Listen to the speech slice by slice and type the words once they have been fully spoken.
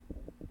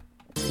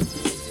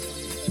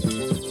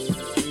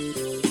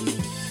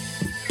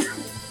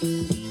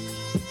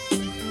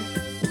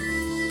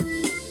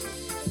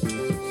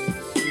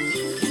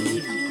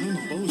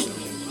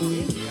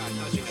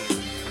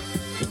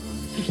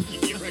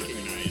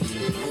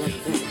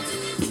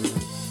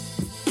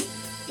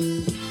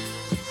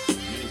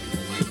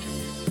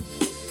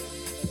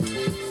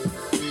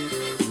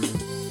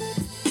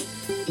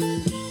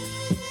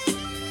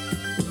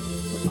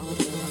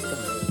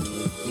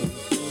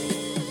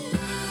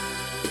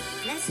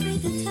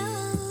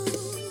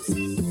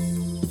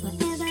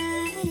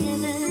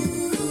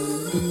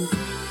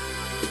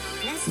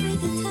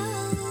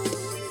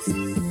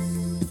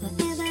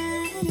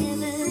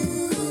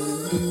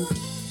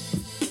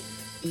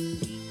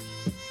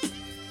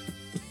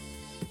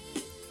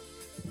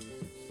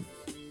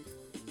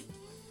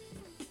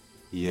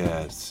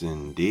Yes,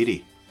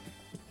 indeedy.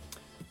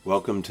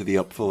 Welcome to the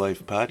Up for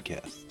Life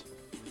podcast.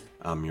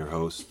 I'm your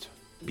host,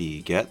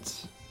 B.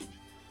 Getz,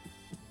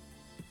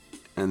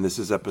 and this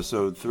is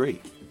episode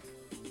 3.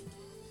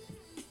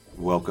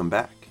 Welcome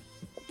back.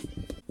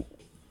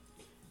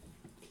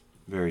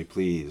 Very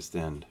pleased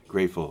and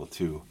grateful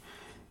to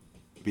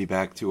be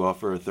back to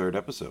offer a third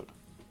episode.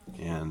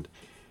 And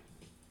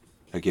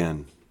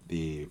again,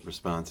 the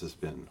response has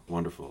been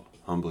wonderful,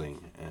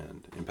 humbling,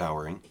 and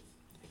empowering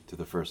to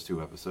the first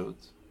 2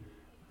 episodes.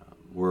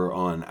 We're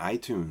on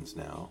iTunes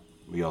now.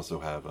 We also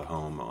have a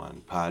home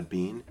on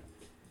Podbean.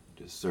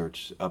 Just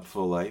search Up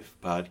Full Life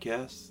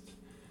Podcast,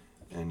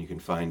 and you can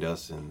find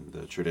us in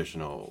the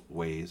traditional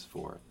ways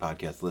for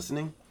podcast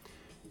listening.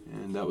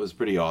 And that was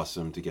pretty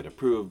awesome to get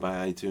approved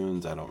by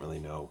iTunes. I don't really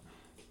know,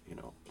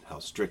 how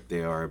strict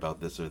they are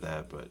about this or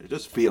that, but it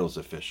just feels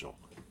official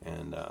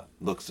and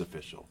looks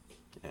official,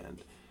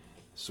 and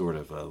sort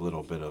of a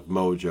little bit of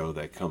mojo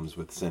that comes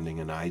with sending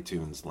an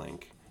iTunes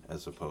link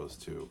as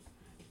opposed to,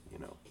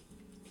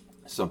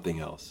 something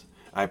else.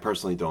 I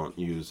personally don't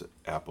use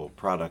Apple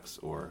products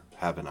or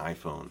have an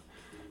iPhone,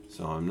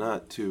 so I'm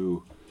not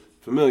too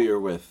familiar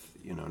with,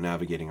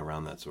 navigating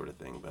around that sort of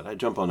thing. But I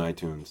jump on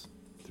iTunes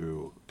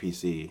through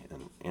PC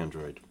and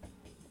Android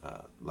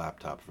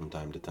laptop from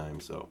time to time,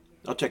 so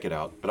I'll check it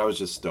out. But I was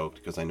just stoked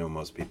because I know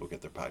most people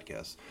get their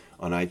podcasts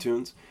on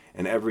iTunes,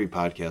 and every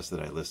podcast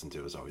that I listen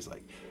to is always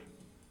like,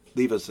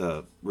 leave us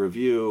a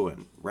review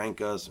and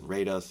rank us and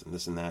rate us and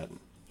this and that. And,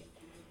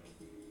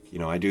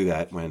 I do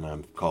that when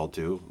I'm called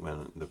to,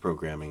 when the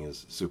programming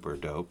is super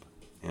dope.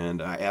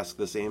 And I ask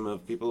the same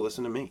of people who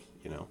listen to me,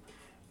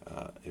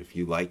 if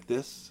you like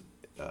this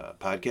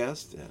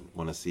podcast and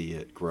want to see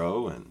it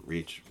grow and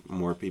reach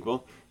more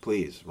people,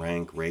 please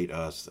rank, rate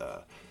us,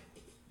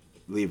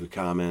 leave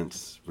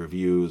comments,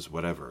 reviews,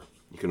 whatever.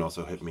 You can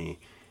also hit me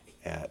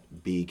at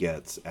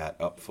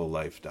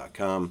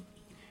bgetz@upfulllife.com.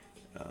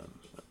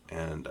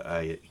 And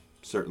I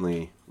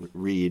certainly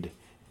read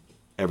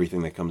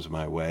everything that comes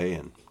my way,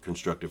 and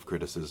constructive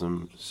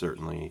criticism,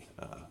 certainly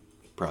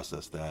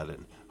process that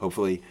and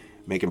hopefully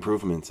make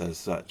improvements as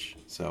such.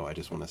 So I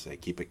just want to say,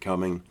 keep it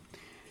coming.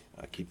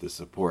 Keep the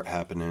support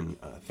happening.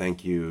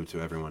 Thank you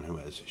to everyone who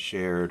has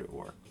shared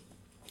or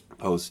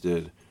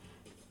posted.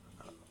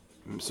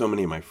 So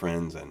many of my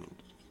friends and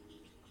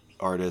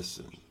artists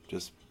and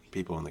just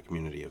people in the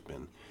community have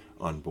been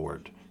on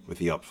board with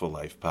the Up for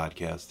Life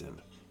podcast,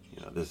 and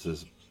this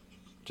is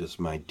just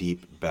my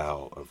deep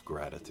bow of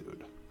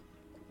gratitude.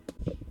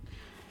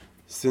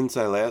 Since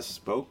I last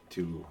spoke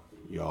to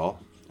y'all,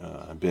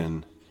 I've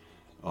been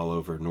all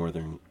over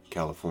Northern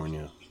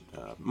California,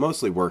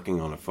 mostly working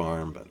on a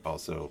farm, but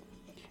also,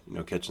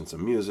 catching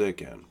some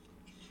music and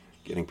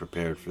getting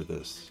prepared for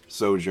this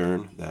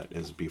sojourn that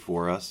is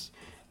before us.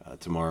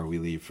 Tomorrow we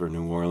leave for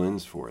New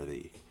Orleans for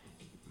the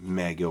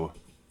mega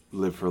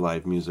Live for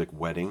Live music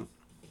wedding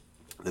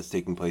that's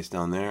taking place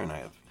down there, and I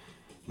have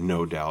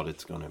no doubt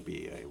it's going to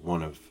be a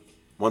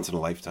once in a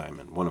lifetime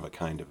and one of a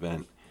kind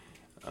event.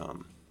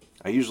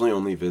 I usually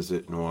only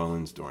visit New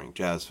Orleans during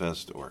Jazz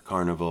Fest or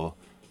Carnival,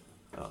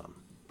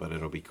 but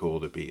it'll be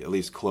cool to be at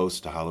least close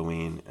to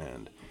Halloween,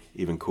 and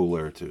even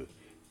cooler to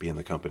be in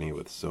the company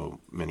with so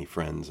many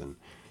friends and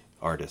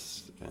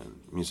artists and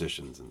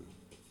musicians and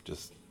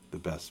just the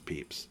best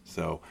peeps.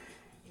 So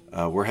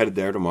we're headed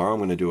there tomorrow. I'm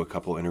going to do a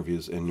couple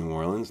interviews in New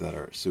Orleans that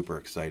are super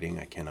exciting.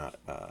 I cannot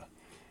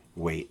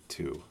wait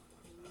to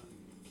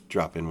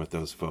drop in with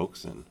those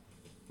folks, and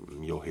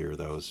you'll hear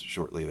those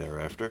shortly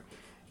thereafter.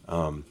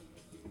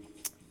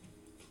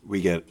 We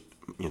get,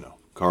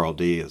 Carl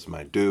D is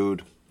my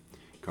dude.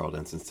 Carl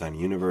Denson's Tiny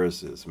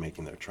Universe is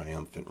making their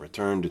triumphant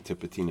return to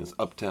Tipitina's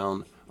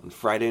Uptown on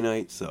Friday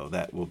night, so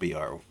that will be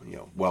our,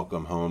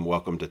 welcome home,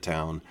 welcome to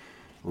town,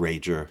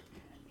 rager.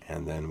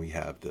 And then we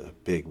have the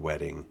big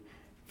wedding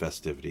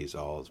festivities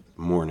all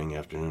morning,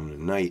 afternoon,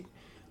 and night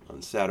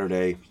on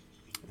Saturday.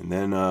 And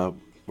then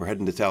we're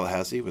heading to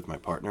Tallahassee with my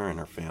partner and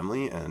her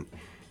family, and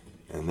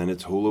then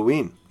it's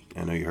Halloween.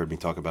 I know you heard me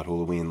talk about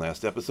Halloween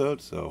last episode,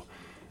 so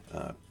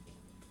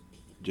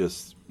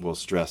just will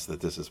stress that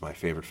this is my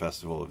favorite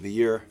festival of the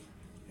year,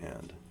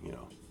 and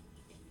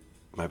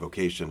my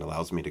vocation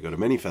allows me to go to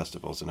many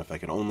festivals, and if I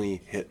can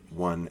only hit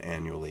one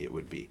annually, it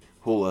would be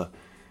Hula,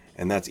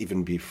 and that's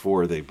even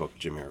before they booked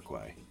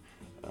Jamiroquai.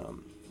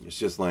 It's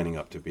just lining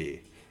up to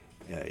be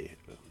an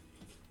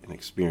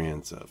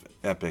experience of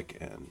epic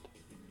and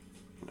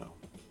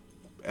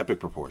epic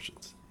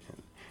proportions.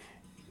 And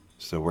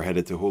so we're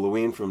headed to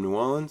Halloween from New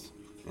Orleans,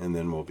 and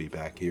then we'll be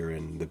back here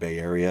in the Bay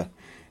Area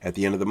at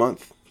the end of the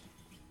month.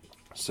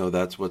 So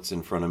that's what's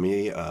in front of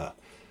me.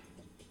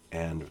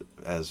 And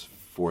as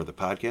for the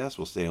podcast,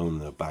 we'll stay on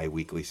the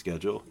bi-weekly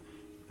schedule.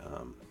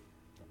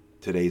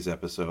 Today's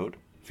episode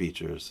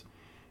features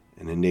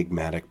an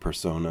enigmatic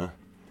persona,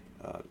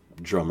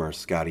 drummer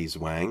SCOTTY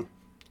ZWANG,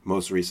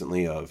 most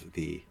recently of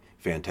the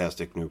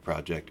fantastic new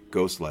project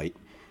Ghostlight,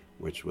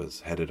 which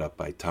was headed up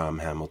by Tom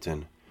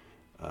Hamilton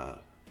a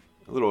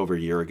little over a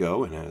year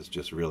ago and has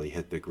just really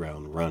hit the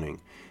ground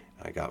running.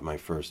 I got my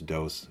first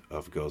dose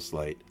of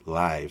Ghostlight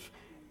live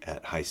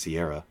at High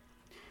Sierra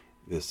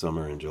this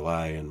summer in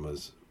July and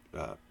was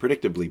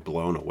predictably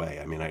blown away.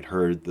 I mean, I'd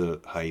heard the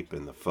hype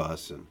and the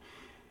fuss and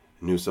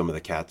knew some of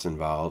the cats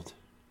involved,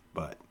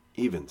 but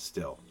even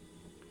still,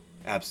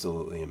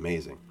 absolutely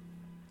amazing.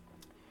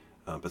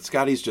 But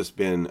Scotty's just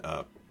been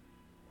a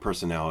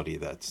personality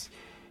that's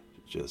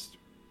just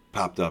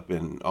popped up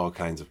in all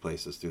kinds of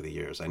places through the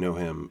years. I know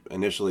him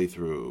initially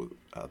through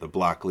the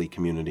Blockley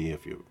community.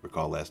 If you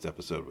recall last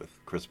episode with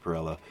Chris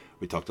Perella,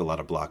 we talked a lot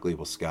of Blockley.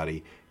 Well,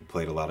 Scotty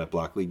played a lot of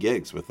Blockley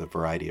gigs with a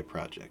variety of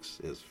projects,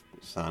 his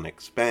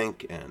Sonic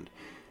Spank and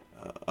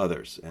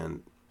others.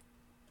 And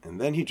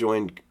then he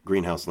joined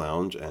Greenhouse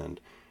Lounge,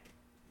 and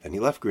then he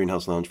left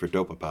Greenhouse Lounge for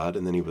Dopapod,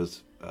 and then he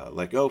was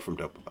let go from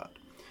Dopapod.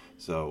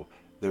 So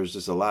there's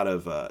just a lot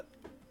of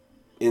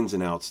ins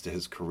and outs to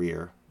his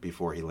career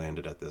before he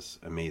landed at this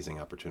amazing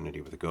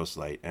opportunity with the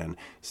Ghostlight. And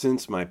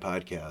since my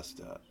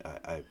podcast,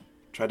 I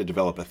try to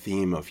develop a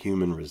theme of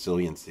human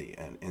resiliency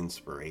and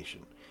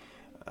inspiration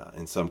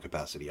in some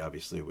capacity,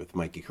 obviously with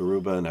Mikey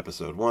Karuba in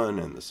episode 1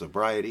 and the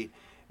sobriety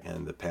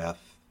and the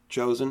path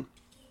chosen,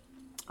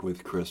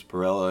 with Chris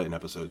Perella in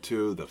episode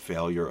 2, the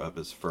failure of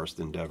his first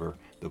endeavor,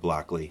 the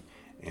Blockley,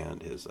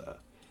 and his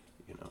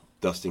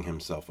dusting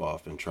himself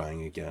off and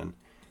trying again,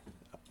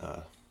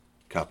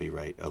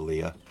 copyright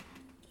Aaliyah,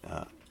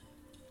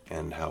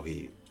 and how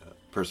he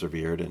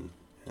persevered and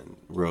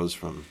rose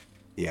from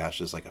the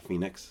ashes like a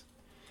phoenix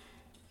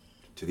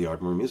to the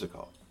Ardmore Music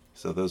Hall.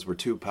 So those were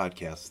 2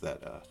 podcasts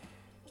that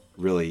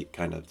really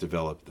kind of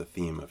developed the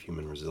theme of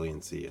human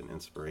resiliency and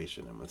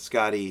inspiration. And with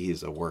Scotty,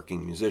 he's a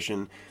working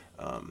musician.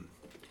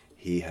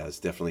 He has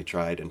definitely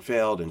tried and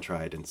failed and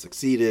tried and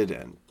succeeded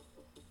and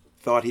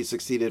thought he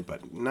succeeded,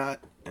 but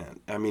not.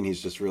 And I mean,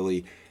 he's just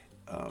really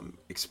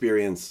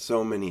experienced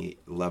so many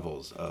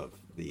levels of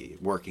the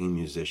working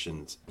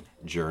musician's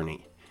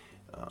journey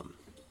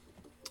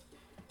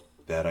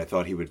that I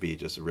thought he would be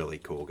just a really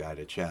cool guy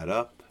to chat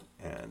up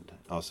and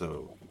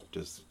also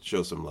just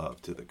show some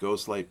love to the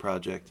Ghostlight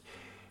project.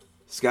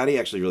 Scotty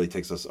actually really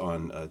takes us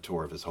on a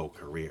tour of his whole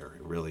career,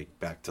 really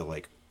back to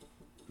like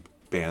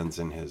bands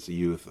in his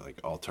youth, like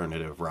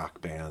alternative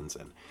rock bands,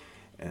 and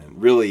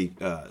really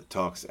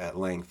talks at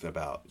length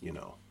about,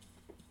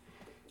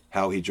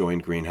 how he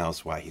joined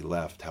Greenhouse, why he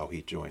left, how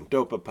he joined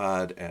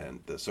Dopapod, and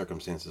the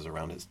circumstances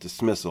around his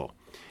dismissal.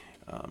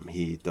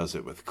 He does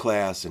it with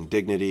class and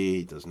dignity.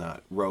 He does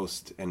not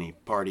roast any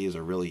parties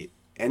or really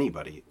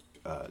anybody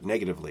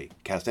negatively,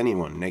 cast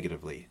anyone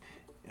negatively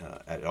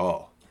at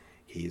all.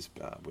 He's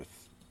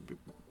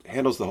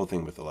handles the whole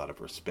thing with a lot of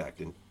respect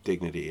and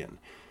dignity, and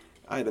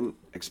I hadn't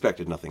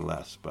expected nothing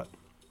less, but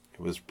it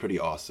was pretty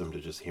awesome to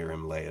just hear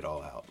him lay it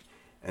all out.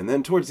 And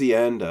then towards the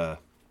end,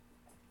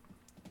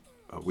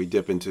 we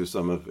dip into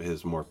some of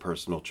his more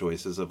personal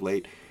choices of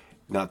late.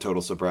 Not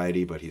total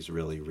sobriety, but he's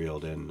really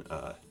reeled in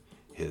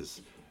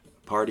his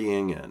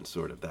partying and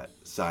sort of that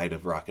side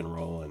of rock and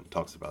roll, and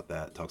talks about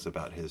that. Talks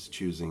about his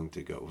choosing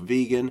to go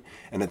vegan.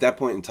 And at that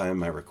point in time,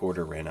 my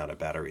recorder ran out of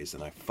batteries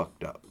and I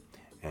fucked up.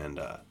 And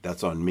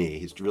that's on me.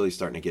 He's really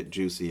starting to get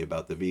juicy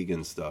about the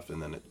vegan stuff,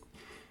 and then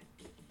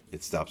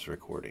it stops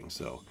recording.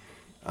 So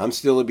I'm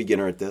still a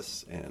beginner at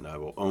this, and I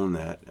will own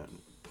that and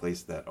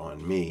place that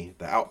on me.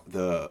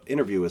 The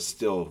interview is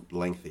still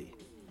lengthy.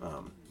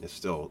 It's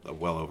still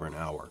well over an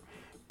hour,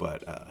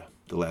 but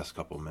the last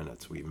couple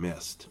minutes we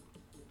missed.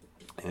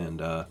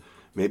 And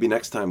maybe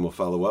next time we'll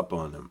follow up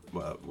on him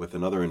with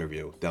another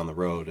interview down the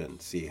road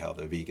and see how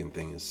the vegan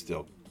thing is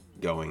still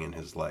going in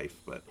his life.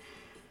 But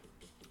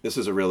this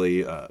is a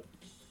really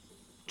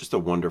just a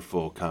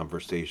wonderful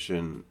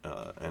conversation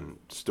and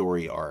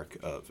story arc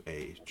of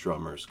a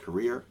drummer's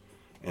career,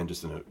 and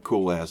just a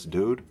cool-ass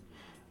dude.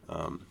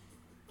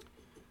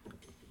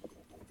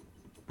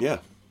 Yeah,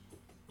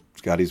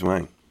 Scotty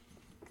ZWANG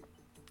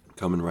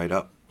coming right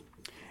up.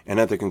 And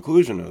at the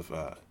conclusion of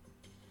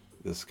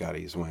the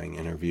Scotty ZWANG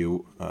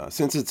interview,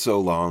 since it's so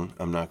long,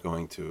 I'm not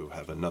going to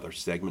have another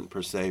segment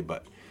per se,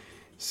 but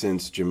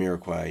since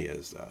Jamiroquai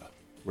is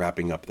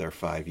wrapping up their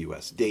 5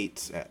 U.S.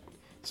 dates at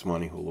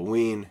Swanee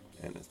Halloween,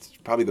 and it's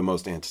probably the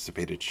most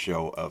anticipated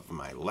show of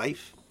my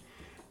life,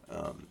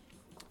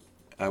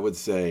 I would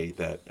say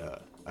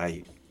that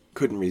I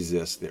couldn't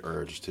resist the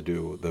urge to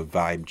do the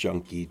Vibe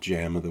Junkie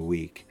Jam of the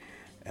Week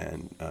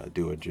and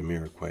do a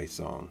Jamiroquai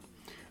song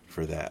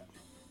for that,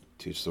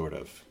 to sort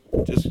of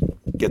just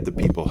get the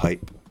people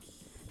hype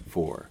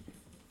for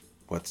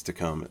what's to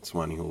come at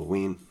Swanee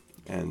Halloween,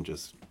 and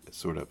just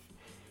sort of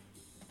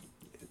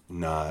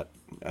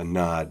a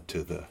nod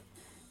to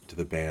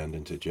the band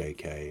and to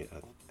JK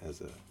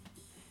as a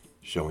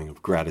showing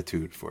of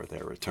gratitude for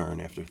their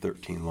return after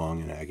 13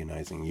 long and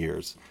agonizing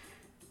years.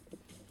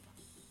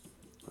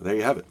 Well, there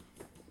you have it.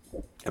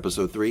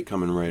 Episode 3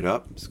 coming right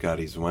up,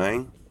 Scotty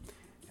ZWANG,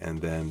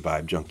 and then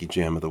Vibe Junkie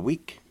Jam of the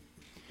Week.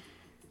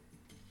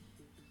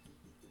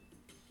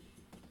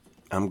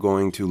 I'm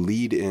going to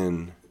lead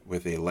in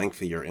with a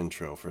lengthier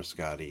intro for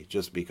Scotty,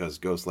 just because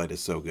Ghostlight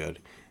is so good,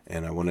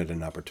 and I wanted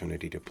an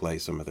opportunity to play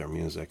some of their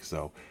music.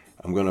 So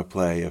I'm going to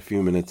play a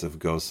few minutes of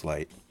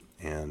Ghostlight,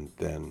 and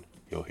then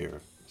you'll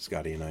hear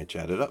Scotty and I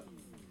chat it up.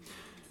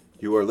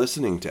 You are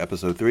listening to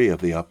episode 3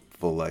 of the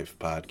Upful Life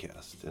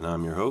podcast, and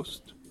I'm your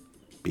host,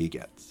 B.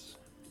 Getz.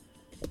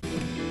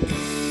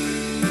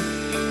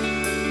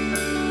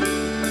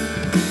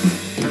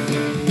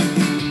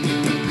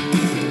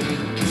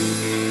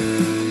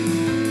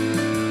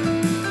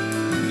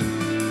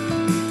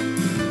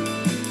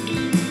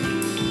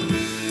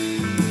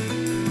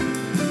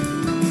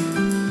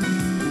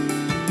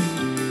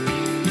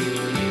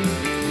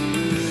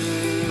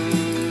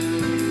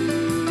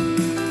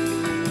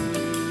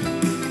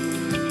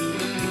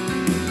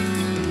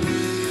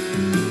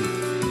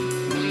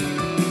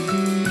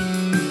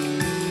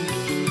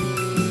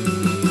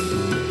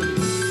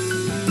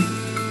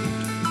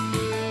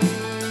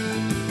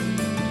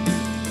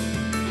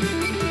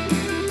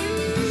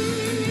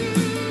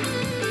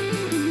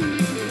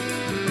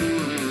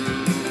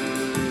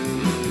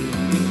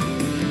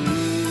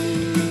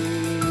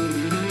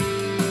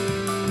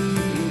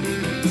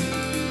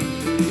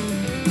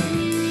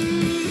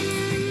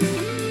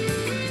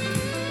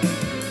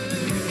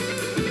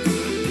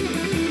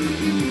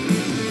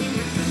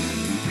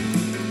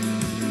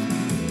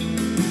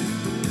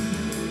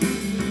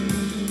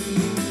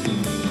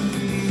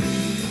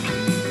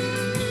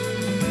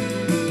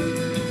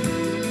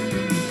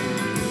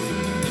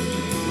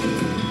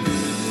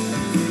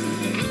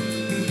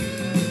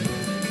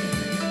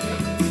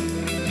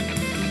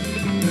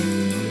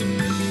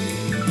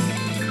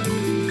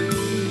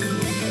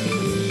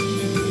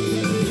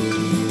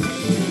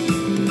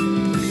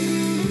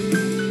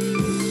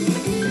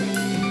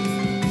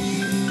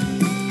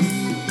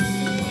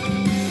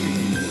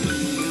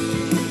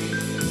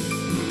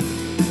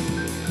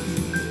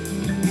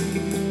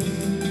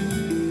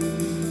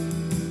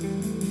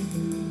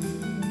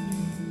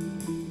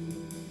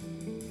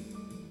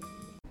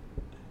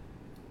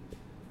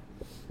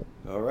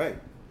 All right,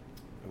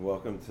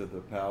 welcome to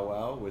the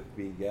Powwow with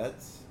B.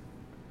 Getz,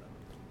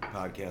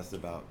 podcast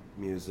about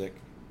music,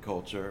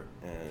 culture,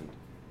 and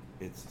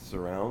its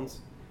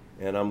surrounds.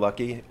 And I'm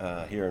lucky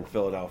here in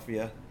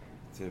Philadelphia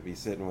to be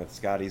sitting with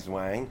Scotty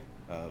ZWANG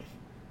of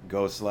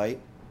Ghostlight,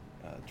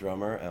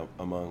 drummer,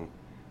 among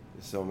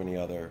so many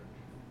other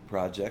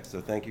projects.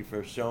 So thank you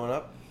for showing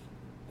up.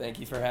 Thank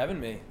you for having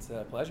me. It's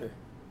a pleasure.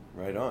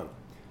 Right on.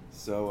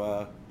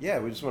 So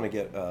we just want to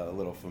get a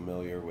little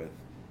familiar with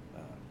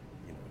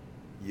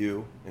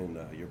you and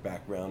your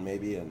background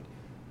maybe, and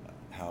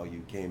how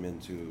you came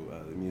into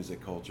the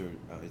music culture.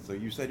 So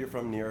you said you're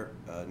from near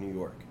New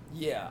York.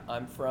 Yeah,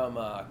 I'm from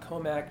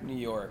Comac, New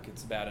York.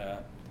 It's about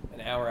an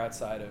hour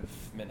outside of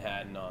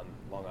Manhattan on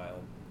Long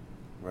Island.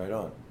 Right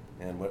on.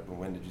 And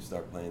when did you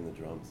start playing the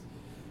drums?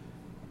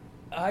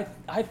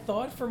 I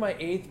thought for my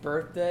 8th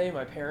birthday,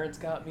 my parents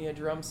got me a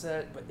drum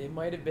set, but it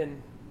might have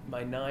been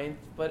my 9th,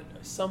 but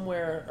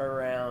somewhere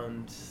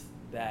around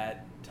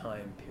that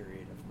time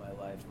period of my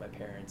life, my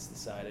parents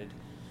decided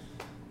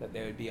that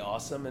they would be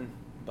awesome and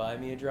buy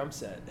me a drum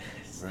set.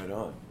 Right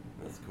on.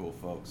 That's cool,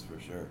 folks, for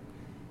sure.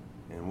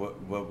 And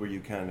what were you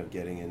kind of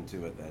getting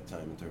into at that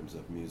time in terms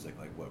of music?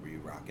 Like, what were you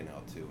rocking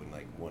out to and,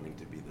 like, wanting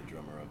to be the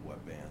drummer of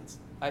what bands?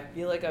 I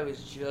feel like I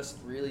was just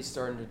really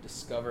starting to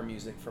discover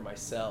music for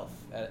myself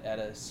at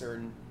a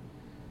certain,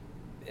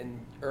 in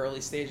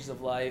early stages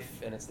of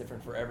life, and it's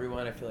different for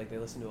everyone. I feel like they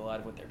listen to a lot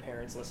of what their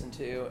parents listen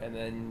to, and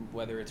then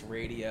whether it's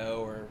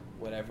radio or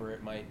whatever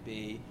it might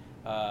be,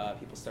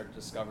 people start to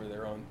discover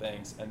their own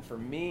things. And for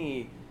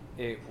me,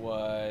 it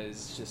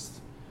was just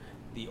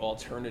the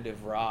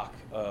alternative rock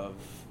of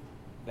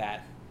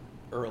that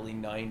early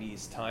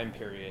 90s time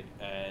period.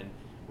 And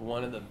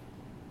one of the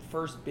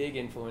first big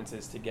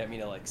influences to get me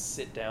to like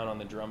sit down on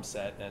the drum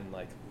set and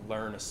like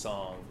learn a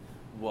song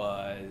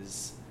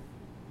was,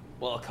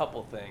 well, a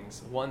couple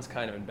things. One's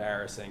kind of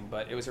embarrassing,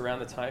 but it was around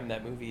the time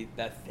that movie,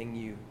 That Thing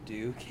You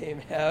Do,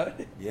 came out.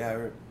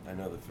 Yeah, I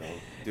know the film.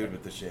 Dude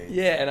with the shades.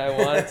 Yeah, and I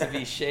wanted to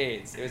be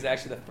Shades. It was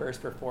actually the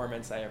first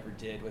performance I ever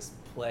did, was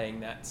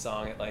playing that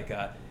song at like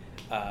a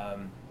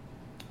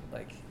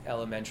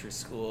elementary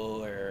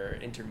school or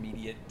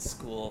intermediate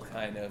school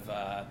kind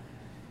of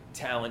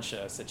talent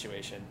show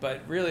situation.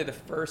 But really the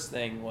first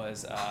thing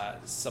was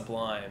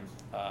Sublime,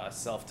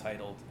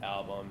 self-titled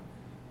album.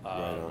 Right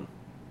on.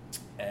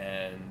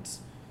 And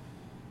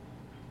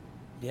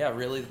yeah,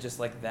 really just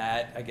like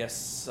that, I guess,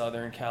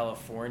 Southern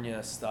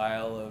California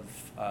style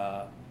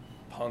of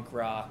punk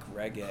rock,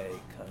 reggae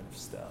kind of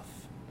stuff.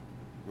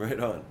 Right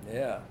on.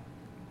 Yeah.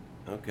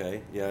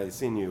 Okay. Yeah, I've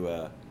seen you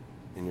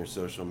in your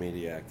social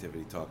media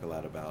activity talk a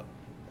lot about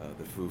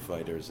the Foo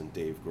Fighters and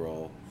Dave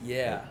Grohl.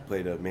 Yeah.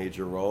 Played a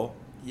major role.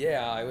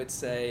 Yeah, I would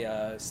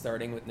say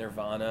starting with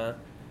Nirvana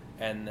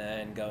and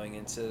then going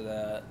into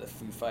the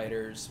Foo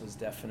Fighters was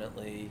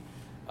definitely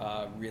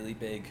really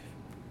big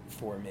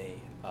for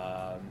me.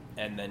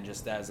 And then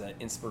just as an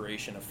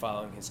inspiration of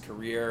following his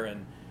career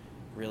and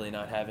really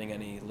not having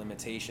any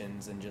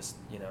limitations, and just,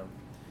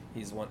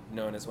 he's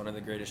known as one of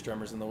the greatest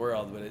drummers in the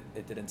world, but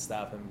it didn't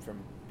stop him from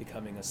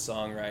becoming a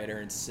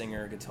songwriter and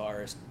singer,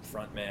 guitarist,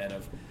 frontman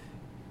of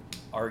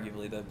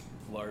arguably the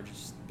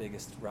largest,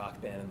 biggest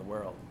rock band in the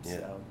world. Yeah.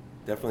 So.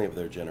 Definitely of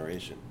their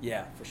generation.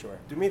 Yeah, for sure.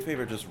 Do me a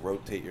favor, just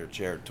rotate your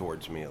chair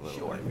towards me a little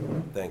Sure.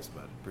 bit. Thanks,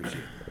 bud.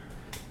 Appreciate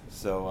it.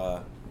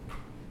 So,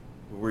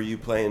 were you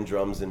playing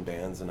drums in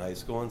bands in high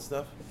school and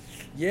stuff?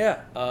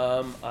 Yeah,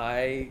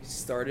 I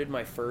started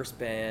my first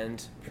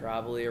band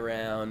probably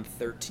around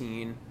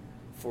 13,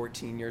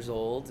 14 years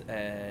old,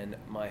 and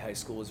my high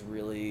school was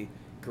really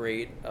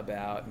great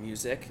about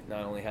music,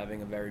 not only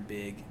having a very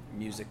big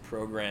music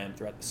program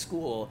throughout the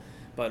school,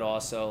 but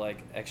also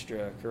like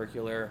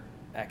extracurricular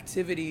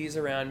activities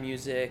around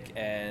music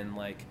and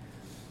like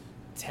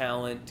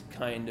talent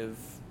kind of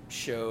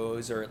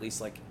shows, or at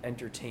least like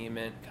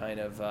entertainment kind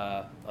of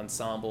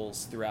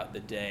ensembles throughout the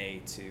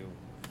day to,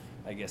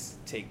 I guess,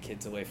 take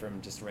kids away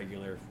from just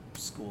regular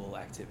school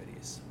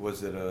activities.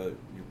 Was it a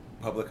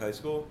public high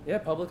school? Yeah,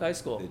 public high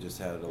school. They just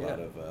had a lot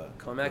of...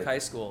 Comac High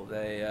School.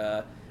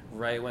 They,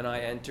 right when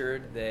I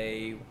entered,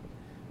 they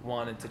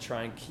wanted to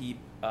try and keep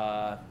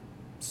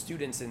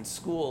students in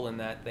school, in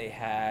that they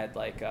had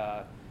like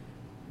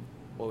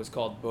what was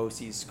called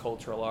BOCES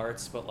Cultural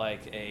Arts, but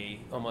like a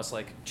almost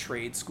like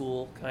trade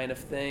school kind of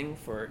thing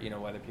for, you know,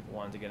 whether people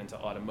wanted to get into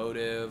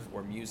automotive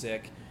or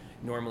music.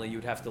 Normally you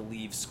would have to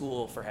leave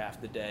school for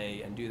half the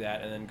day and do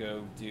that, and then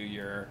go do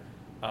your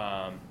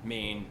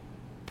main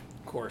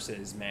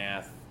courses,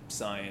 math,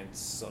 science,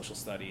 social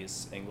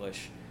studies,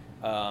 English.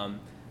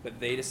 But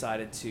they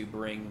decided to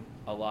bring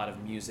a lot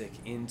of music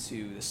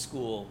into the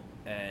school,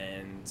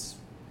 and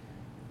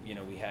you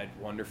know, we had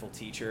wonderful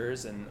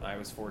teachers, and I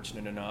was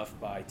fortunate enough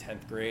by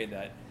 10th grade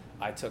that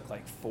I took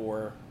like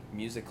 4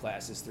 music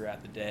classes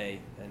throughout the day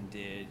and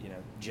did, you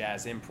know,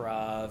 jazz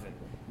improv and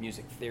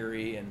music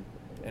theory and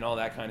all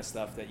that kind of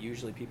stuff that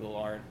usually people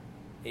aren't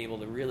able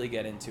to really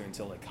get into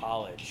until like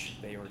college.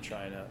 They were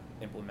trying to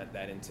implement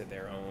that into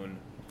their own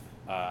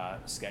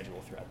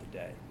schedule throughout the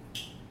day.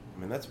 I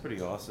mean, that's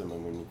pretty awesome,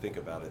 and when you think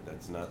about it,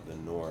 that's not the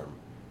norm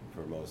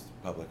for most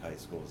public high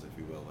schools, if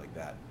you will, like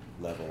that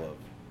level of,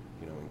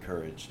 you know,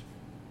 encouraged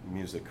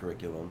music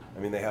curriculum. I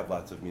mean, they have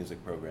lots of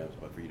music programs,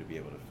 but for you to be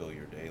able to fill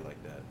your day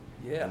like that.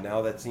 Yeah. And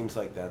now that seems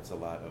like that's a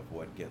lot of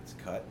what gets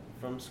cut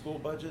from school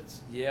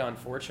budgets. Yeah,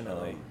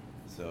 unfortunately.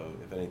 So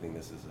if anything,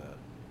 this is a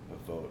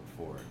vote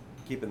for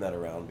keeping that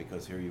around,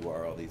 because here you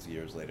are all these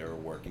years later, a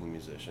working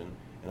musician,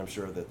 and I'm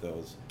sure that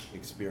those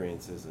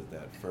experiences at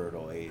that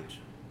fertile age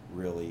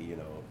really, you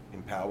know,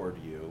 empowered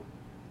you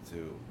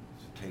to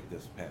take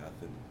this path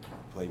and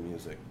play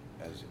music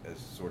as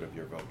sort of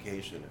your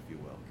vocation, if you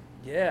will.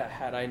 Yeah,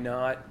 had I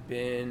not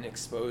been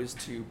exposed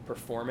to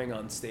performing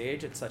on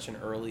stage at such an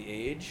early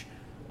age,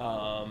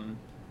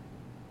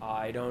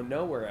 I don't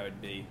know where I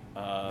would be.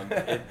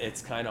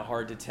 It's kind of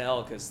hard to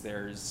tell, because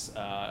there's,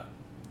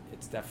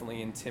 it's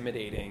definitely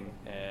intimidating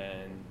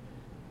and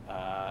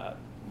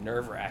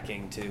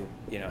nerve-wracking to,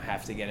 you know,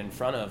 have to get in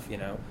front of, you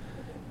know,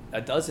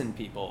 a dozen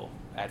people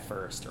at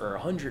first, or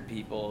 100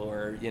 people,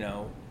 or, you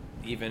know,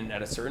 even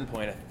at a certain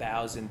point,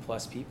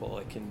 1,000+ people.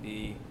 It can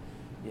be,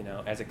 you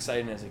know, as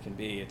exciting as it can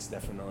be, it's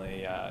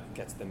definitely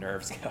gets the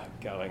nerves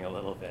going a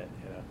little bit,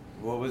 you know.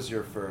 What was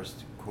your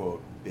first,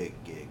 quote, big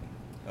gig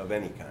of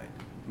any kind?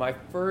 My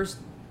first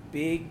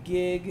big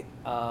gig,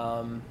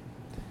 I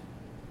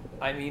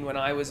mean, when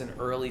I was an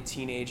early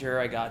teenager,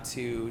 I got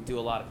to do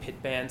a lot of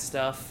pit band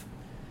stuff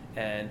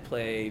and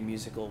play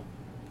musical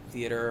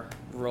theater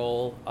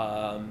role,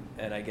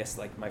 and I guess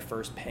like my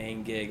first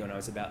paying gig when I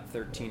was about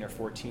 13 or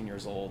 14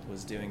 years old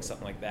was doing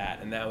something like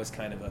that, and that was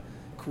kind of a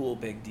cool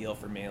big deal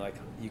for me. Like,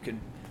 you could,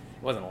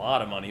 it wasn't a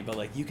lot of money, but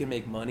like, you can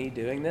make money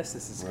doing this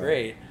is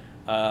great.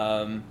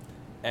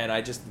 And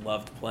I just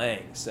loved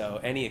playing, so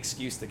any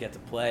excuse to get to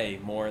play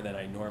more than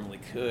I normally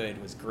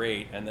could was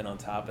great. And then on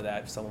top of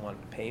that, if someone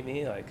wanted to pay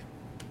me, like,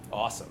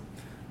 awesome.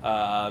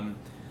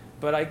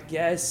 But I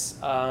guess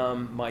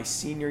my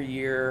senior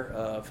year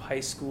of high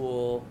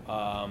school,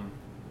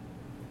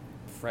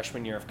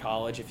 freshman year of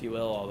college, if you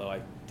will, although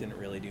I didn't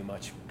really do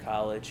much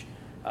college,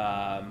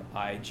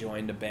 I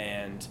joined a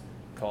band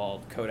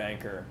called Code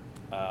Anchor,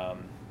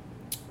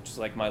 which is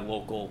like my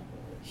local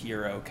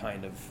hero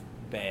kind of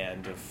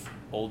band of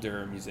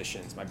older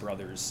musicians, my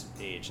brother's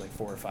age, like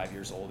 4 or 5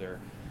 years older.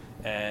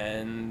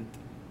 And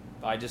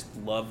I just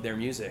loved their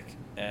music,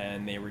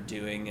 and they were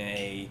doing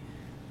a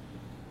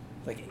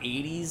like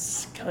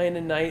 80s kind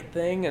of night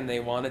thing, and they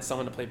wanted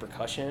someone to play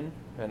percussion,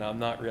 and I'm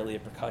not really a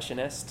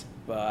percussionist,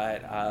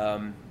 but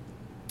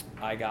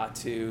I got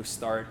to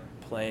start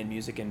playing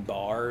music in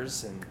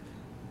bars and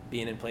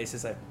being in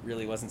places I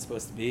really wasn't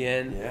supposed to be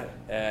in. Yeah,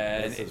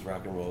 and this is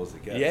rock and roll as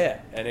it gets. Yeah,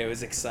 and it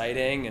was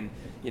exciting, and,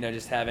 you know,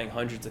 just having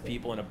hundreds of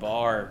people in a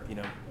bar, you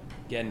know,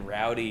 getting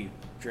rowdy,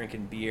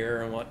 drinking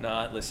beer and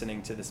whatnot,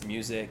 listening to this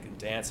music and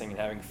dancing and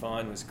having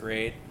fun was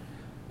great.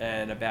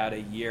 And about a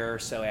year or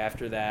so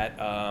after that,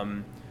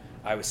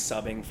 I was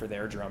subbing for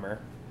their drummer,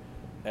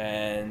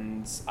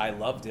 and I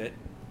loved it,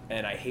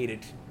 and I hated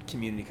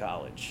community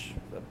college.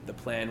 The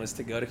plan was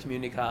to go to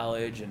community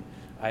college, and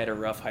I had a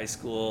rough high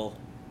school,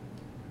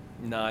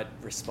 not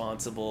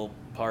responsible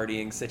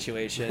partying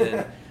situation,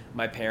 and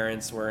my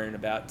parents weren't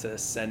about to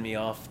send me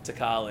off to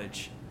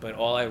college, but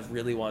all I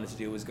really wanted to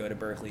do was go to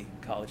Berklee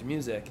College of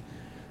Music.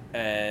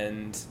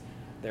 And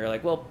they're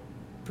like, well,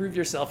 prove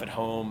yourself at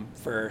home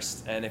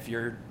first, and if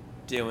you're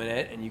doing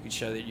it and you can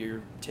show that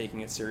you're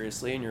taking it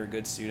seriously and you're a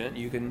good student,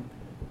 you can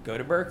go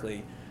to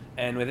Berkeley.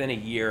 And within a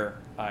year,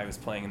 I was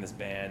playing in this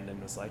band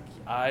and was like,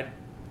 I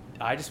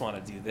just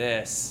want to do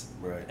this.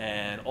 Right.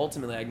 And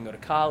ultimately, I can go to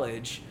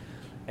college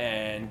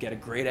and get a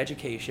great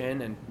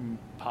education and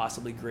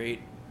possibly great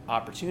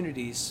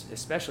opportunities,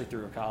 especially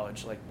through a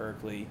college like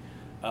Berkeley.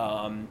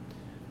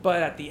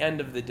 But at the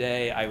end of the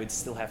day, I would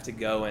still have to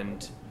go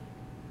and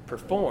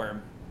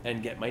perform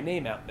and get my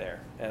name out there.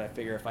 And I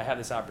figure if I have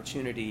this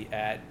opportunity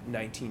at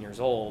 19 years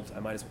old, I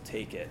might as well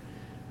take it.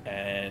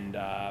 And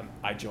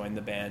I joined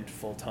the band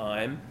full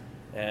time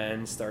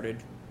and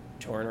started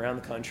touring around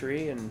the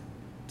country and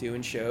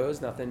doing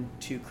shows, nothing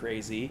too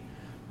crazy,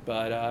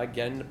 but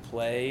getting to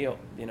play,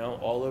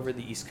 all over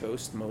the East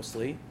Coast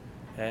mostly.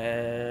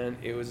 And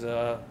it was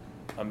a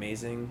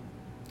amazing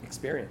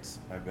experience.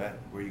 I bet.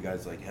 Were you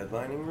guys like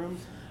headlining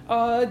rooms?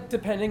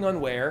 Depending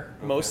on where.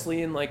 Okay.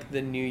 Mostly in like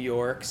the New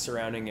York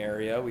surrounding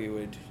area, we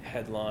would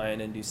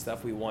headline and do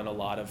stuff. We won a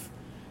lot of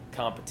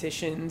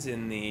competitions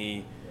in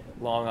the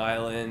Long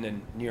Island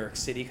and New York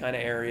City kind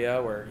of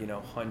area where,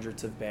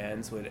 hundreds of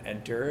bands would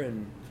enter,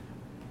 and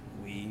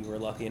we were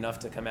lucky enough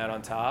to come out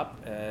on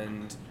top.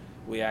 And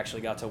we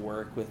actually got to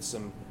work with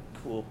some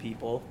cool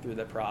people through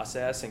the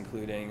process,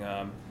 including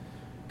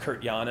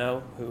Kurt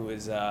Yano, who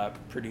was a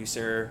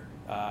producer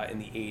in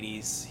the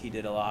 80s. He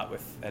did a lot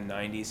and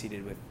 90s. He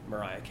did with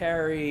Mariah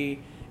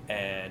Carey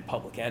and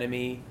Public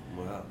Enemy.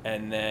 Wow.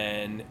 And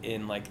then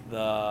in like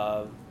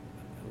the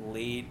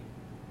late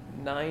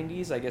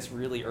 90s, I guess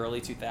really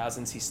early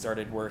 2000s, he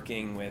started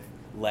working with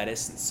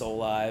Lettuce and Soul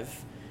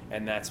Live.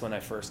 And that's when I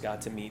first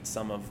got to meet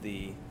some of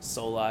the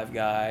Soul Live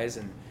guys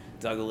and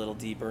dug a little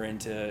deeper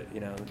into,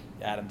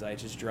 Adam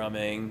Deitch's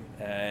drumming.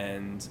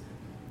 And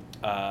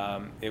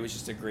it was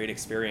just a great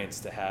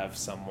experience to have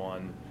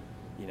someone,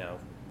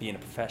 be in a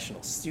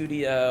professional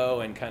studio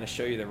and kind of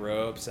show you the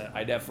ropes. And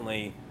I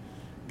definitely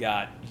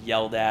got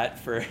yelled at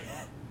for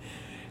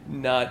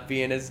not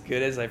being as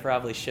good as I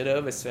probably should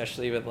have,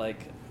 especially with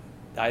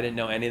I didn't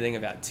know anything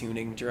about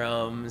tuning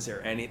drums or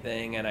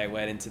anything. And I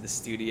went into the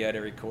studio to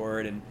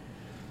record, and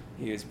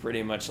he was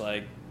pretty much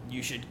like,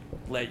 you should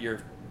let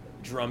your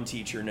drum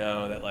teacher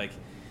know that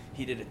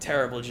he did a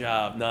terrible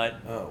job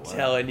not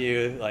telling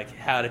you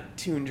how to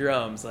tune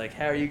drums.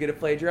 How are you going to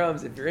play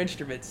drums if your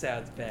instrument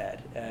sounds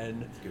bad?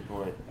 And that's a good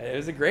point. It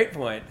was a great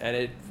point, and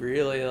it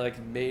really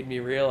made me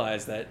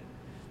realize that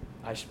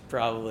I should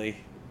probably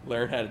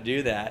learn how to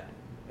do that,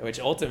 which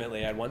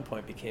ultimately at one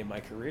point became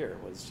my career,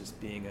 was just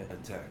being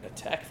a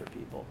tech for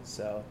people.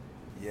 So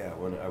yeah,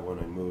 I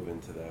want to move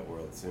into that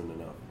world soon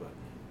enough, but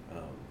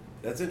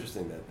that's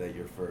interesting that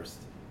your first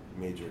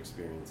major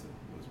experience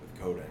was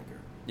with Code Anchor.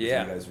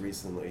 Yeah. You guys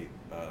recently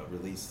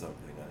released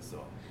something, I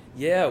saw.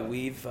 Yeah,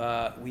 we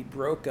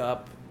broke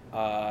up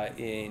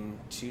in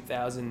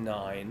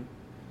 2009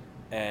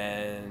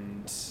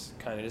 and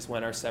kind of just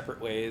went our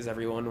separate ways.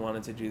 Everyone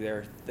wanted to do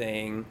their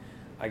thing.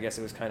 I guess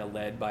it was kind of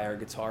led by our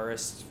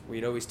guitarist.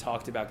 We'd always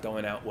talked about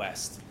going out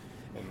west,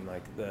 and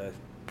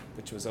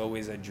which was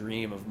always a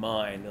dream of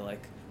mine. I'm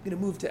gonna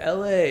move to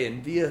LA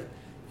and be a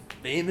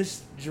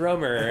famous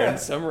drummer in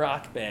some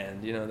rock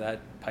band, that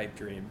pipe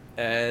dream.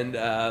 And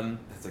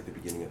that's like the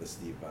beginning of the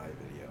Steve Vai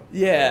video.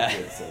 Yeah,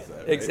 it says that,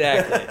 right?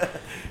 Exactly.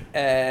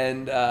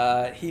 And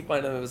he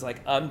finally was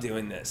like, I'm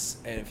doing this,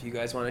 and if you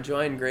guys want to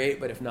join,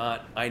 great, but if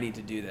not, I need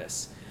to do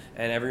this.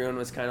 And everyone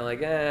was kind of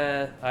like,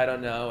 I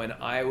don't know. And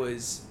I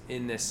was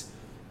in this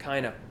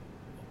kind of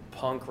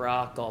punk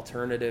rock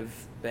alternative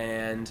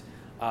band,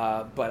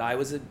 but I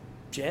was a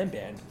jam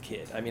band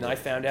kid. I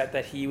found out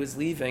that he was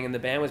leaving and the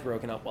band was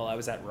broken up while I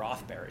was at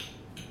Rothbury.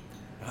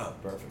 Oh,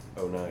 perfect.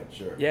 09,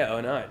 sure. Yeah,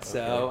 09. Okay.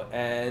 So,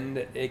 and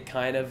it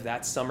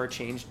that summer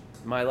changed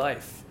my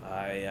life.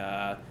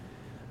 I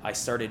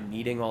started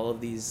meeting all of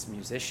these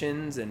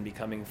musicians and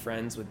becoming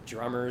friends with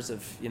drummers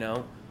of,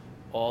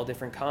 all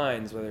different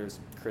kinds, whether it was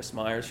Chris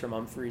Myers from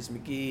Humphreys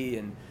McGee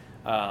and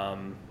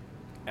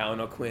Alan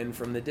O'Quinn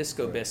from the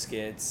Disco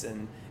Biscuits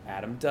and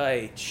Adam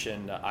Deitch,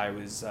 and I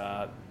was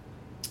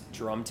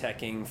drum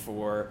teching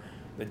for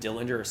the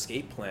Dillinger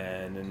Escape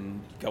Plan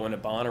and going to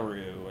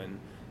Bonnaroo and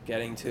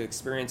getting to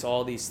experience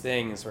all these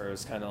things where it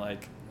was kind of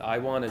I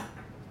want to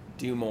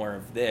do more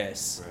of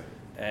this. Right.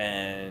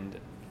 And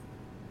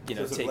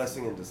so it's a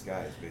blessing in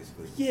disguise,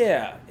 basically.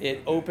 Yeah,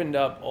 it opened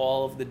up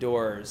all of the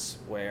doors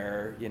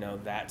where,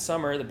 that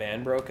summer the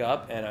band broke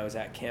up and I was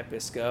at Camp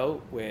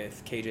Bisco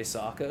with KJ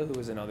Saka, who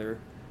was another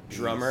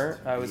drummer.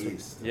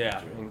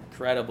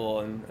 Incredible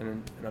and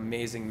an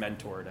amazing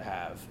mentor to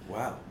have.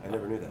 Wow, I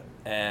never knew that.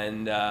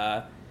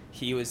 And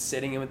he was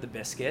sitting in with the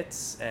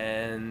Biscuits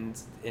and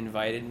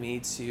invited me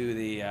to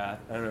the, I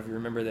don't know if you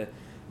remember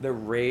the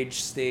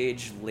Rage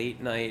Stage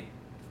late night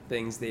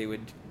things they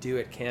would do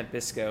at Camp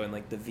Bisco in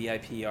the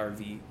VIP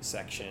RV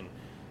section.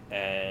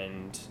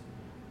 And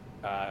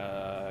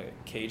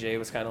KJ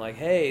was kind of like,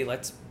 hey,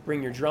 let's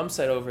bring your drum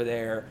set over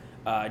there.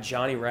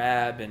 Johnny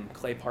Rabb and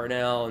Clay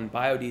Parnell and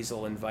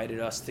Biodiesel invited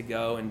us to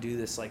go and do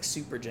this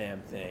super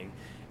jam thing.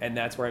 And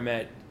that's where I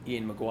met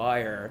Ian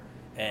McGuire,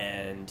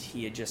 and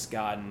he had just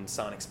gotten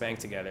Sonic Spank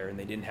together, and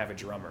they didn't have a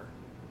drummer,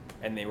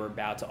 and they were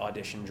about to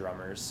audition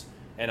drummers,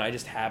 and I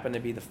just happened to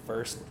be the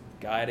first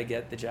guy to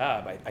get the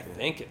job, I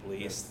think at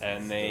least,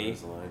 and they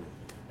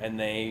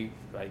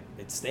like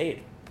it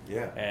stayed.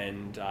 Yeah.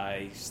 And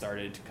I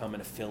started coming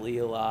to Philly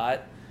a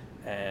lot,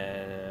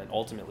 and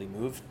ultimately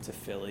moved to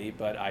Philly,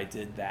 but I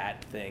did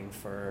that thing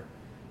for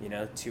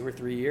 2 or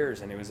 3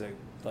 years, and it was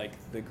like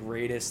the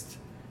greatest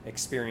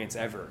experience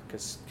ever,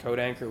 because Code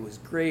Anchor was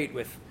great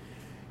with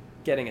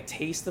getting a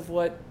taste of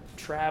what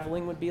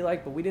traveling would be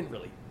like, but we didn't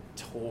really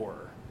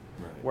tour.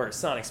 Right. Whereas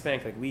Sonic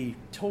Spank, like, we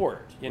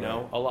toured,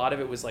 know. Right. A lot of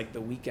it was like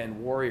the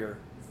weekend warrior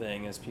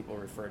thing, as people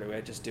refer to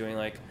it, just doing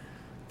like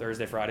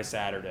Thursday, Friday,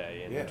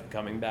 Saturday, and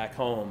coming back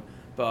home.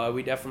 But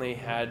we definitely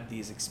had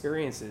these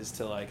experiences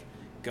to like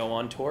go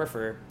on tour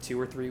for 2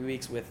 or 3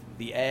 weeks with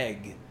The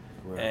Egg,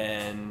 right.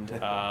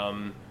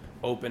 And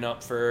open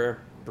up for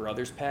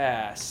Brothers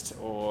Past,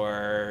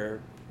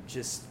 or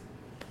just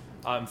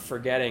I'm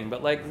forgetting,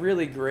 but like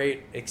really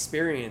great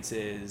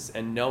experiences,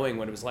 and knowing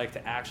what it was like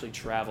to actually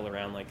travel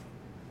around like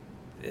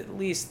at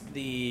least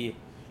the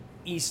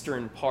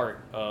eastern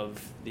part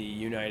of the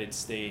United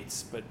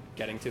States, but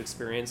getting to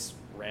experience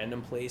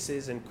random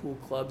places and cool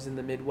clubs in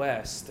the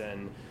Midwest,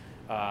 and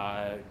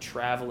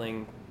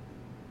traveling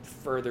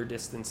further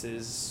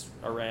distances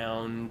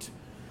around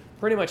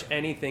pretty much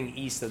anything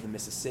east of the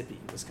Mississippi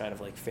was kind of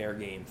like fair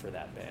game for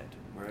that band.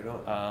 Right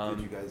on.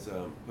 Did you guys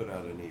put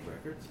out any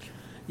records?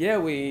 Yeah,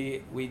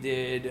 we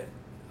did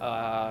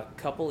a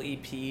couple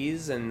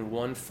EPs and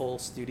one full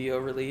studio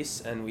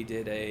release, and we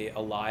did a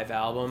live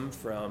album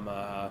from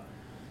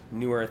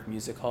New Earth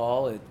Music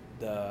Hall in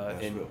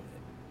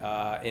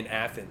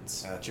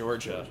Athens,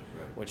 Georgia,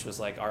 right. Which was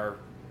like our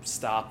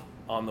stop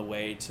on the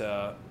way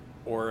to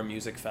Aura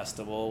Music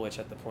Festival, which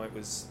at that point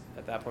was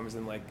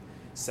in like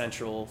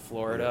Central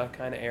Florida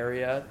kind of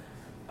area,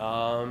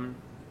 and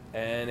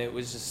it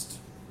was just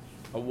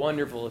a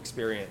wonderful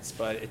experience.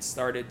 But it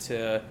started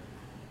to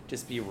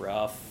just be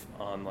rough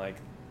on like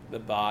the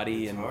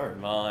body and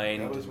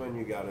mind. That was when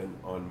you got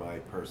on my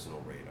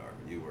personal radar.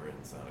 You were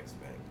in Sonic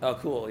Spank. Oh,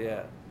 cool,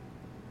 yeah.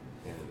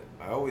 And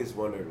I always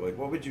wondered, like,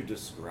 what would you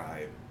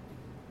describe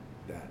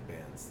that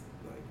band's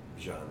like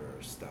genre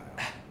or style?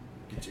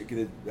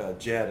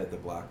 Jed at the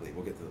Blockley,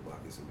 we'll get to the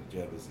Blockley soon, but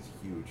Jed was this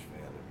huge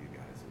fan of you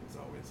guys, and was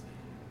always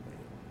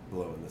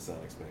blowing the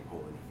Sonic Spank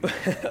horn.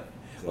 So.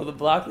 Well, the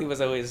Blockley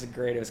was always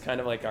great. It was kind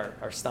of like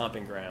our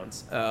stomping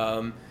grounds.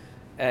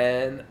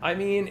 And I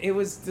mean, it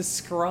was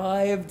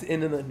described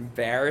in an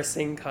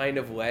embarrassing kind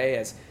of way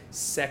as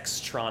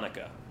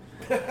sextronica.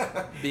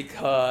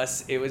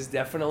 Because it was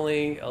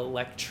definitely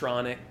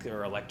electronica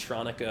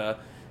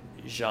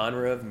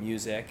genre of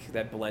music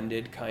that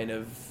blended kind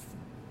of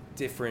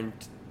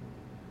different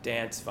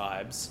dance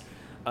vibes.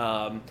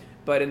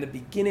 But in the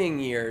beginning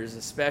years,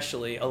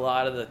 especially, a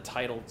lot of the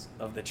titles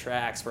of the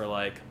tracks were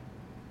like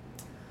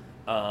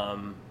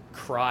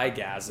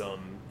Crygasm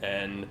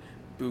and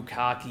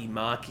Bukkake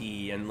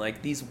Maki, and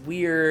like these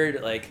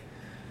weird, like,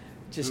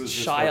 just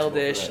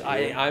childish.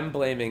 I'm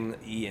blaming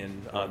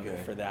Ian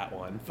for that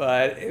one,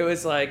 but it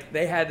was like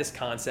they had this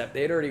concept.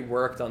 They had already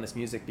worked on this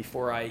music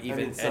before I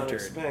even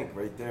entered. Sonic Spank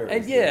right there.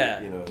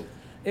 And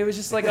it was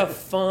just like a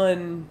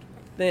fun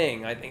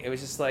thing. I think it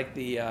was just like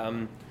the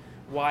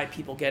why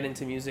people get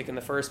into music in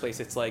the first place.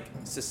 It's like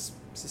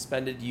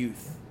suspended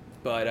youth,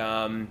 but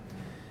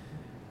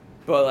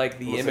like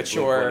the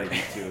immature.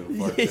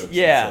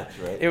 Yeah, such,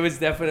 right? It was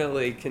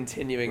definitely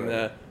continuing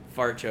the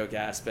fart joke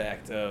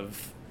aspect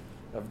of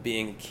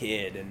being a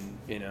kid, and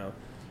you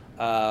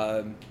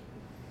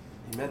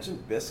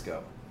mentioned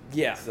Bisco.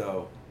 Yeah.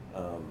 So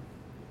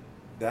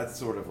that's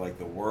sort of like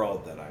the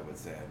world that I would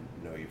say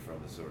I know you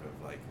from, is sort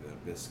of like the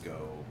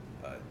Bisco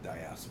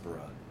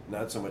diaspora.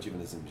 Not so much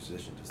even as a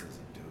musician, just as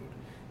a dude.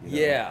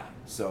 Yeah.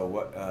 So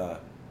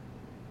what?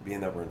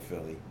 Being that we're in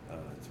Philly,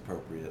 it's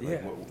appropriate.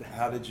 Like,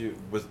 how did you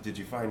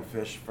find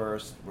Fish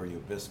first? Were you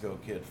a Bisco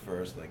kid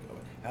first? Like,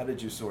 how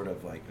did you sort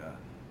of like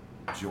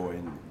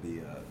join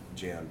the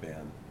jam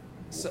band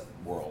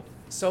world?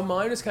 So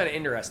mine was kind of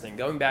interesting.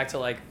 Going back to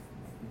like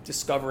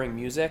discovering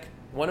music,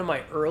 one of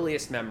my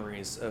earliest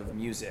memories of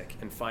music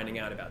and finding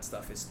out about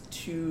stuff is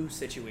 2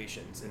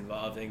 situations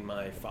involving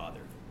my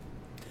father.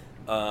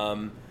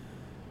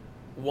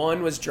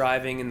 One was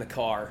driving in the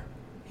car.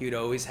 He would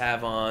always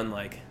have on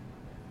like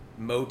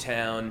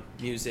Motown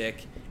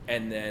music,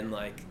 and then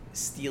like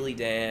Steely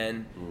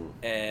Dan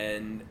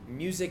and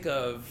music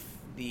of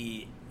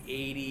the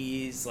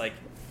 80s, like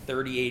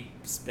 38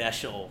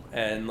 Special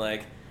and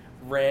like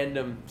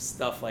random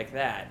stuff like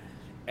that.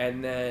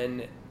 And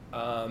then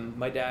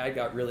my dad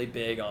got really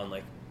big on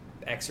like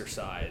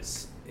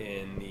exercise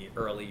in the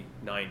early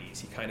 90s.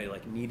 He kind of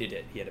like needed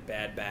it. He had a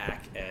bad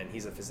back, and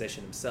he's a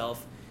physician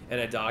himself, and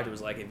a doctor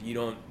was like, if you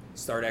don't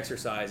start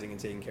exercising and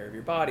taking care of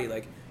your body,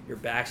 like your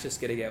back's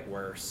just gonna get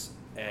worse.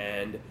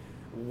 And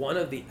one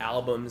of the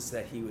albums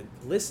that he would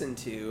listen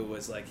to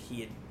was like,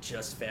 he had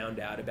just found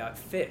out about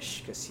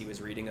Fish because he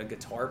was reading a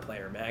Guitar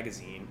Player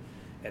magazine,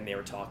 and they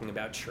were talking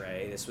about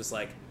Trey. This was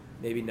like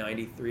maybe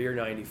 93 or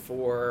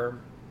 94,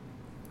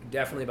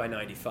 definitely by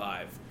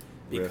 95,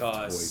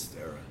 because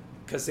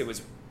it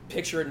was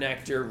Picture It,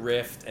 Nectar,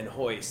 Rift, and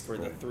Hoist were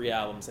the three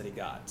albums that he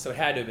got. So it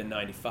had to have been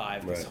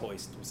 95 because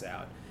Hoist was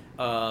out.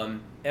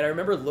 And I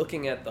remember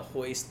looking at the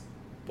Hoist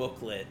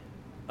booklet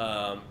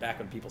back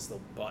when people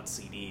still bought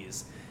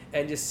CDs,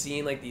 and just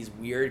seeing like these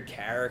weird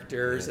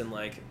characters and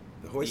like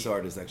the Hoist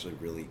art is actually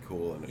really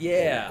cool and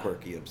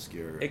quirky,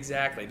 obscure.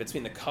 Exactly.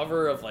 Between the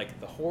cover of like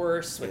the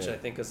horse, which I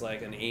think is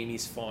like an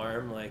Amy's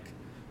Farm, like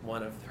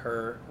one of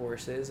her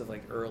horses of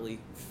like early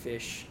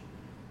Fish.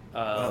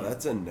 Wow,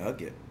 that's a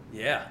nugget.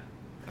 Yeah.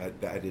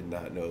 I did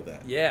not know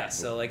that. Yeah,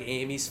 so like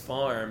Amy's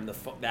Farm,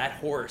 that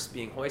horse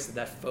being hoisted,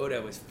 that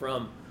photo is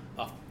from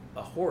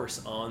a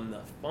horse on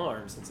the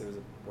farm, since it was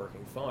a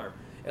working farm.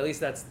 At least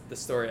that's the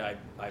story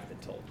I've been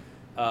told.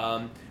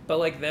 But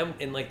like them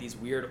in like these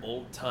weird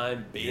old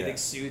time bathing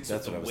suits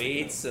with the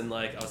weights, and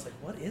like I was like,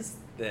 what is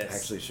this? I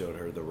actually showed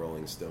her the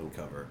Rolling Stone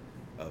cover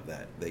of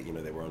that. They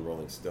were on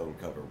Rolling Stone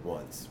cover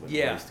once when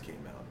Hoist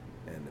came out,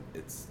 and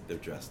they're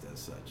dressed as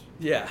such.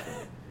 Yeah.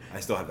 I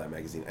still have that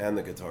magazine and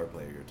the guitar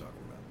player you're talking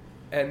about.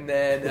 And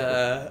then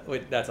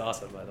that's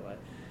awesome, by the way.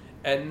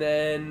 And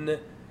then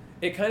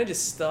it kind of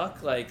just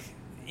stuck. Like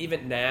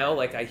even now,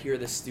 like I hear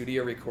the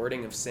studio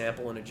recording of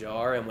Sample in a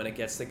Jar, and when it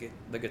gets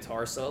the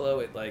guitar solo,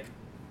 it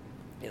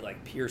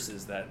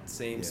pierces that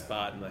same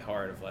spot in my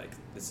heart of like,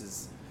 this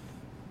is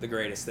the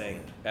greatest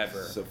thing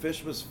ever. So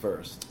Fish was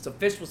first.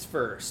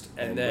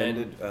 And then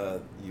when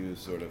did you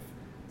sort of...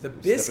 The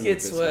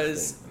Biscuits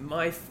was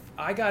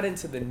I got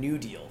into the New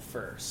Deal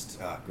first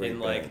in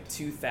like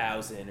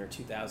 2000 or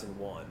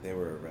 2001. They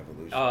were a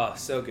revolution. Oh,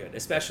 so good,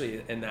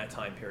 especially in that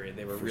time period.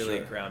 They were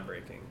really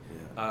groundbreaking.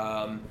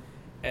 Yeah.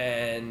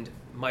 And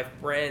my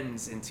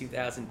friends in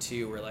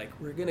 2002 were like,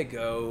 we're gonna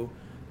go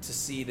to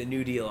see the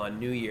New Deal on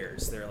New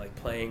Year's. They're like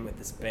playing with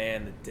this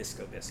band, the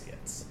Disco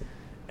Biscuits,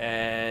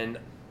 and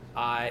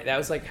that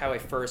was like how I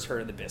first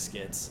heard of the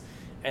Biscuits.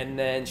 And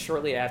then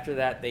shortly after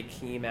that, they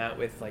came out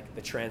with like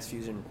the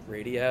Transfusion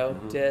Radio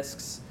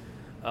discs.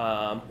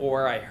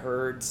 Or I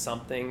heard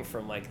something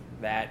from like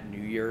that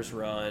New Year's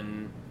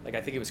run. Like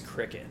I think it was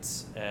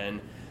Crickets. And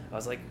I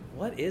was like,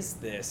 what is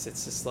this?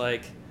 It's just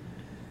like,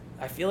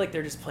 I feel like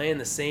they're just playing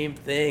the same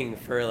thing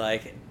for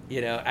like,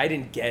 I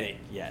didn't get it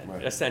yet,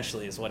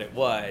 essentially is what it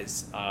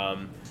was.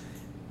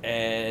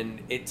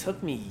 And it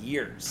took me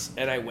years.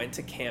 And I went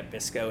to Camp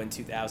Bisco in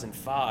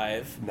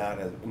 2005.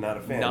 Not a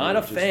fan. Not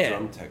a fan.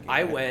 Drum teching,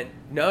 I went.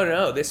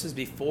 No. This was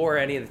before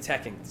any of the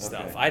teching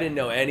stuff. I didn't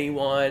know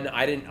anyone.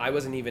 I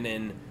wasn't even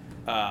in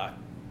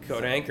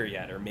Code Anchor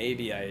yet, or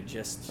maybe I had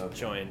just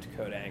joined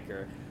Code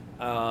Anchor.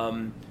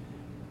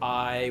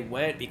 I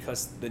went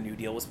because the New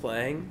Deal was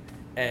playing,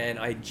 and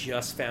I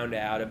just found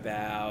out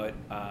about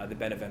the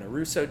Benevento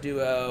Russo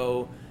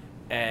duo,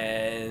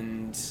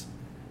 and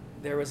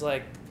there was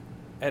like.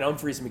 And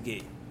Humphreys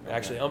McGee.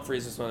 Actually,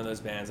 Humphreys was one of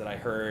those bands that I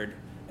heard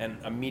and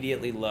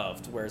immediately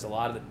loved, whereas a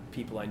lot of the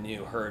people I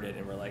knew heard it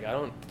and were like, I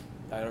don't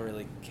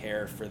really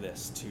care for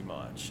this too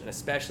much. And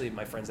especially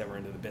my friends that were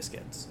into the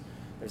Biscuits.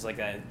 There's like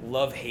a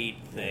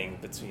love-hate thing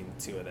between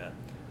the two of them.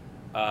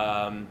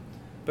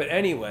 But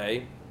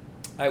anyway,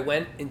 I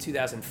went in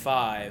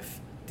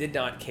 2005, did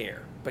not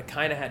care, but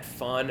kind of had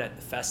fun at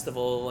the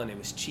festival, and it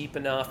was cheap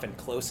enough and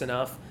close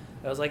enough.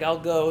 I was like, I'll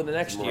go the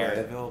next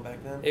year. Mariahville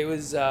back then? It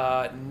was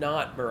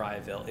not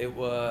Mariahville. It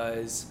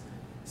was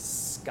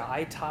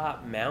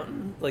Skytop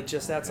Mountain, like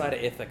just outside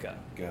of Ithaca.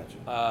 Gotcha.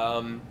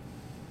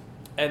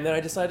 And then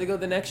I decided to go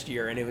the next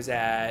year, and it was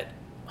at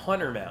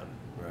Hunter Mountain.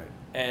 Right.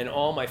 And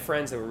all my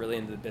friends that were really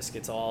into the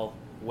Biscuits all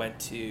went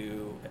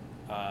to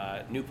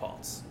New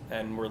Paltz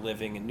and were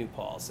living in New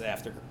Paltz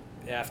after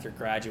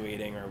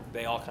graduating, or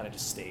they all kind of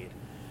just stayed.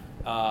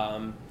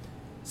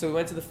 So we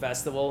went to the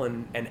festival,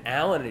 and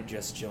Alan had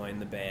just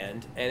joined the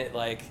band, and it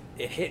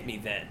hit me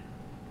then.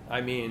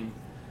 I mean,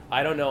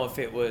 I don't know if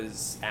it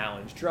was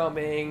Alan's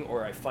drumming,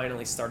 or I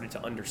finally started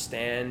to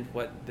understand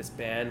what this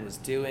band was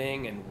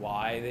doing and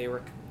why they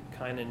were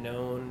kind of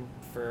known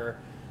for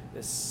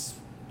this,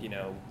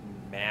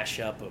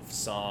 mashup of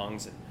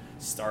songs, and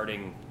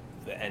starting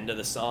the end of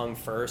the song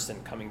first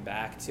and coming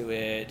back to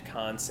it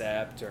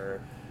concept,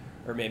 or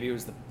maybe it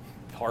was the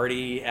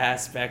party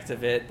aspect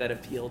of it that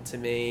appealed to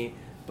me.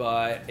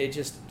 But it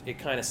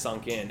kind of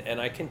sunk in, and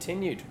I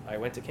continued. I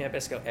went to Camp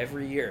Bisco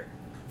every year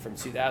from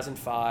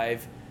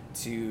 2005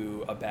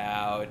 to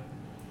about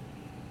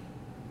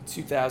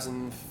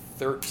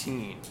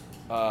 2013,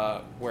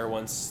 where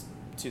once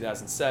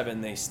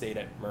 2007 they stayed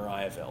at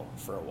Mariahville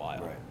for a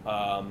while.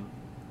 Right.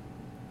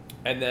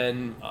 And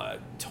then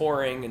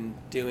touring and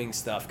doing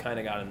stuff kind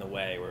of got in the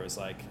way, where it was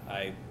like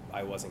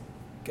I wasn't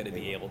going to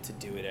be able to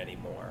do it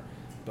anymore.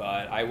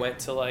 But I went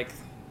to like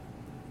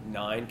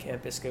 9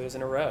 Camp Biscos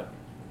in a row.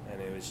 And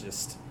it was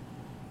just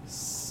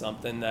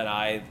something that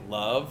I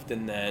loved.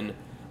 And then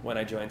when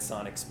I joined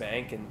Sonic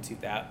Spank in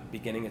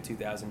beginning of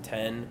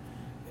 2010,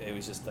 it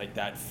was just like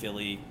that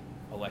Philly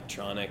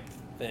electronic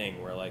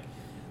thing where like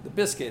the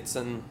Biscuits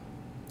and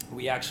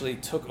we actually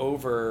took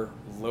over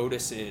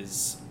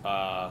Lotus's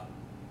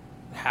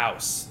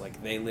house.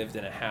 Like, they lived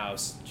in a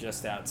house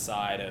just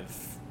outside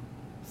of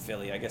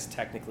Philly. I guess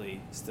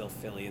technically still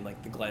Philly, in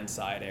like the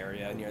Glenside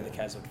area near the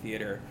Keswick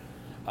Theater.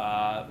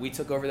 We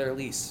took over their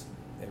lease.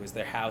 It was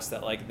their house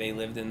that like they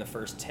lived in the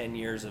first 10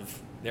 years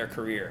of their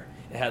career.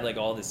 It had like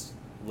all this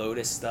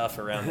Lotus stuff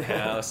around the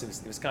house.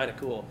 It was kind of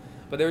cool.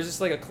 But there was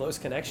just like a close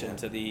connection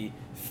to the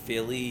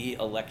Philly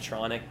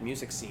electronic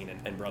music scene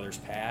and Brothers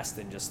Past,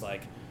 and just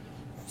like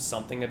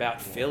something about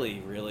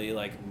Philly really,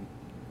 like,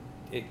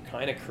 it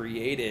kind of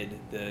created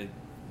the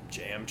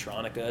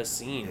Jamtronica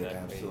scene. Yeah,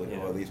 absolutely.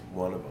 Well, at least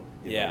one of them.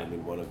 You know what I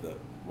mean,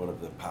 one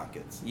of the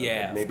pockets.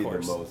 Yeah, maybe of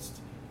course. the most,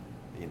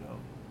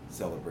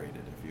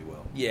 celebrated, if you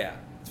will. Yeah.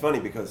 It's funny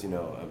because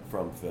I'm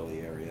from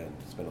Philly area and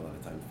spent a lot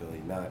of time in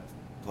Philly, not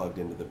plugged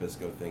into the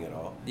Bisco thing at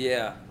all.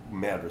 Yeah.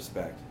 Mad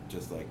respect,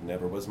 just like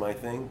never was my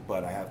thing.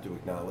 But I have to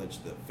acknowledge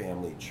the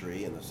family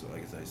tree and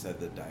like as I said,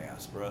 the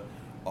diaspora,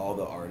 all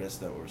the artists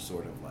that were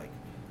sort of like,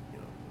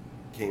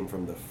 came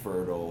from the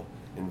fertile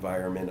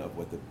environment of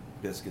what the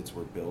Biscuits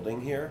were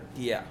building here.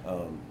 Yeah.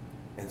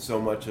 And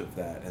so much of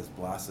that has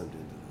blossomed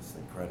into this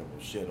incredible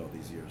shit all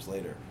these years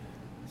later.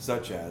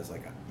 Such as,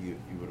 like, you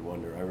would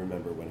wonder, I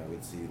remember when I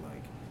would see,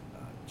 like,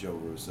 Joe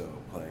Russo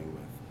playing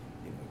with,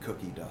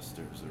 Cookie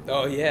Dusters. Or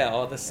oh, yeah,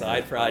 all the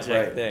side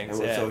project things.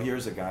 And so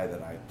here's a guy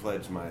that I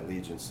pledged my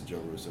allegiance to, Joe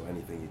Russo,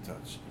 anything he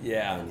touched.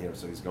 Yeah. And,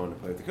 so he's going to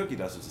play with the Cookie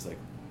Dusters. It's like,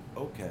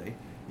 okay,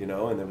 and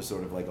there was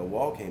sort of like a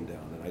wall came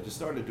down, and I just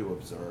started to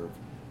observe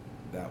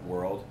that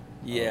world.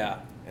 Yeah.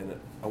 And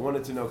I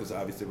wanted to know, because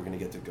obviously we're going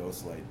to get to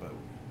Ghostlight, but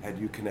had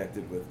you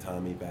connected with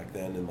Tommy back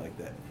then in like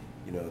that,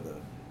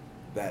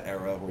 that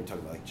era when we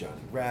talking about like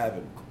Johnny Rab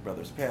and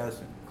Brothers Past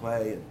and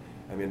Clay, and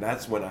I mean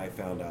that's when I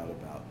found out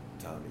about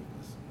Tommy.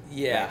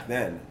 Back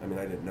then, I mean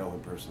I didn't know him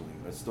personally,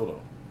 I still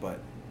don't, but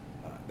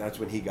that's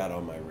when he got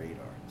on my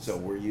radar. So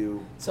were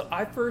you? So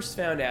I first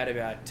found out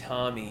about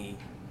Tommy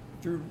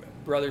through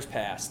Brothers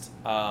Past.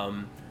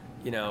 My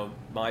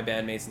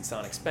bandmates in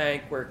Sonic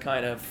Spank were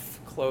kind of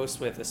close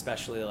with,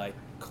 especially like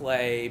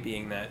Clay,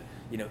 being that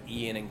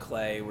Ian and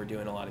Clay were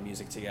doing a lot of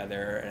music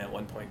together, and at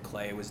one point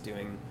Clay was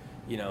doing,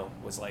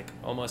 was like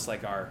almost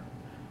like our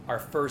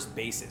first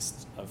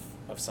bassist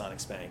of Sonic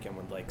Spank, and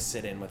would like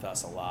sit in with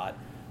us a lot.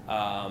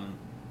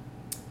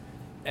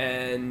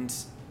 And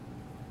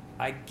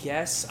I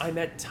guess I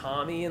met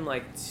Tommy in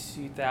like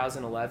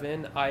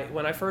 2011.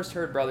 When I first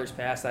heard Brothers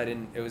Past,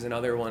 it was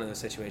another one of those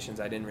situations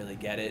I didn't really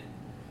get it.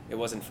 It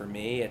wasn't for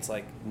me. It's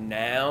like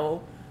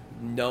now,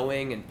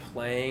 knowing and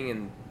playing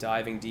and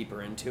diving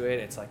deeper into it,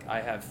 it's like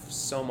I have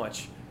so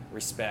much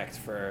respect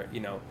for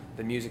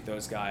the music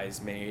those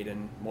guys made,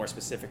 and more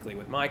specifically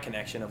with my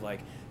connection of like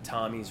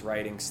Tommy's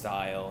writing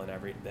style and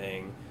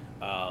everything.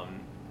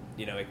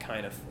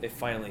 It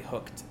finally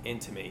hooked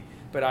into me.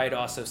 But I had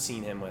also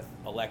seen him with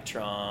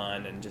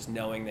Electron, and just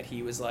knowing that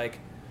he was like,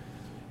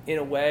 in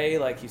a way,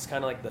 like he's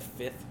kind of like the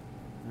fifth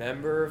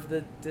member of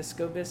the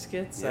Disco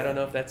Biscuits. Yeah. I don't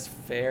know if that's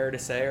fair to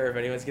say, or if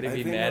anyone's going to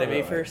be mad at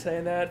me for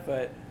saying that,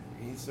 but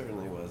he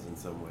certainly was in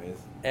some ways.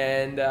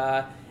 And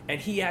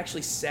he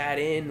actually sat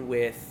in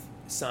with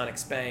Sonic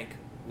Spank.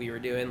 We were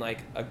doing like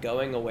a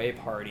going away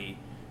party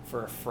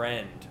for a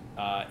friend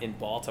in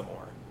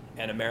Baltimore,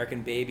 and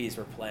American Babies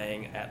were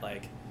playing at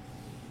like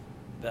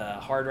the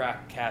Hard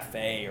Rock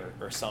Cafe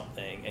or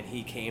something, and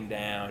he came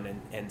down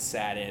and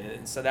sat in,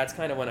 and so that's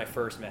kind of when I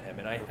first met him,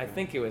 and I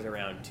think it was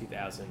around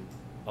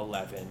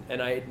 2011,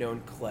 and I had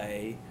known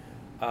Clay,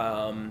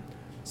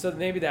 so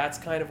maybe that's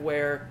kind of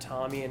where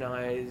Tommy and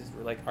I,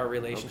 like, our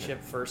relationship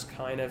first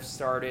kind of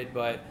started,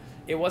 but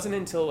it wasn't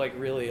until like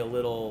really a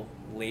little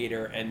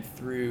later and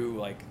through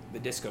like the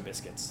Disco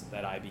Biscuits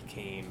that I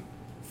became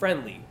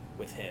friendly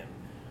with him,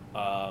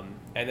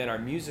 and then our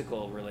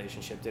musical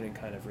relationship didn't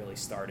kind of really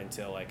start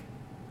until like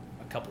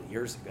a couple of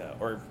years ago,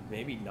 or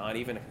maybe not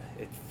even.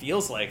 It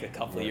feels like a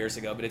couple of years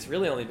ago, but it's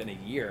really only been a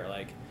year.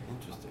 Like,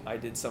 interesting. I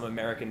did some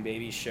American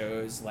Baby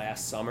shows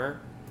last summer,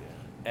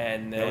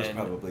 and then that was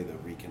probably the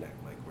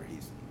reconnect, like where he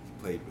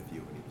played with you,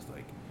 and he was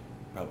like,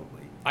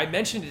 probably. I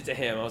mentioned it to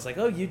him. I was like,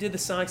 "Oh, you did the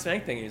Sonic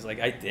Spank thing." He was like,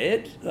 "I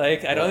did."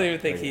 Like, I don't even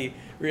think he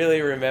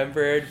really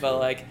remembered, but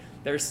like,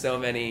 there's so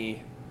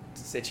many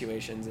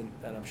situations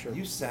that I'm sure.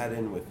 You sat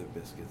in with the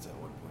Biscuits at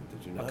one point,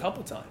 did you not? A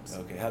couple times.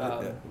 Okay, how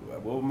did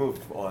that? We'll move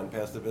on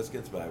past the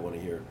Biscuits, but I want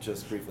to hear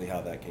just briefly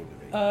how that came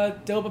to be.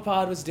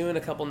 Dobapod was doing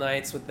a couple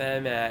nights with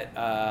them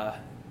at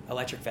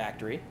Electric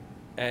Factory,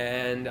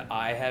 and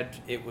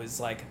it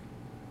was like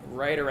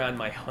right around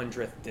my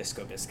 100th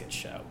Disco Biscuit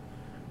show,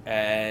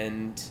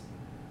 and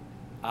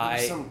there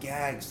was some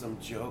gag, some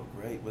joke,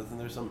 right? Wasn't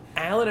there some?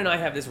 Alan and I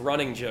have this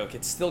running joke.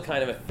 It's still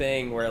kind of a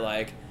thing where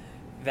like,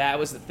 that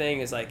was the thing,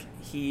 is like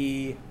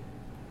he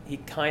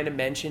kind of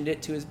mentioned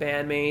it to his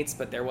bandmates,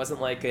 but there wasn't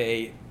like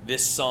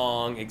this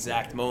song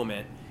exact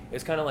moment. It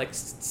was kind of like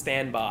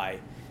Stand By,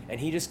 and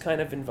he just kind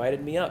of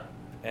invited me up,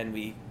 and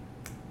we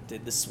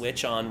did the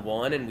switch on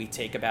one, and we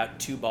take about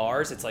 2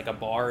 bars. It's like a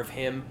bar of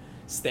him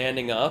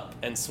standing up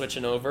and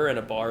switching over, and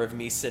a bar of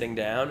me sitting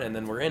down, and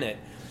then we're in it.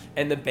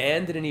 and the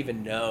band didn't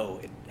even know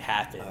it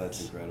happened. Oh,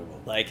 that's incredible.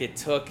 Like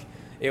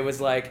it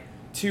was like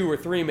 2 or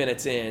 3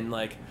 minutes in,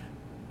 like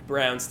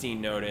Brownstein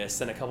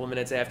noticed, and a couple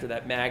minutes after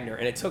that Magner,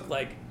 and it took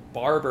like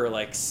Barber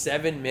like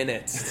 7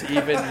 minutes to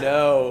even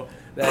know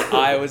that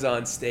I was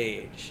on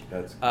stage.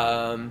 That's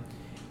cool.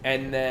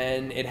 And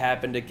then it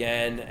happened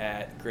again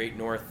at Great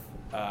North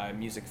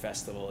Music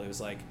Festival. It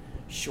was like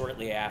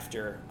shortly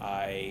after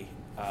I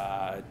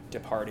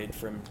departed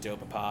from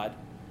Dopapod,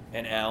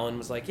 and Alan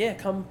was like, "Yeah,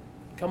 come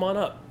on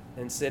up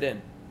and sit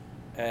in."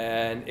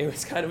 And it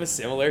was kind of a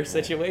similar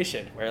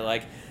situation where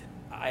like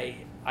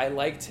I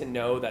like to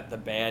know that the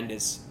band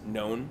is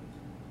known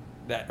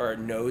or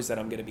knows that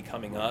I'm going to be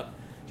coming up,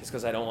 just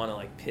because I don't want to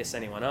like piss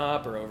anyone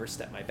up or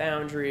overstep my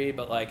boundary.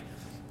 But like,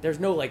 there's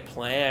no like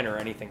plan or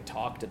anything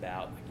talked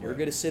about. Like, you're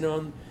going to sit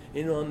on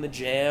the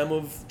jam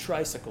of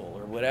Tricycle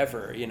or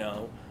whatever, you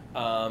know.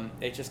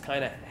 It just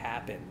kind of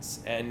happens,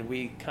 and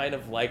we kind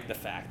of like the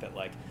fact that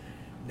like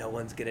no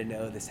one's going to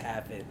know this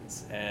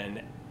happens,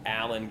 and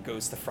Alan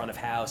goes to front of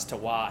house to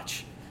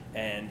watch,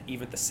 and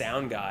even the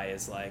sound guy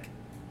is like,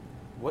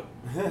 what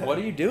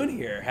are you doing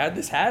here? How'd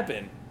this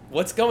happen?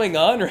 What's going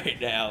on right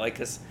now? Like,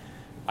 because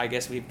I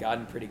guess we've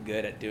gotten pretty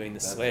good at doing the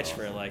switch awesome.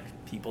 where like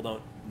people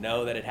don't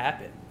know that it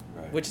happened,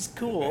 Right. which is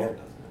cool. The band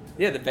doesn't.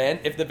 Yeah,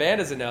 if the band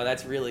doesn't know,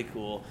 that's really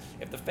cool.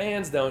 If the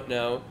fans don't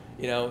know,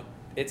 you know,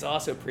 it's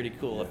also pretty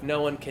cool. Yeah. If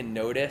no one can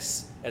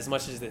notice, as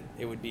much as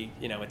it would be,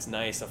 you know, it's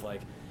nice of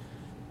like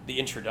the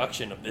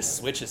introduction of this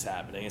switch is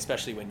happening,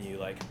 especially when you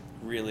like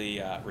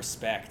really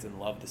respect and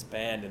love this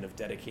band and have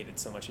dedicated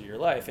so much of your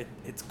life.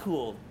 It's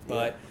cool,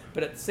 but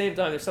at the same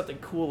time, there's something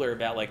cooler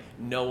about like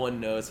no one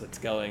knows what's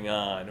going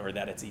on or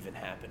that it's even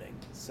happening.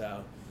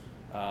 So,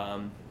 yeah,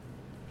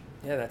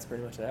 that's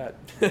pretty much that.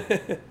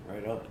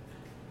 Right on.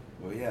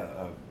 Well,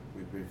 yeah,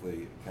 we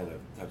briefly kind of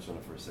touched on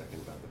it for a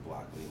second about the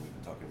Blockley, and we've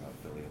been talking about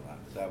Philly a lot.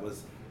 But that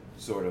was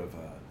sort of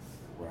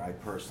where I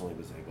personally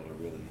was able to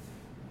really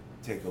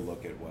take a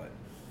look at what,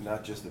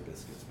 not just the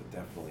Biscuits, but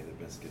definitely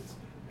the Biscuits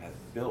have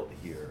built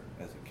here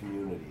as a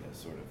community, as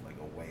sort of like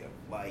a way of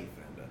life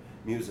and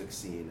a music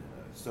scene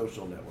and a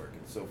social network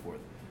and so forth.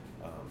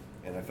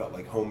 And I felt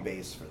like home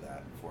base for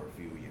that for a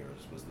few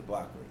years was the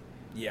Blockley.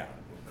 Yeah.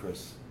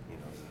 Chris, you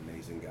know, is an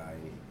amazing guy,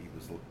 and he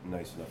was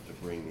nice enough to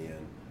bring me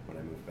in when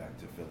I moved back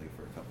to Philly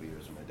for a couple of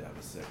years when my dad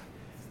was sick,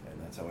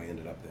 and that's how I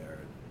ended up there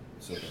and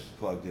sort of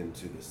plugged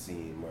into the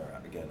scene where,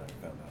 again, I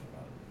found out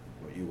about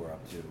what you were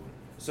up to and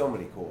so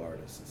many cool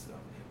artists and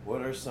stuff.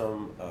 What are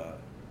some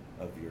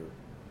of your,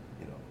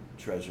 you know,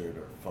 treasured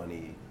or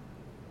funny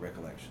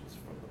recollections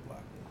from the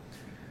Blockley?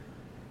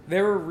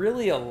 There were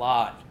really a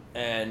lot,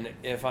 and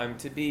if I'm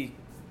to be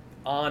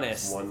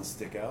honest, Does one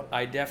stick out?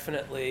 There's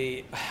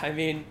definitely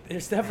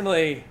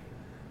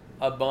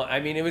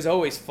it was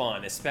always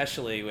fun,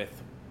 especially with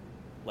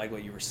like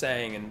what you were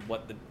saying and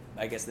what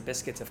I guess the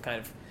Biscuits have kind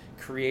of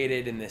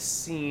created in this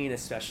scene,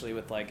 especially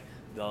with like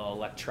the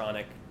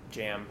electronic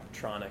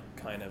jamtronic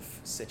kind of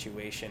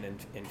situation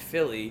in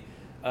Philly.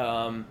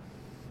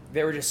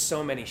 There were just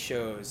so many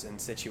shows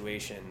and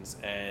situations,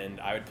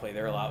 and I would play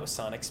there a lot with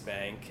Sonic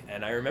Spank.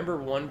 And I remember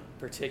one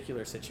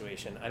particular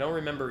situation. I don't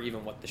remember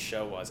even what the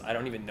show was. I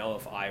don't even know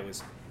if I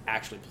was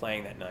actually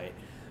playing that night.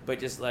 But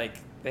just like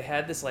they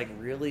had this like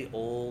really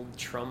old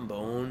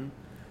trombone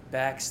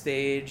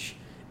backstage,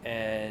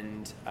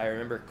 and I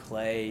remember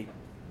Clay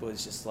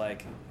was just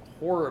like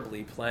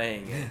horribly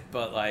playing it,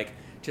 but like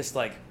just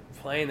like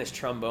playing this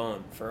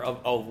trombone for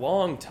a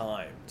long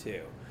time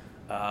too,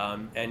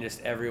 and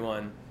just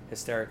everyone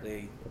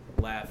hysterically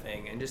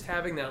laughing and just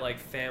having that like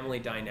family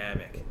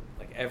dynamic.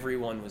 Like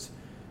everyone was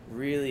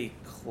really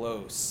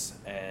close,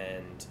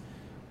 and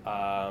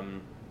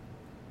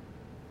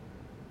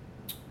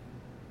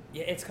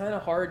yeah, it's kind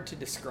of hard to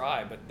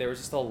describe, but there was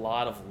just a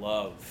lot of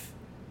love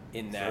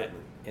in that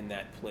Certainly. in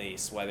that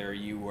place, whether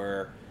you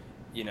were,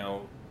 you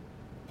know,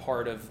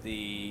 part of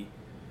the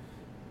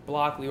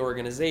Blockley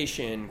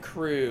organization,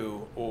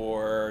 crew,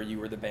 or you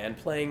were the band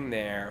playing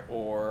there,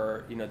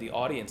 or, you know, the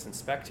audience and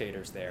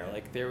spectators there.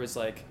 Like there was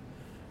like,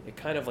 it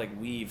kind of like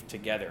weaved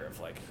together of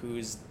like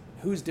who's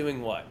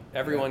doing what.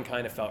 Everyone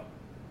kind of felt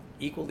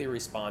equally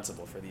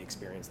responsible for the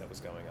experience that was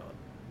going on.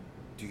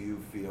 Do you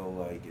feel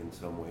like in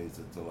some ways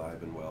it's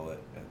alive and well at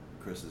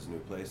Chris's new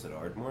place at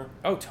Ardmore?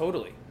 Oh,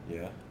 totally.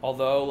 Yeah?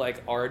 Although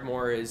like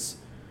Ardmore is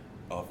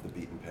Off the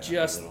beaten path.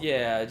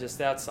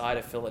 just outside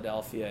of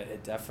Philadelphia,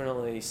 it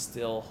definitely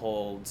still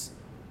holds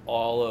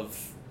all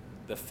of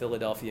the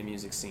Philadelphia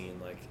music scene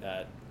like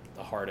at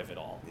the heart of it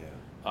all.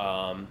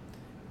 Yeah.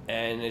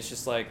 And it's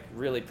just like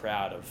really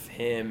proud of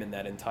him and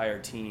that entire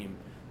team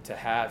to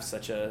have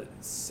such a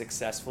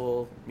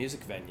successful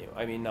music venue.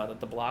 I mean, not that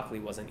the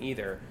Blockley wasn't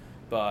either,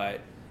 but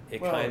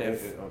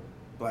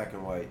black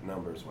and white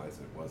numbers wise,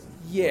 it wasn't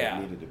Yeah.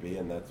 what it needed to be,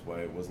 and that's why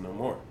it was no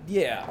more.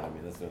 Yeah. I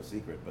mean, that's no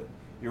secret, but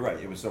you're right.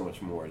 It was so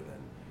much more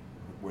than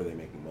were they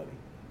making money.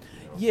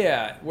 You know?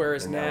 Yeah.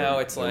 Whereas And now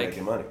it's they're like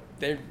making money.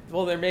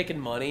 they're making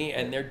money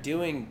and they're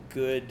doing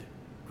good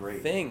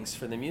Great things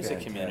for the music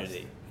Fantastic.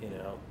 community. You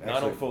know,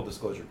 Actually, full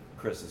disclosure,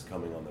 Chris is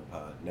coming on the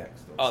pod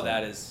next. On Oh,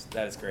 Sunday.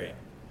 that is great.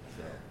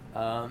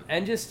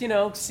 And just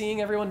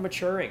seeing everyone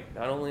maturing,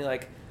 not only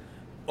like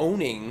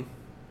owning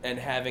and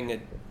having a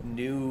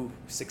new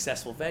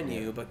successful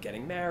venue, but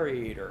getting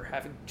married or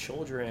having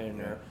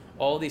children or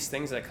all these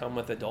things that come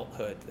with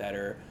adulthood that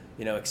are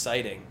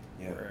exciting.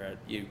 Where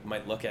you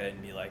might look at it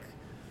and be like,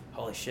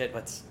 holy shit,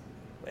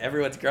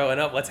 everyone's growing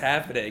up, what's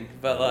happening?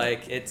 But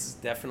like, it's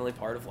definitely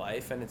part of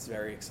life, and it's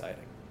very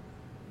exciting.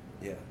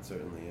 Yeah, it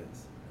certainly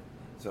is.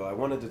 So I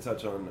wanted to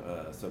touch on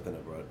something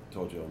I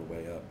told you on the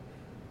way up.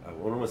 I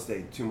don't want to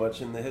stay too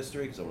much in the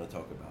history because I want to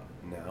talk about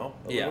now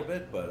a little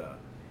bit, but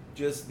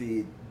just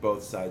the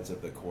both sides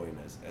of the coin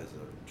as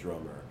a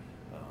drummer.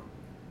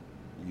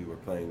 You were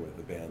playing with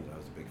a band that I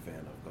was a big fan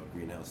of called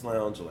Greenhouse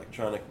Lounge,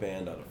 electronic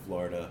band out of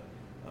Florida,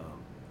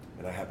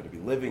 and I happened to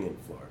be living in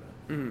Florida,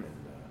 and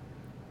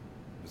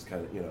was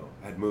kind of,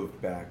 I'd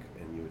moved back,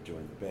 and you had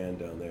joined the band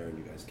down there, and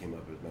you guys came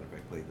up, as a matter of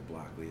fact, played the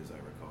Blockley, as I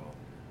recall.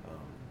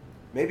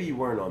 Maybe you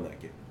weren't on that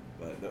gig,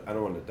 but I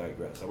don't want to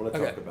digress. I want to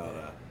talk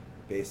about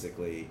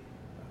basically,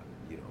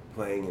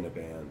 playing in a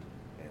band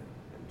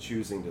and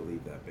choosing to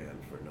leave that band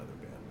for another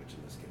band, which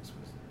in this case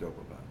was Dope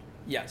About.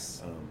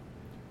 Yes.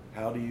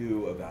 How do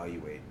you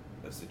evaluate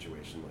a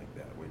situation like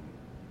that when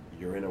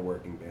you're in a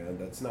working band?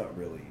 That's not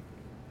really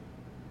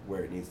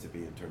where it needs to be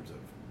in terms of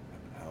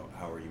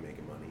how are you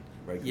making money,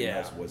 right? Yeah.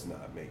 Greenhouse was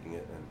not making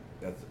it, and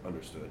that's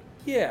understood.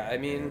 Yeah, I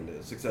mean... And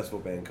a successful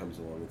band comes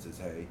along and says,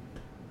 hey,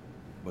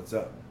 what's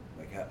up?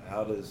 Like,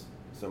 how does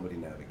somebody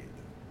navigate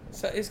that?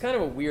 So it's kind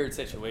of a weird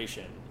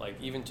situation.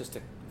 Like, even just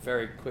to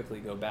very quickly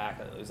go back,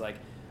 it was like,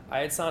 I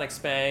had Sonic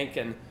Spank,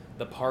 and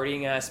the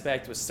partying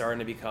aspect was starting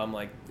to become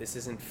like, this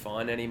isn't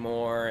fun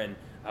anymore, and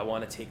I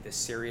want to take this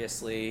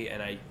seriously,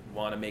 and I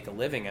want to make a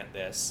living at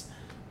this.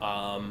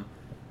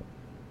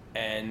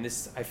 And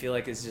this, I feel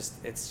like, it's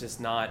just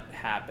not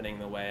happening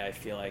the way I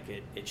feel like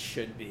it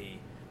should be.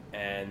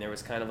 And there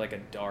was kind of like a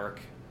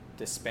dark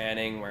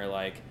disbanding where,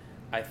 like,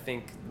 I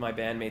think my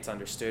bandmates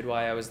understood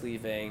why I was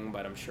leaving,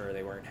 but I'm sure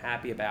they weren't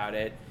happy about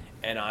it.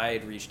 And I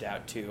had reached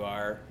out to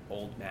our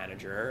old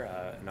manager,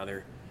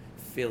 another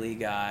Philly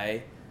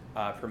guy,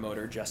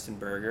 promoter, Justin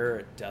Berger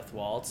at Death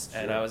Waltz. Sure.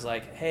 And I was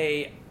like,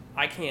 hey,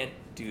 I can't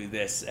do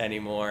this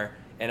anymore,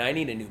 and I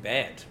need a new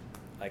band.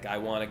 Like, I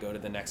want to go to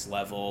the next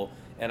level,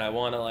 and I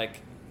want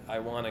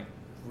to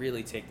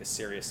really take this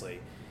seriously.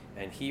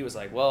 And he was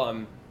like, well,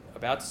 I'm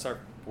about to start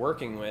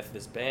working with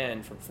this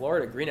band from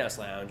Florida, Greenhouse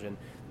Lounge, and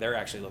they're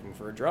actually looking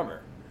for a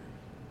drummer.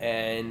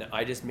 And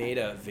I just made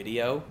a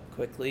video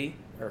quickly,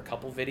 or a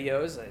couple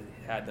videos. I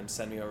had them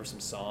send me over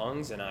some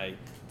songs, and I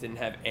didn't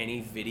have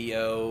any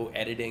video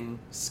editing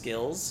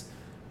skills,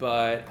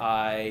 but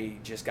I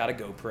just got a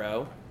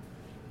GoPro,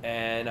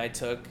 and I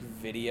took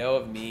video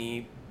of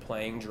me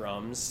playing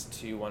drums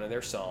to one of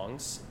their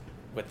songs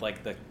with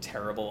like the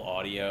terrible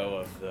audio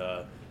of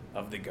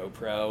the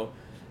GoPro,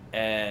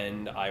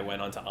 and I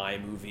went onto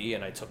iMovie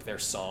and I took their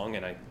song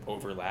and I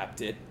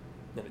overlapped it,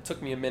 and it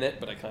took me a minute,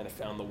 but I kind of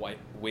found the white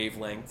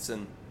wavelengths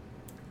and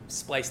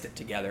spliced it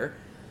together,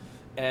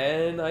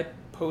 and I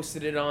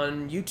posted it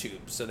on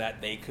YouTube so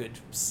that they could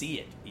see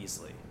it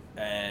easily.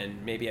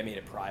 And maybe I made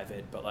it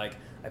private, but like,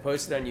 I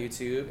posted on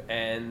YouTube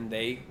and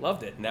they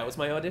loved it, and that was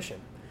my audition.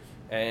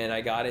 And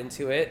I got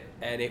into it,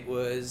 and it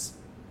was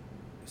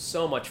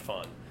so much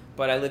fun.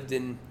 But I lived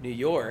in New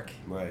York,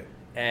 right,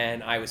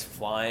 and I was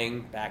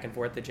flying back and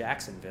forth to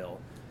Jacksonville,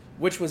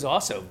 which was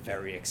also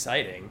very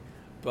exciting,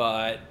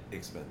 but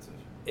expensive.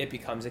 It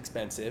becomes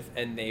expensive,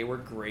 and they were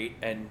great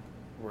and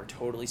were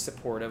totally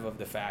supportive of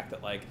the fact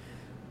that, like,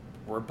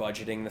 we're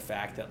budgeting the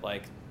fact that,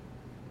 like,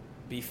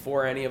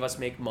 before any of us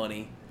make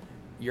money,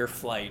 your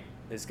flight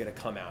is going to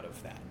come out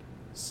of that.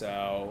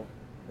 So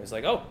it was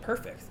like, oh,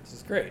 perfect. This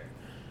is great.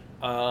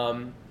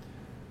 But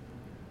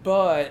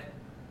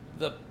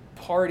the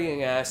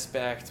partying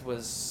aspect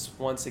was,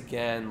 once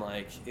again,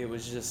 like, it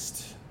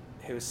was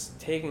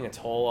taking a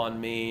toll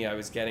on me. I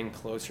was getting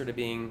closer to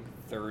being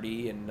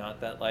 30, and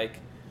not that, like,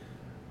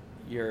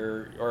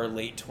 or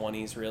late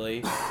 20s,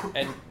 really.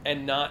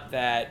 and not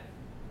that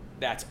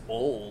that's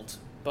old,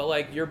 but,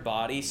 like, your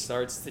body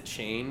starts to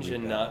change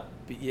and not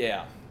be,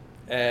 yeah.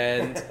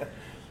 And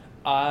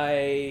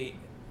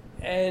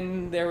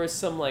and there was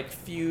some, like,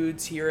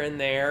 feuds here and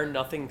there,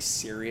 nothing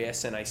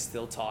serious, and I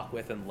still talk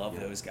with and love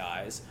those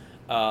guys.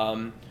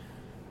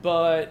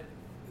 But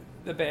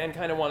the band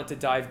kind of wanted to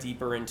dive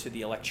deeper into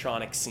the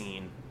electronic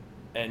scene,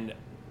 and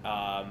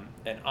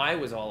I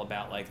was all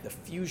about, like, the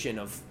fusion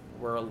of,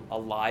 we're a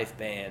live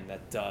band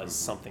that does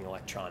something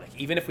electronic,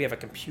 even if we have a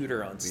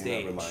computer on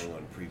stage. You're not relying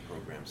on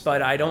pre-programmed stuff.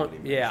 But I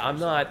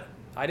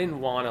didn't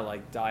want to,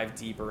 like, dive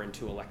deeper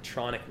into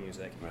electronic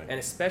music, right. And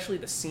especially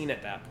the scene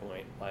at that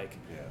point. Like,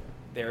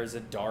 there's a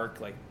dark,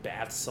 like,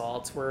 bath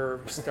salts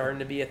were starting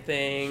to be a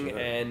thing, sure.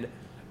 And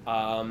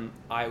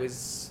I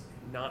was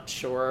not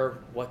sure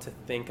what to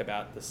think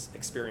about this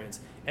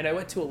experience. And I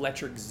went to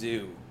Electric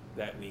Zoo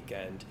that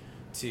weekend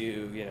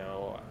to,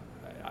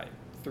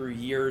 through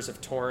years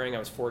of touring, I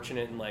was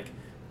fortunate in, like,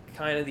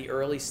 kind of the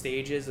early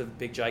stages of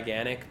Big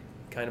Gigantic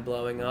kind of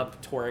blowing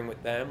up, touring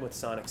with them, with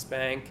Sonic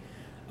Spank,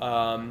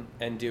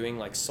 and doing,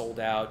 like, sold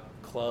out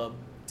club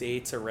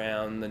dates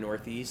around the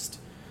Northeast,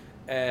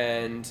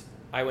 and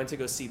I went to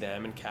go see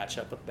them and catch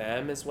up with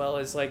them, as well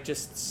as like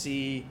just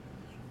see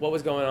what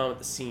was going on with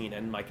the scene.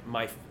 And like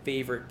my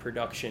favorite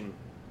production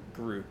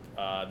group,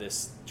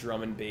 this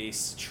drum and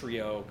bass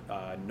trio,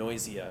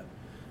 Noisia,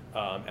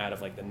 out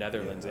of like the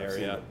Netherlands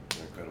area.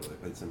 They're incredible. They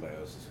played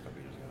Symbiosis a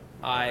couple years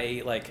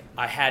ago.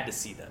 I had to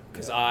see them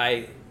because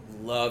I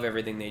love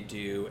everything they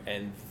do,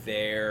 and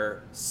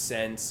their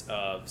sense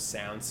of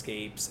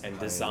soundscapes and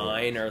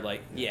design are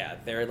like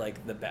they're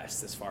like the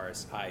best as far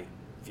as I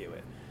view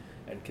it,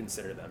 and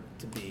consider them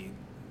to be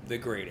the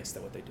greatest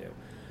at what they do.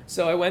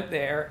 So I went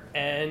there,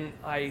 and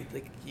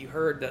you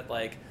heard that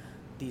like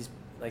these,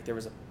 like there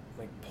was a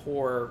like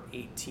poor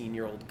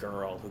 18-year-old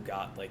girl who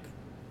got like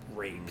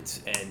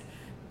raped, and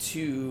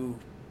two,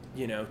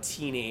 you know,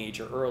 teenage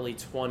or early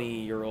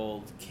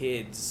 20-year-old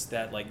kids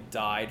that like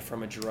died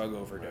from a drug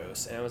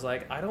overdose. And I was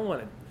like, I don't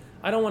want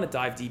to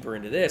dive deeper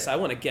into this. I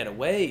want to get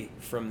away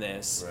from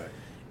this. Right.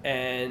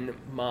 And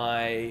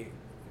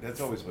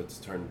that's always what's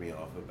turned me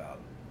off about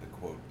the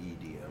quote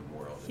EDM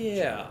world in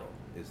Yeah. general,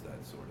 is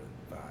that sort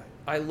of vibe.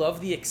 I love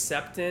the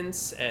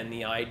acceptance and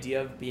the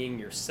idea of being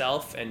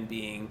yourself and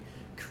being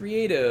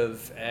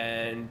creative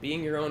and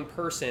being your own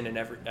person,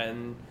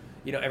 and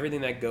you know,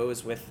 everything that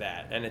goes with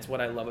that. And it's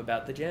what I love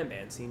about the jam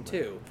band scene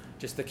too,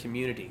 just the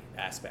community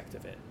aspect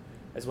of it,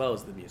 as well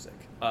as the music.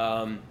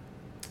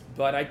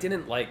 But I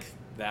didn't like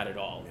that at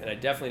all, and I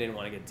definitely didn't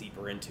want to get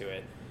deeper into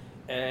it.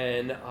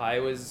 And I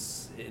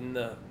was in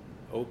the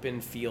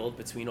open field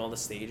between all the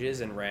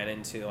stages and ran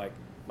into like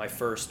my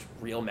first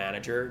real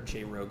manager,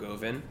 Jay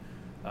Rogovin,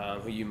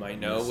 who you might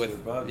know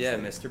with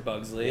Mr.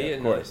 Bugsley,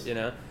 of course. You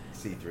know,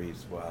 C3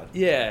 squad.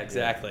 Yeah,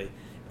 exactly. Yeah.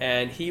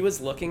 And he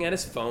was looking at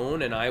his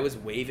phone, and I was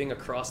waving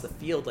across the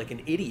field like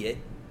an idiot.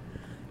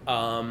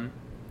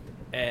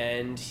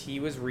 And he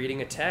was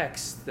reading a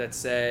text that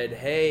said,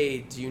 "Hey,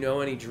 do you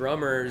know any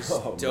drummers?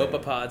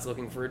 Dopapod's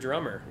looking for a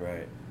drummer."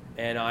 Right.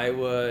 And I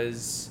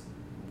was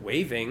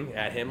waving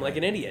at him like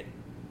an idiot.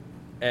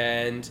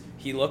 And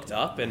he looked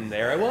up, and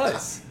there I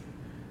was.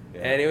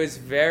 Yeah. And it was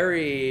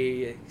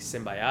very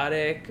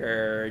symbiotic,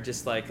 or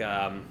just like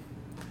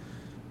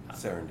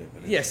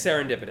serendipitous. Yeah,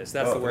 serendipitous.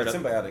 That's the word.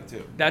 Symbiotic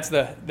too. That's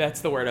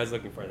the word I was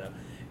looking for, though.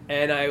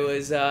 And I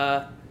was,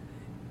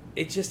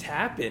 it just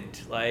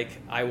happened. Like,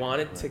 I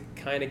wanted to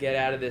kind of get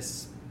out of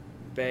this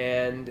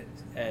band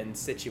and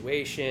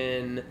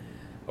situation,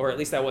 or at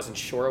least I wasn't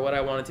sure what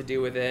I wanted to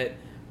do with it,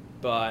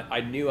 but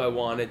I knew I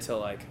wanted to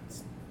like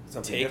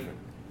something different.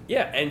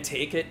 Yeah, and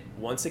take it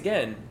once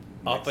again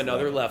up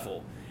another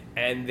level.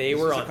 And they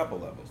were on a couple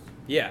levels.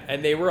 Yeah,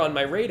 and they were on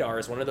my radar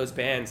as one of those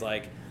bands.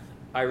 Like,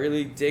 I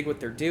really dig what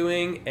they're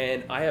doing,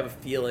 and I have a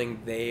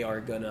feeling they are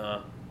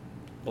gonna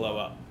blow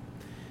up.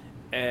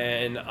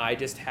 And I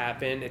just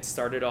happened. It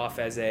started off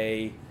as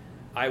I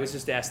was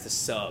just asked to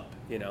sub.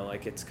 You know,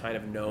 like it's kind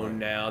of known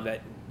now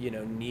that, you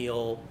know,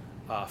 Neil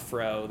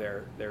Fro,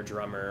 their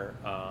drummer,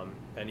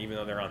 and even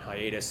though they're on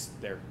hiatus,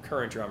 their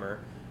current drummer,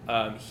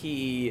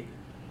 he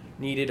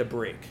needed a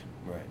break.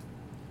 Right.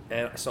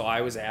 And so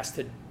I was asked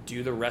to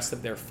do the rest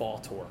of their fall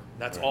tour.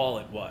 That's all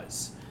it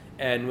was.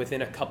 And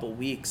within a couple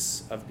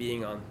weeks of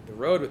being on the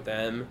road with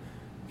them,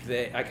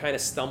 I kind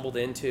of stumbled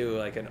into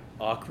like an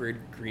awkward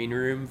green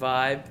room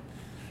vibe,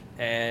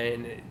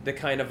 and the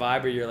kind of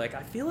vibe where you're like,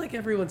 I feel like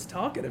everyone's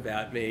talking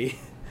about me.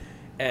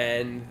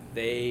 And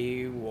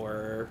they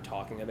were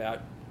talking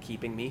about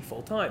keeping me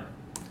full time.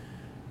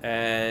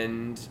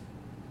 And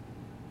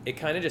it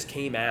kind of just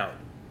came out.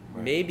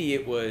 Right. Maybe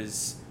it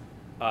was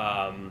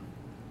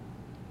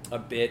a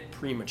bit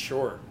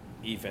premature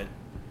even,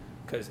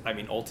 because I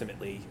mean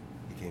ultimately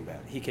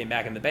he came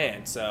back in the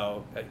band,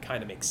 so it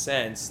kind of makes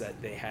sense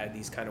that they had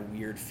these kind of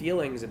weird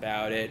feelings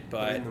about it.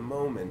 But in the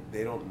moment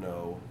they don't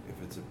know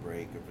if it's a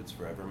break, if it's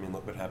forever. I mean,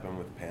 look what happened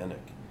with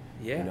Panic.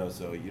 Yeah. You know,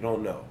 so you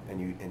don't know,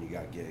 and you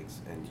got gigs,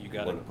 and you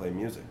want to play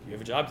music. You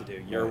have a job to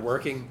do. You're a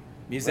working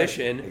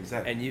musician,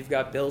 exactly. And you've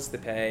got bills to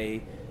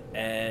pay.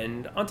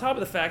 And on top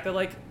of the fact that,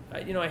 like,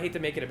 you know, I hate to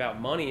make it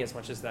about money as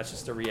much as that's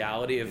just a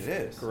reality of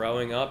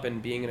growing up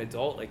and being an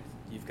adult. Like,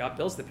 you've got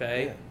bills to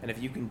pay, and if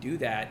you can do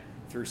that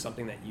through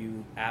something that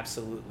you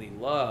absolutely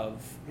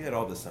love. You had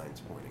all the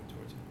signs pointing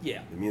towards it.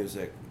 Yeah. The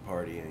music, the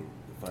partying,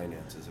 the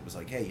finances. It was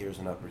like, hey, here's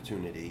an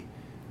opportunity,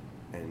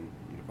 and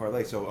you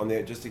parlay. So on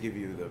the, just to give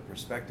you the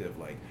perspective,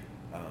 like,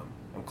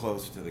 I'm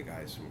close to the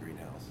guys from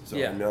Greenhouse, so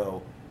I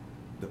know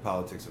the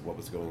politics of what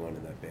was going on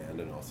in that band,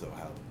 and also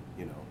how,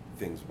 you know,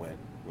 things went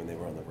when they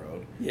were on the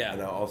road. Yeah.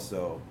 And I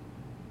also,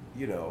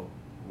 you know,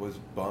 was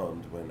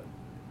bummed when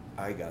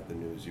I got the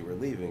news you were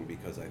leaving,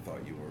 because I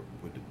thought you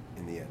would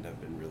in the end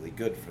have been really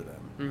good for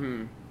them.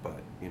 Mm-hmm.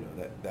 But, you know,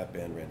 that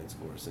band ran its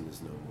course and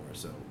is no more.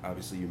 So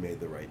obviously you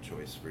made the right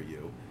choice for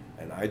you.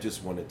 And I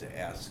just wanted to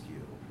ask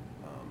you,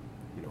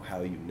 you know,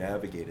 how you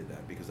navigated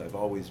that, because I've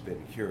always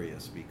been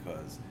curious,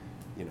 because,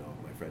 you know,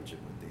 my friendship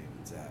with Dave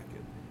and Zach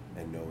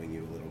and knowing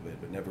you a little bit,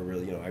 but never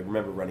really, you know, I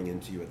remember running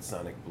into you at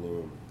Sonic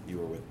Bloom. You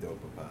were with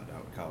Dopapod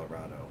out in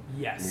Colorado.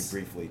 Yes. And we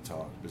briefly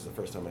talked. It was the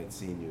first time I'd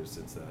seen you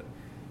since that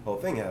whole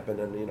thing happened,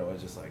 and, you know, I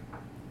was just like,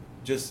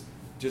 just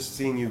just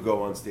seeing you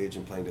go on stage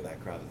and playing to that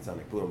crowd at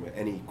Sonic Boom,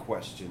 any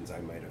questions I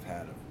might have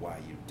had of why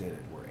you did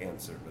it were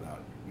answered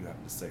without you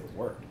having to say a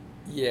word.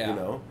 Yeah. You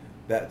know?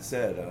 That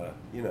said,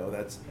 you know,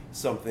 that's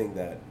something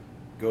that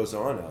goes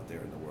on out there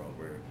in the world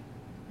where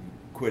you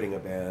quitting a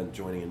band,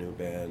 joining a new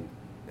band,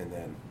 and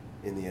then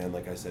in the end,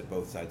 like I said,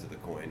 both sides of the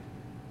coin,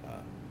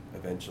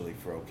 eventually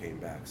Fro came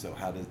back. So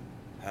how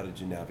did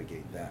you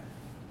navigate that?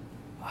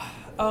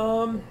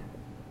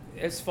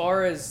 As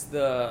far as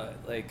the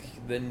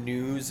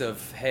news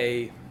of,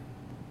 hey,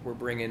 we're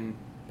bringing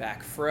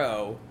back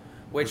Fro,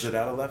 which was it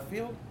out of left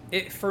field?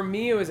 For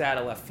me, it was out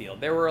of left field.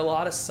 There were a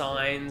lot of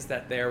signs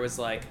that there was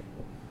like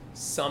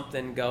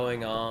something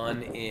going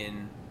on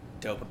in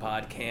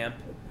Dopapod camp,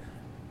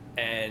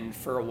 and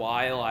for a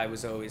while I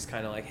was always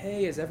kind of like,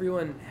 hey, is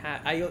everyone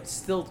I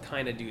still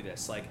kind of do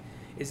this, like,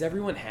 is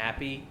everyone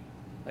happy?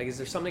 Like, is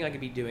there something I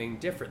could be doing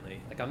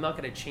differently? Like, I'm not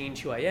going to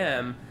change who I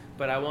am,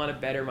 but I want to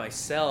better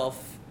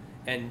myself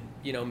and,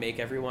 you know, make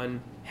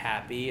everyone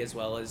happy, as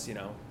well as, you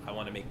know, I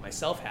want to make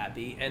myself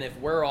happy. And if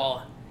we're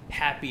all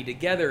happy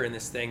together in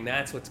this thing,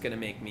 that's what's going to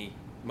make me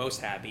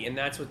most happy, and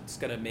that's what's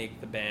going to make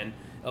the band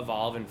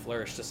evolve and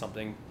flourish to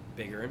something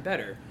bigger and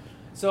better.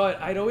 So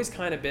I'd always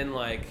kind of been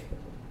like,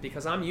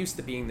 because I'm used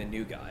to being the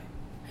new guy,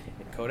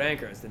 and Code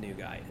Anchor is the new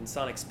guy, and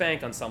Sonic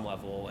Spank on some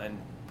level, and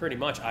pretty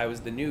much I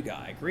was the new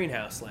guy.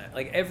 Greenhouse Land,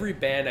 like every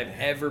band I've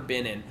ever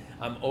been in,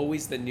 I'm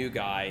always the new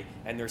guy,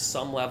 and there's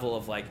some level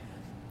of like,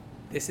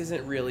 this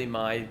isn't really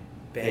my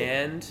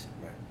band,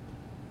 Right.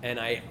 and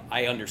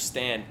I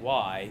understand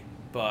why,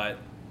 but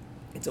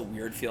it's a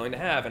weird feeling to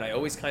have, and I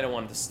always kind of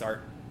wanted to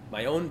start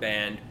my own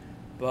band,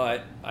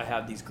 but I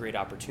have these great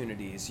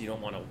opportunities. You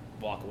don't want to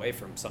walk away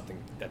from something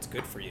that's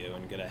good for you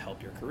and going to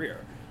help your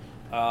career.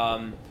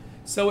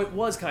 So it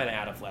was kind of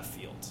out of left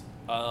field.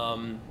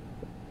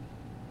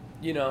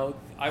 You know,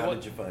 How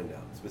did you find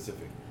out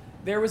specifically?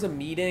 There was a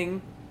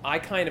meeting. I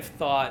kind of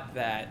thought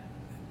that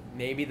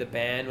maybe the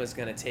band was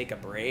going to take a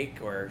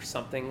break or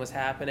something was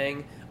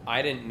happening.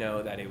 I didn't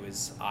know that it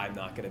was, I'm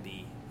not going to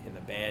be in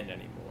the band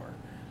anymore.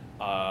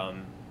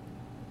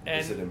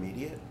 Is it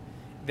immediate?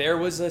 There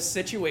was a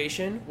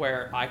situation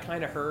where I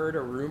kind of heard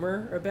a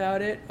rumor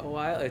about it a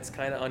while. It's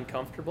kind of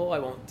uncomfortable. I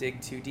won't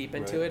dig too deep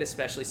into it,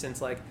 especially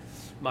since like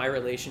my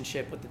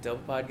relationship with the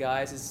Dopapod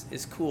guys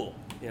is cool.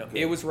 You know,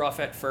 It was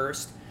rough at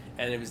first,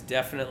 and it was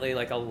definitely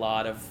like a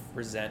lot of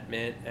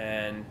resentment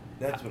and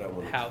that's what I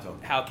wanted to talk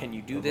about. How can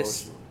you do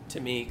this to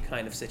me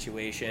kind of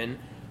situation.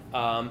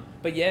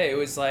 But yeah, it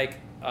was like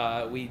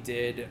we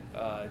did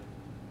a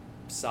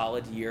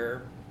solid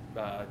year,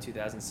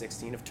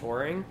 2016 of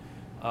touring.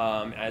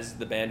 As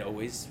the band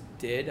always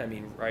did. I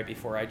mean, right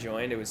before I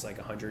joined, it was like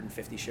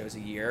 150 shows a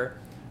year.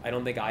 I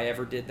don't think I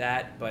ever did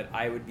that, but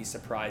I would be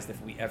surprised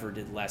if we ever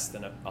did less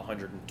than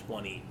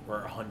 120 or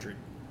 100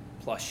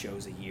 plus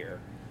shows a year,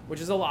 which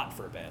is a lot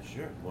for a band.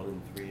 Sure, 1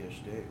 in 3-ish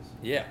days.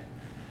 Yeah.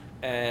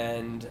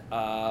 And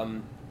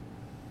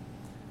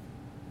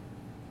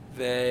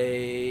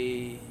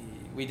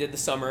we did the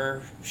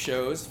summer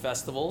shows,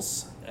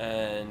 festivals,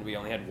 and we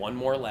only had one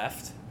more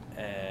left,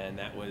 and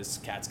that was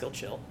Catskill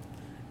Chill.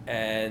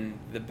 And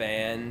the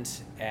band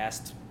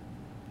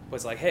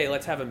was like, hey,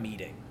 let's have a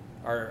meeting.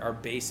 Our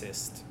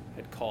bassist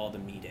had called a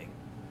meeting.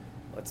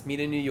 Let's meet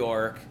in New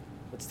York.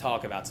 Let's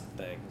talk about some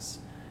things.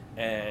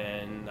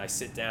 And I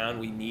sit down,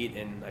 we meet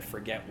in, I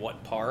forget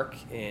what park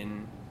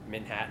in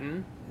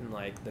Manhattan, in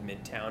like the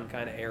Midtown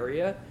kind of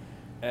area,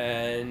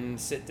 and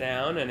sit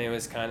down, and it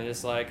was kind of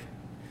just like,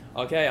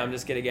 okay, I'm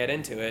just going to get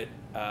into it.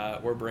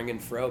 We're bringing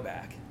Fro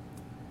back.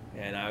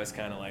 And I was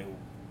kind of like,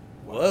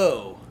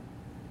 whoa.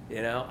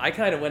 You know, I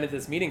kind of went into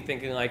this meeting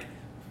thinking like,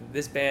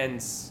 this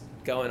band's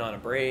going on a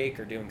break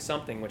or doing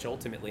something, which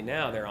ultimately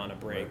now they're on a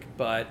break. Right.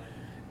 But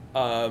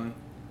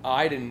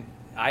I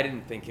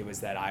didn't think it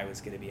was that I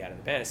was going to be out of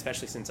the band,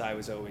 especially since I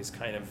was always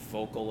kind of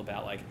vocal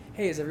about like,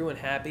 hey, is everyone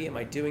happy? Am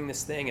I doing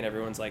this thing? And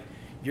everyone's like,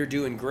 you're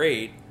doing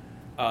great.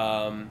 They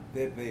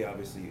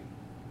obviously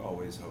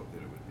always hope that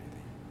it would be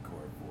the core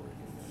for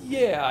you.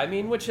 Yeah, I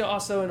mean, which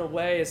also in a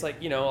way is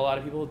like, you know, a lot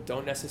of people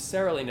don't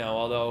necessarily know,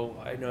 although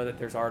I know that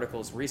there's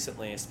articles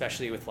recently,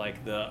 especially with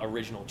like the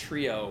original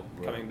trio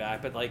coming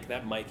back, but like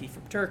that Mikey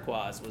from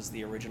Turquoise was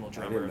the original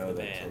drummer of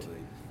the band. Until they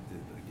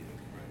did the gig,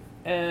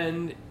 right.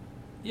 And,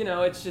 you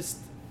know, it's just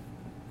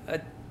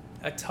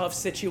a tough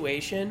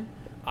situation.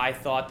 I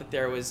thought that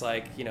there was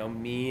like, you know,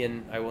 me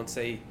and I won't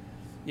say,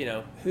 you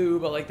know, who,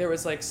 but like there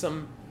was like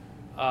some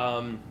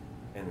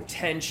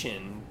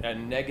tension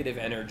and negative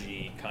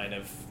energy kind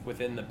of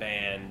within the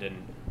band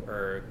and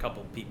or a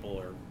couple people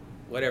or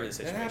whatever the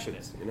situation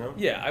is. You know?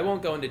 Yeah, I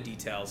won't go into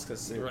details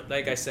because,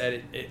 like I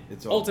said,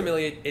 It's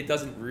ultimately it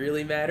doesn't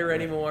really matter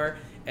anymore,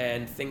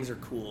 and things are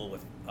cool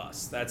with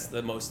us. That's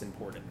the most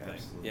important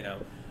thing, you know.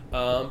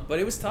 But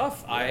it was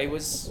tough. Yeah. I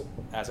was,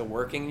 as a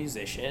working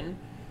musician,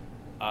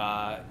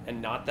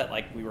 and not that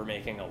like we were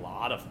making a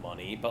lot of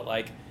money, but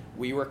like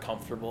we were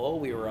comfortable,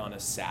 we were on a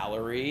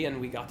salary, and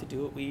we got to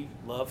do what we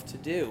love to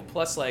do.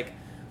 Plus, like,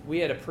 we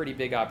had a pretty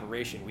big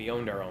operation. We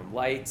owned our own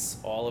lights,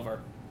 all of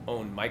our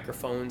own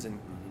microphones, and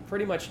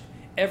pretty much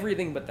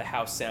everything but the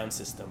house sound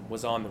system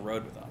was on the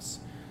road with us.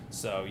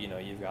 So,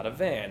 you've got a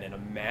van and a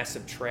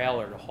massive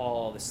trailer to haul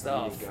all the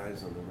stuff. How many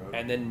guys on the road?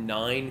 And then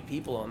 9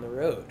 people on the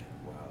road.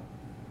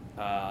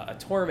 Wow. A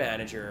tour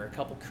manager, a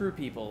couple crew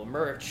people,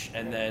 merch,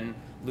 and then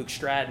Luke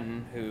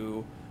Stratton,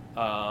 who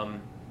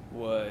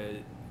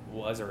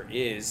was or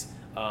is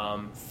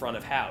front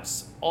of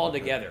house, all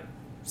together.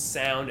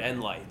 Sound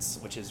and lights,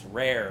 which is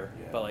rare,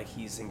 but like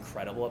he's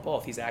incredible at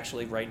both. He's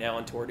actually right now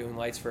on tour doing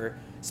lights for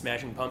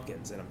Smashing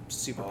Pumpkins, and I'm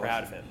super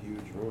proud of him.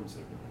 Huge rooms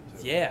they're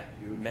doing too. Yeah,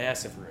 huge.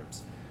 Massive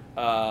rooms.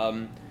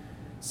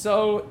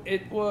 So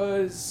it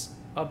was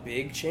a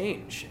big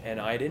change, and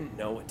I didn't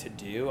know what to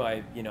do.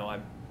 I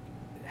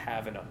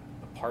have an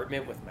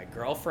apartment with my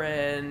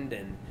girlfriend,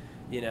 and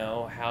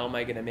how am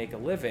I going to make a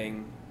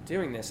living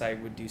doing this? I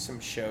would do some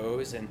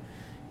shows and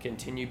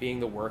continue being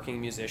the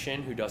working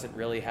musician who doesn't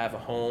really have a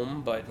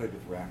home, but played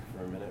with Rack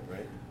for a minute,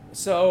 right?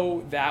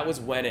 So that was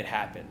when it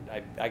happened.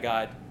 I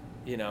got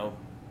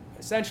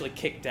essentially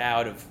kicked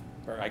out of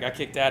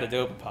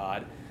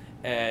Dopapod,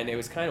 and it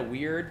was kind of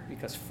weird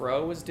because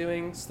Fro was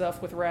doing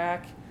stuff with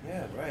Rack.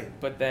 Yeah, right.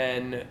 But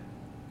then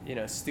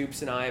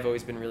Stoops and I have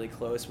always been really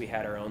close. We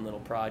had our own little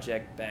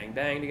project, Bang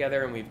Bang,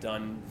 together, and we've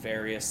done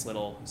various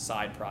little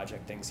side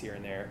project things here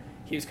and there.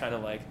 He was kind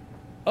of like,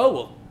 oh,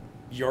 well,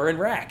 you're in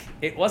Rack.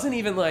 It wasn't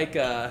even like,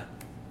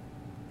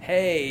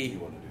 hey,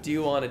 do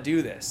you want to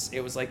do this?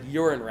 It was like,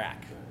 you're in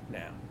Rack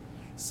now.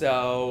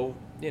 So,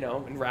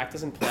 and Rack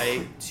doesn't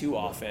play too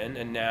often,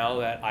 and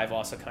now that I've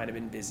also kind of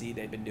been busy,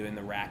 they've been doing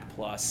the Rack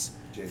Plus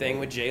thing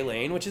with Jay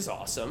Lane, which is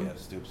awesome. Yeah,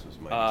 Stoops was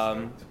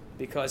mighty stoked.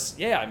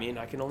 Because,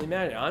 I can only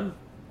imagine. I'm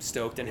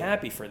stoked and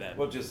happy for them.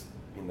 Well, just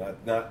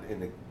not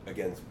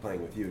against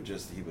playing with you,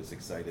 just he was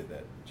excited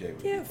that Jay would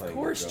be playing. Yeah, of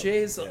course,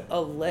 Jay's a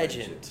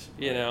legend.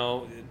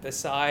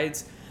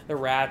 Besides the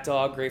Rat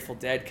Dog, Grateful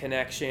Dead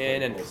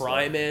connection, and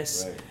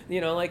Primus.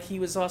 Right. Like he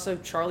was also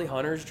Charlie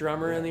Hunter's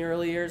drummer in the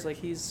early years. Like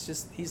he's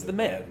the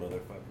man. Bad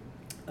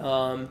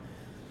motherfucker.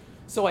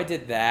 So I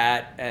did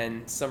that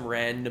and some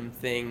random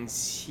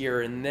things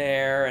here and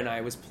there, and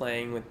I was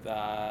playing with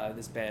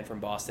this band from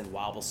Boston,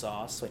 Wobble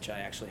Sauce, which I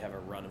actually have a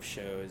run of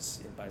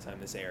shows. By the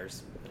time this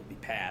airs, it'll be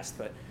past,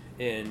 but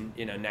in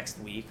next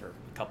week or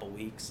a couple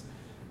weeks,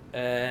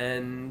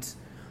 and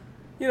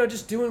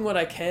just doing what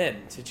I can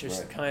to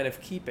just kind of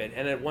keep it.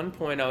 And at one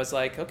point, I was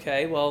like,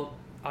 okay, well,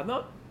 I'm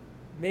not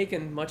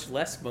making much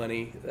less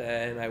money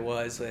than I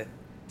was with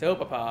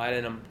Dopapod,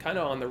 and I'm kind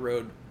of on the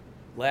road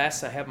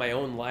less. I have my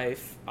own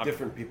life.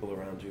 Different people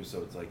around you,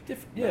 so it's like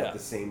not the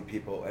same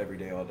people every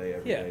day, all day,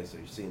 every day. So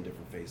you're seeing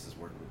different faces,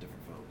 working with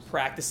different folks.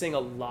 Practicing a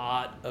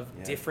lot of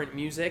different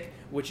music,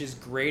 which is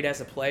great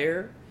as a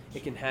player.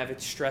 It can have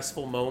its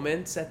stressful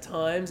moments at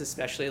times,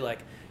 especially like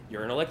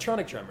you're an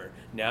electronic drummer.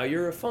 Now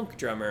you're a funk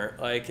drummer.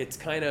 Like it's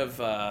kind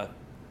of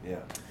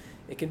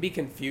it can be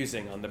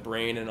confusing on the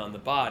brain and on the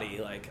body.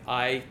 Like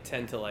I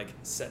tend to like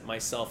set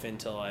myself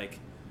into like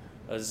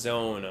a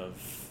zone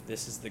of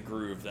this is the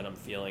groove that I'm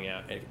feeling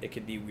out. It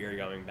could be weird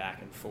going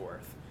back and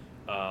forth.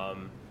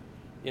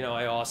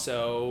 I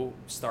also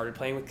started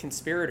playing with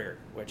Conspirator,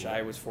 which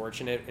I was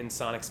fortunate in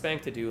Sonic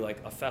Spank to do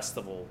like a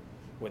festival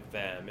with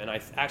them. And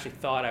I actually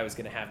thought I was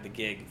going to have the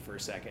gig for a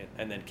second.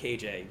 And then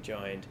KJ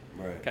joined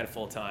kind of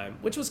full time,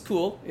 which was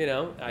cool.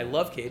 I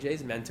love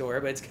KJ's mentor,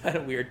 but it's kind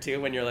of weird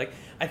too when you're like,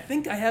 I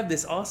think I have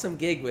this awesome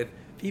gig with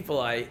people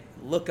I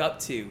look up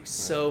to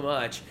so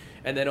much.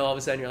 And then all of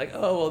a sudden you're like,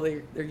 oh, well,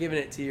 they're giving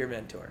it to your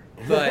mentor.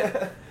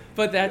 But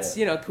that's,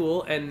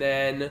 cool. And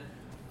then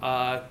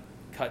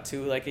cut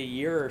to like a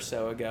year or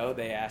so ago,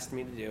 they asked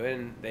me to do it,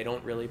 and they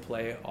don't really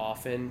play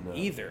often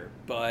either.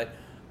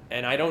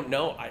 And I don't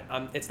know.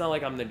 It's not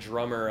like I'm the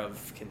drummer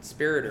of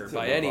Conspirator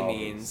by any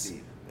means.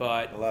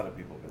 But a lot of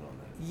people have been on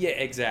that. Yeah,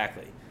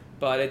 exactly.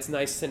 But it's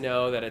nice to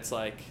know that it's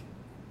like,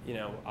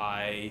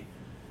 I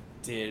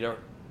did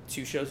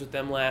 2 shows with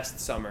them last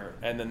summer,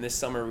 and then this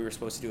summer we were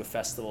supposed to do a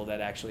festival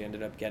that actually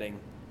ended up getting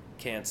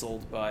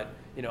canceled, but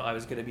I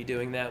was going to be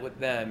doing that with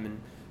them, and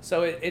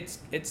so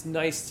it's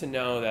nice to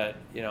know that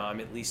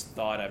I'm at least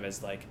thought of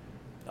as like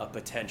a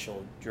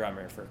potential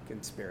drummer for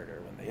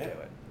Conspirator when they do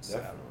it.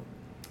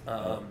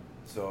 Definitely.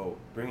 So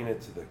bringing it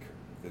to the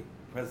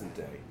present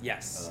day.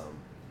 Yes.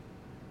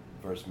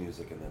 First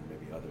music and then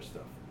maybe other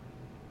stuff.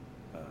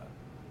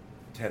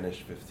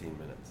 10-ish, 15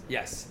 minutes.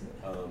 Yes.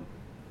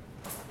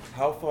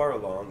 How far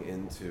along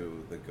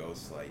into the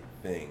Ghostlight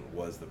thing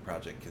was the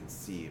project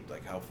conceived?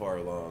 Like, how far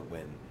along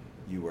when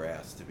you were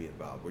asked to be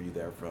involved? Were you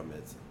there from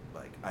its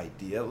like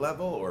idea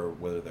level, or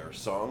were there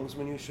songs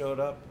when you showed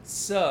up?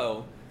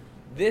 So,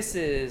 this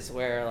is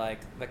where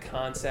like the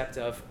concept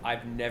of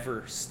I've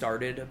never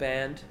started a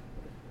band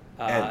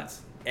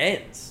ends.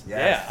 Yes.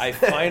 Yeah, I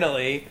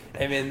finally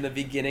am in the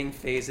beginning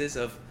phases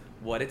of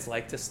what it's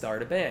like to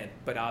start a band,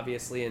 but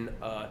obviously in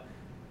a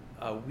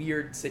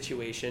weird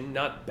situation,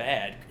 not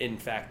bad, in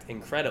fact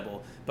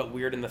incredible, but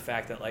weird in the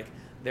fact that like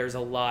there's a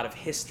lot of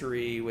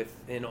history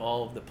within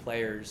all of the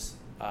players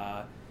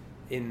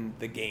in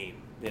the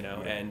game,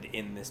 and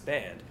in this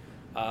band.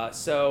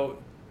 So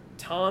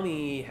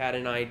Tommy had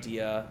an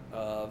idea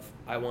of,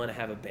 I want to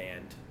have a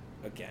band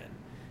again.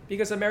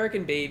 Because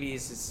American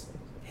Babies is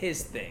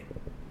his thing.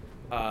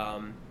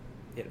 Tom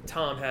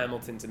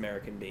Hamilton's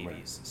American Babies.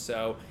 Right.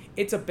 So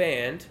it's a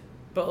band,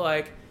 but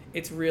like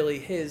it's really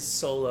his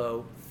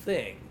solo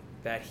thing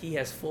that he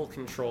has full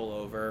control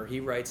over. He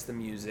writes the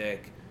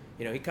music.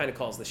 He kind of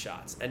calls the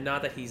shots. And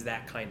not that he's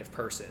that kind of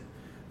person.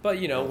 But,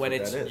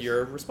 when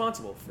you're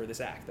responsible for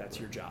this act, that's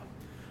your job.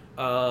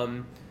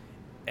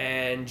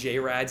 And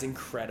J-Rad's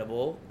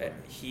incredible.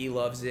 He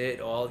loves it.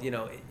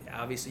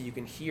 Obviously you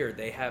can hear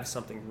they have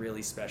something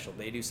really special.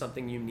 They do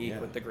something unique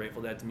with the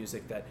Grateful Dead's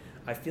music that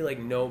I feel like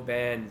no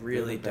band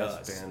really does. They're the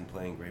best band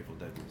playing Grateful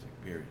Dead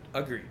music, period.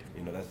 Agreed.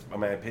 That's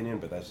my opinion,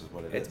 but that's just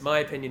what it is. It's my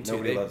opinion, too.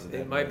 Nobody loves the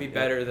Dead. It might be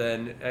better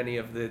than any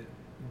of the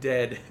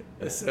Dead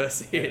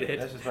associated. Yeah,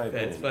 that's just my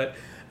opinion. But,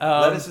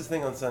 Lettuce's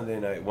thing on Sunday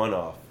night, one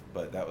off,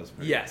 but that was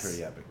pretty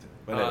epic, too.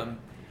 But anyway.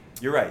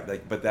 You're right,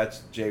 but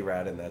that's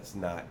J-Rad and that's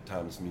not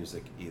Tom's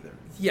music either.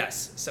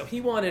 Yes, so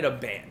he wanted a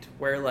band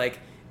where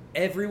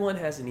everyone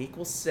has an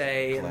equal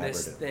say in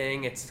this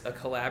thing. It's a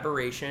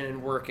collaboration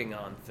and working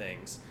on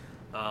things.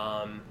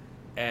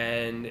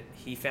 And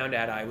he found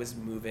out I was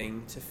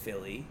moving to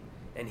Philly,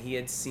 and he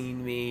had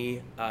seen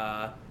me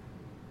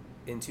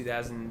in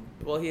 2000.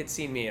 Well, he had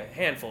seen me a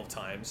handful of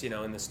times.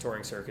 In this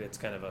touring circuit, it's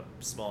kind of a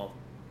small,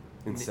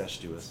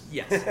 incestuous.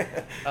 Yes,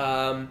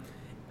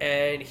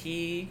 and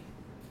he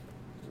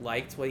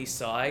liked what he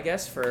saw, I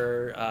guess,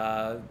 for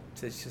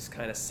to just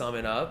kind of sum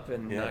it up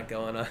and not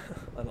go on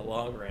a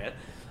long rant.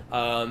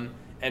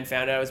 And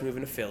found out I was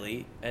moving to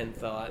Philly and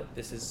thought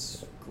this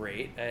is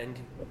great and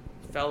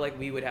felt like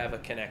we would have a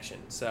connection.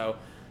 So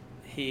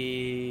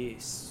he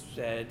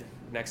said,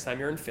 next time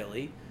you're in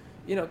Philly,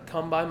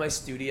 come by my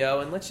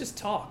studio and let's just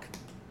talk.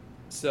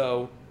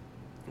 So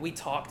we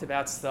talked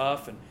about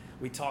stuff, and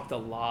we talked a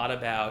lot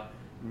about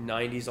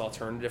 90s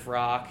alternative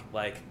rock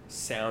like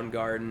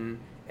Soundgarden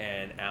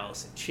and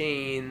Alice in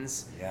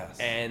Chains. Yes.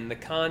 And the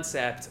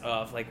concept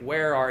of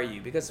where are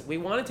you? Because we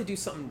wanted to do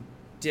something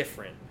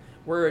different.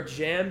 We're a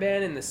jam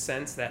band in the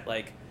sense that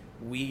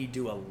we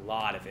do a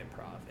lot of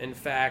improv. In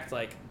fact,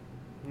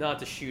 not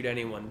to shoot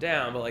anyone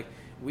down, but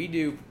we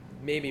do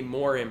maybe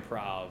more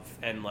improv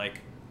and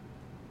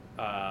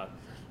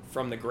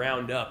from the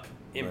ground up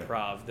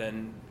improv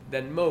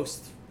than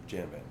most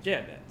jam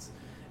bands.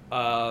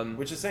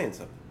 Which is saying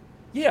something.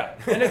 Yeah,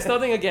 and it's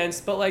nothing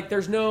against, but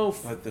there's no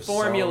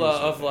formula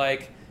of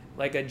like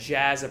a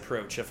jazz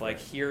approach of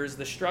here's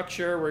the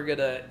structure, we're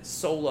gonna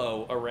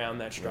solo around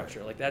that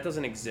structure. Right. That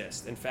doesn't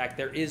exist. In fact,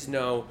 there is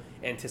no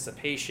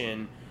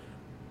anticipation.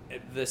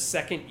 The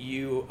second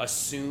you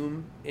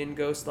assume in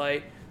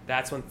Ghostlight,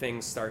 that's when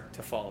things start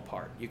to fall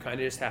apart. You kind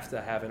of just have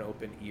to have an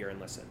open ear and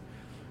listen.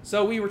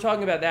 So we were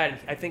talking about that, and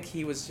I think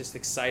he was just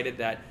excited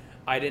that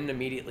I didn't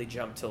immediately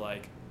jump to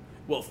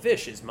well,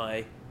 Fish is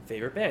my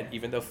favorite band,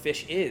 even though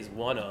Fish is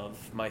one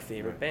of my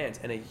favorite bands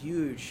and a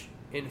huge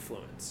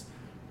influence.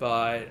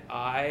 But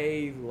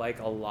I like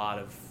a lot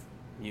of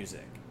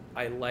music.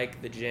 I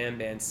like the jam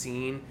band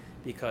scene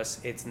because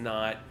it's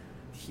not,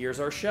 here's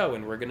our show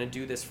and we're going to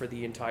do this for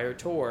the entire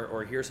tour,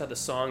 or here's how the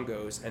song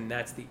goes and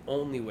that's the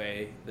only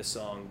way the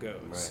song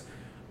goes.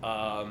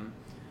 Right.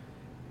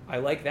 I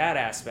like that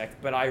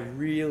aspect, but I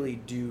really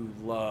do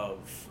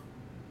love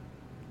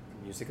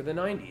music of the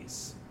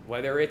 90s.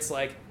 Whether it's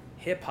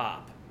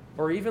hip-hop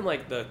or even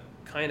the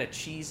kind of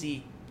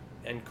cheesy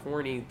and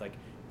corny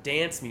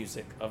dance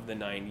music of the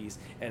 90s,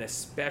 and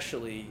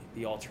especially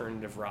the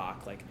alternative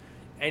rock,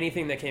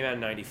 anything that came out in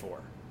 94,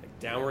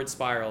 Downward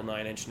Spiral,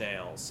 9 Inch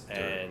Nails,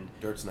 and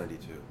Dirt's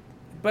 92,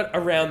 but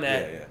around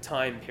that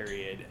time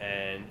period,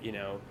 and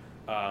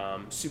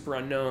Super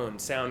Unknown,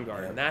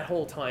 Soundgarden, that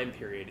whole time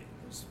period,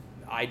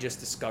 I just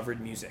discovered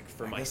music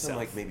for myself.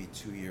 I guess I'm maybe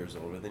 2 years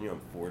older than you.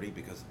 I'm 40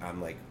 because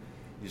I'm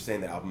you're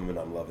saying the album and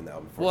I'm loving the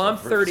album. Well, I'm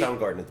 30.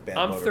 Soundgarden, it's Bad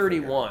I'm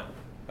 31.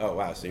 Oh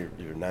wow, so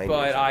you're 90.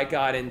 But I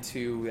got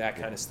into that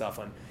kind of stuff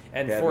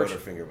and Bad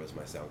Motorfinger was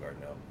my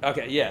Soundgarden album.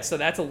 Okay, yeah, so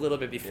that's a little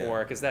bit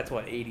before because that's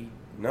what 80.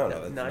 No,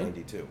 that's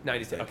 92.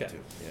 92. Okay.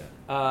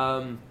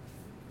 Yeah.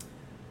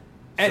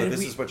 And so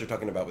this is what you're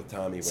talking about with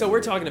Tommy. So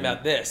we're talking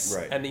about this,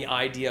 right? And the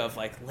idea of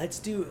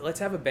let's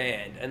have a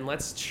band and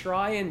let's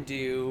try and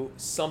do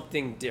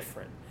something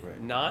different.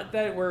 Right. Not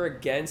that we're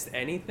against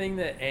anything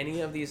that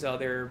any of these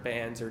other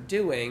bands are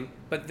doing,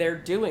 but they're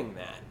doing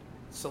that.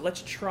 So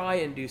let's try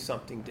and do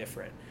something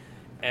different.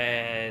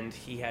 And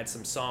he had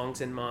some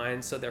songs in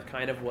mind, so there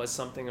kind of was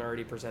something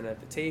already presented at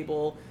the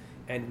table,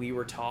 and we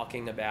were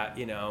talking about,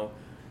 well,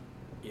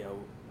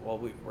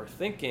 we were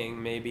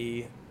thinking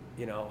maybe,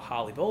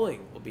 Holly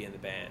Bowling will be in the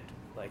band.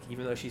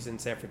 Even though she's in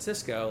San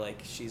Francisco,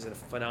 she's a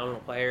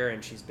phenomenal player,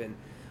 and she's been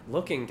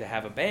looking to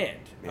have a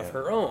band of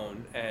her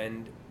own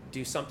and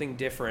do something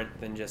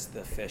different than just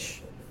the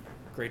Fish,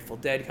 Grateful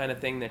Dead kind of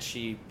thing that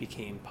she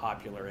became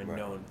popular and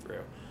known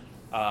through.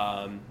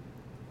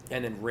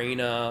 And then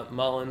Raina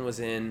Mullen was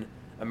in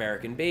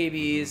American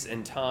Babies,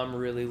 and Tom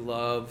really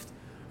loved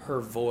her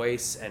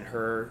voice and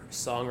her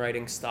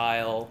songwriting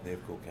style. They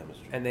have cool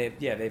chemistry. And they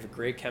have a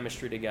great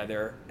chemistry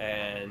together.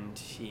 And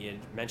he had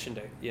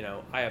mentioned,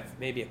 I have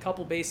maybe a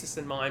couple bassists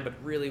in mind, but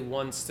really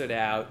one stood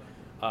out.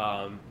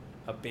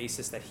 A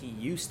bassist that he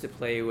used to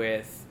play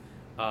with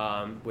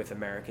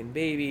American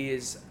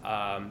Babies,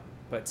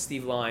 but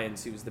Steve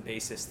Lyons, who was the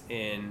bassist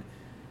in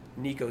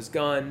Nico's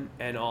Gun,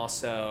 and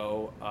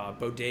also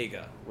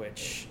Bodega,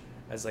 which,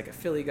 as like a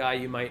Philly guy,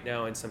 you might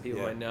know, and some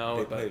people might know.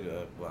 They played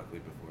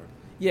Blockley before.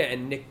 Yeah,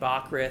 and Nick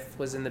Bockrith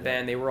was in the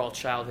band. They were all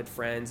childhood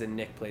friends, and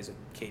Nick plays with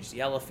Cage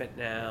the Elephant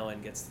now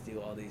and gets to do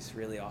all these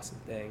really awesome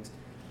things.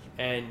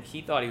 And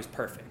he thought he was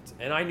perfect.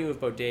 And I knew of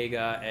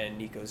Bodega and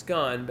Nico's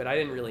Gun, but I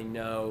didn't really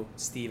know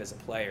Steve as a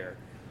player.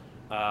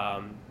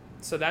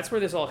 So that's where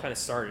this all kind of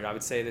started. I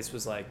would say this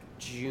was like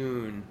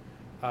June,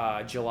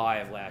 July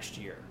of last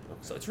year. Okay.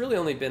 So it's really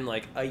only been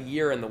like a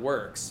year in the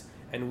works,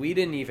 and we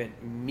didn't even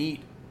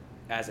meet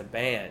as a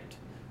band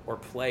or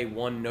play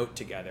one note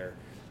together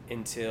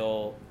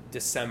until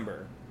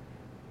December,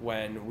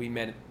 when we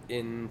met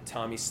in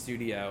Tommy's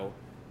studio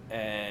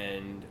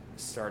and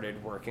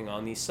started working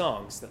on these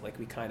songs that like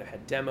we kind of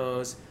had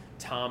demos.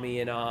 Tommy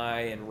and I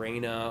and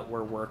Raina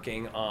were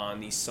working on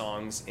these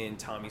songs in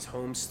Tommy's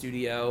home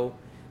studio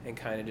and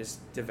kind of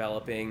just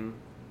developing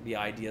the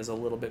ideas a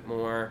little bit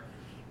more.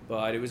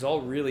 But it was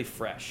all really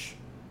fresh.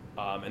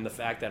 And the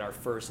fact that our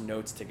first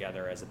notes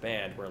together as a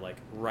band were like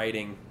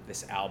writing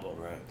this album.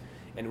 Right.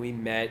 And we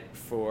met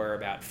for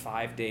about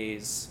 5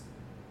 days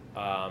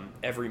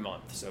every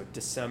month. So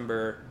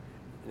December,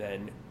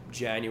 then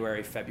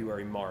January,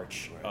 February,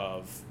 March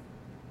of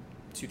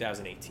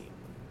 2018.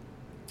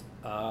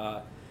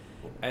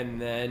 And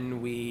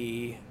then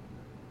we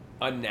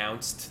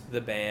announced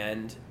the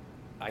band,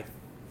 I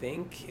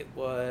think it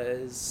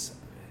was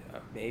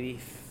maybe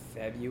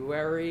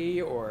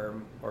February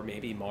or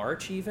maybe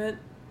March even.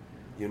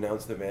 You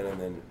announced the band, and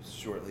then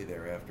shortly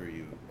thereafter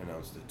you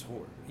announced a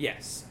tour.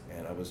 Yes.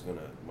 And I was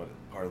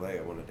parlay,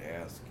 I wanted to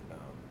ask,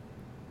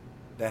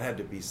 that had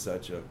to be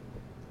such a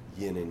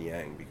yin and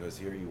yang, because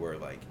here you were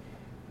like,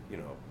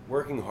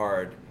 working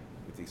hard,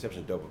 with the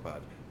exception of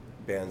Dopapod,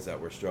 bands that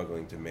were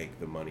struggling to make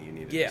the money you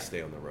needed to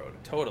stay on the road.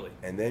 Totally.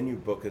 And then you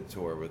book a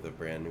tour with a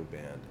brand new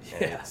band,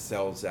 and it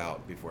sells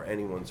out before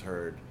anyone's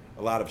heard.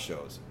 A lot of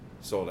shows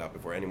sold out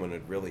before anyone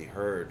had really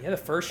heard. Yeah, the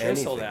first show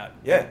sold out.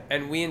 Yeah.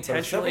 And we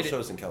intentionally several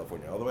shows in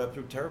California, all the way up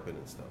through Terrapin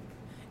and stuff.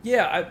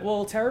 Yeah,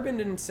 Terrapin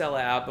didn't sell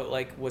out, but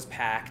like was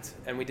packed,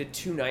 and we did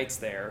 2 nights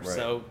there. Right.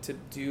 So to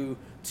do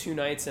 2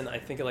 nights and I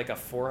think like a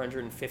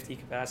 450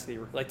 capacity,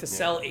 like to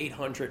sell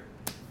 800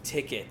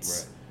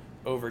 tickets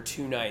over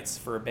 2 nights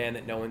for a band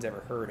that no one's ever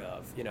heard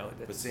of,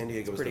 But San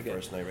Diego was the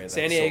first night, right?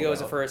 San Diego was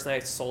the first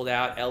night, sold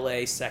out.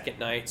 LA second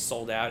night,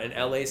 sold out, and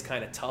LA's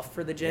kind of tough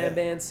for the jam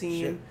band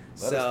scene.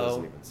 Lettuce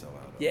doesn't even sell out.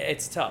 Yeah,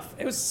 it's tough.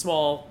 It was a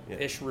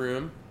small-ish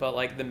room, but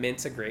like the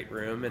Mint's a great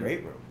room, and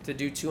great room. To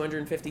do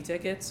 250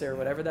 tickets or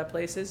whatever that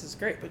place is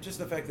great. But just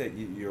the fact that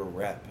your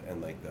rep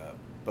and like the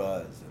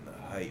buzz and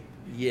the hype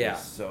is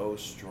so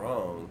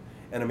strong.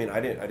 And I mean,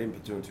 I didn't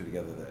put 2 and 2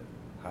 together that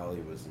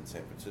Holly was in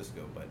San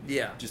Francisco, but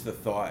just the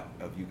thought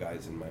of you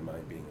guys in my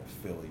mind being a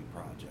Philly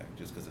project,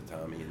 just because of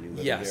Tommy and you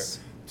living there,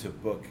 to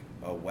book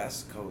a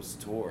West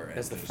Coast tour and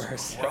as the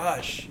first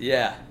crush,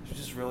 it was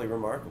just really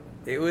remarkable.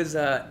 It was.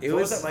 What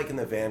was that like in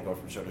the van going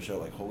from show to show?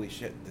 Like, holy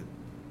shit, did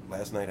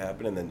last night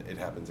happen? And then it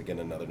happens again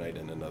another night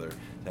in another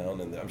town,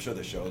 and I'm sure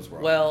the shows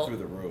were all through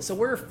the roof. So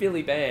we're a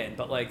Philly band,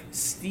 but like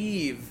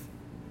Steve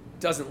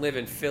doesn't live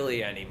in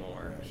Philly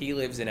anymore. Right. He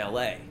lives in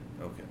LA.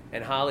 Okay.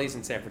 And Holly's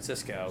in San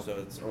Francisco. So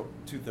it's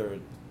 2/3,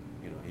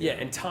 Yeah,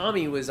 and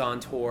Tommy was on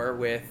tour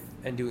with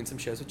and doing some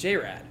shows with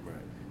J-Rad. Right.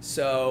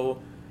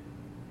 So.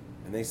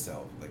 And they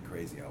sell like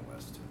crazy out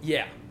west.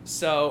 Yeah.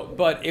 So,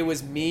 but it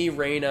was me,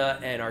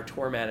 Raina, and our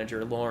tour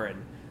manager,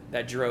 Lauren,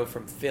 that drove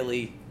from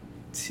Philly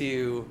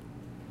to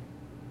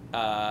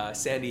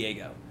San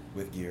Diego.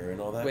 With gear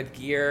and all that? With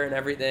gear and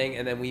everything.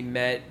 And then we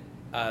met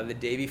the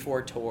day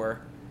before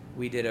tour.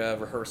 We did a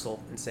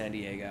rehearsal in San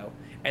Diego.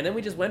 And then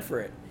we just went for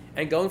it.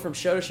 And going from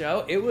show to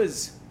show, it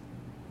was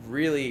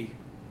really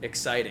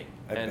exciting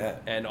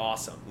and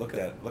awesome. Look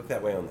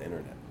that way on the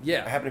internet.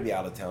 Yeah. I happened to be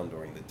out of town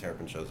during the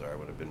Terrapin shows, or I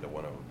would have been to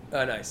one of them.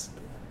 Oh, nice.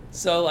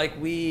 So, like,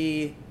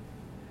 it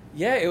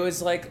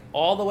was like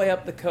all the way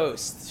up the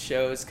coast.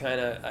 Shows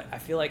kind of, I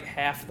feel like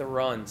half the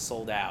run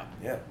sold out.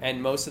 Yeah.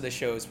 And most of the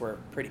shows were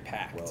pretty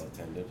packed. Well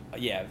attended.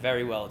 Yeah,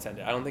 very well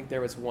attended. I don't think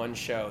there was one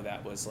show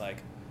that was, like,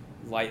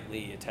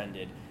 lightly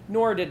attended.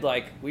 Nor did,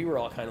 like, we were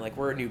all kind of like,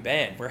 we're a new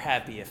band. We're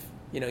happy if,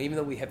 even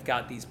though we have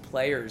got these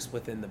players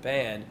within the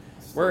band,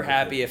 we're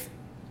happy if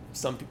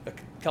a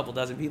couple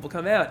dozen people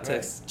come out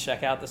to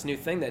check out this new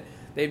thing that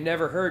they've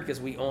never heard, because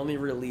we only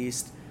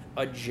released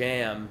a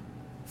jam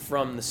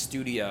from the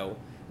studio.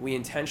 We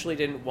intentionally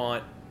didn't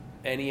want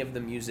any of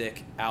the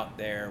music out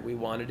there. We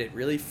wanted it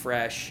really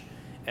fresh,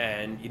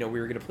 and we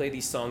were going to play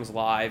these songs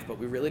live, but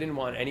we really didn't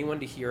want anyone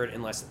to hear it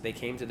unless they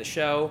came to the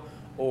show,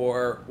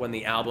 or when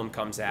the album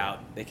comes out,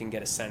 they can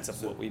get a sense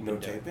of what we've been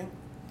doing. No taping?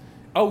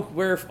 Oh,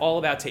 we're all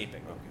about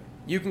taping. Okay.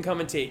 you can come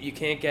and tape. You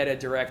can't get a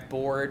direct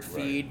board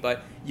feed,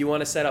 but you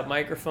want to set up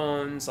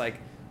microphones. Like,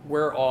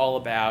 we're all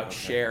about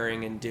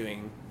sharing and doing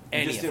any of that.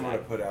 You just didn't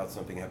want to put out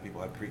something, have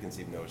people have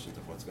preconceived notions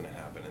of what's going to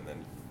happen, and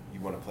then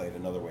you want to play it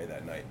another way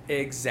that night.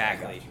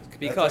 Exactly.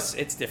 Because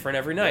it's different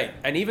every night.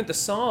 And even the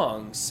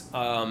songs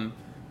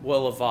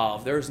will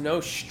evolve. There's no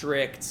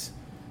strict...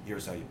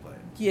 Here's how you play it.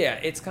 Yeah,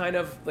 it's kind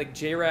of like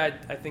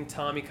J-Rad, I think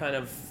Tommy kind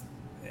of...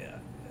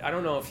 I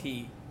don't know if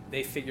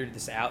they figured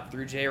this out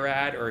through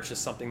J-Rad or it's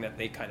just something that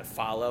they kind of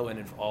follow and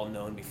have all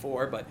known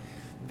before, but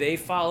they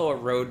follow a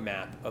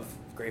roadmap of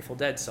Grateful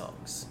Dead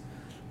songs.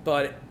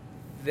 But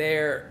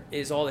there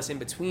is all this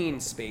in-between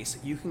space.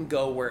 You can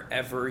go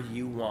wherever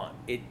you want.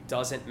 It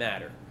doesn't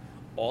matter.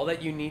 All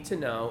that you need to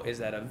know is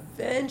that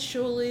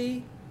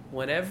eventually,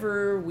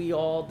 whenever we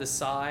all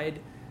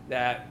decide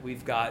that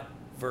we've got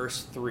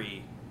verse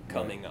 3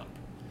 coming up.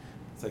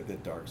 It's like the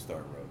Dark Star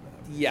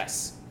roadmap.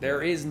 Yes.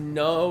 There is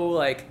no,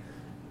 like...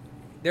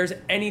 There's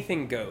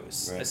anything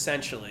goes,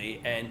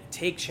 essentially, and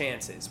take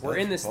chances. We're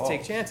in this to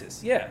take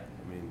chances. Yeah.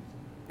 I mean...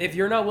 If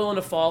you're not willing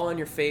to fall on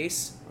your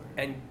face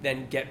and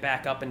then get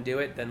back up and do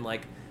it, then,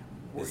 like,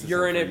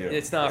 you're in it.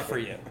 It's not for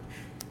you.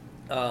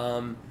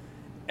 And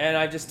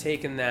I've just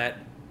taken that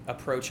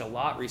approach a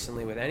lot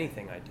recently with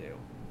anything I do.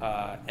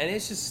 And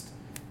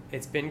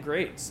it's been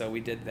great. So we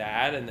did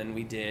that, and then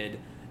we did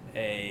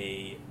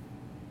a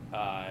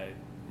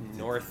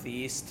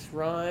Northeast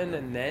run,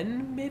 and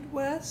then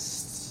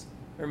Midwest.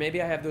 Or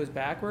maybe I have those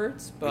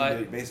backwards, but...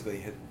 You basically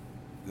hit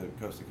the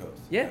coast to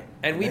coast. Yeah.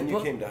 And then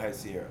you came to High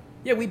Sierra.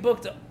 Yeah, we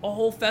booked a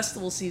whole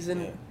festival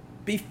season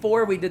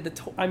before we did the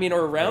tour. I mean,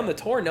 or around the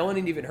tour. No one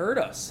had even heard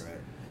us. Right.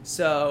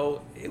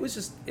 So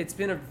it's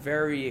been a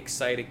very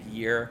exciting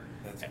year.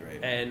 That's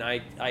great. And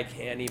I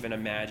can't even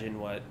imagine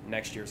what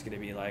next year's going to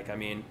be like. I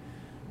mean,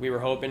 we were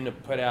hoping to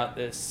put out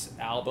this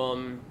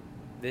album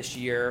this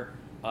year.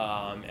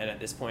 And at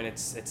this point,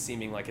 it's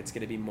seeming like it's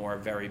going to be more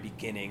very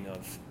beginning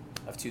of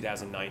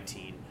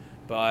 2019.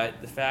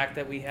 But the fact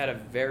that we had a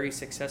very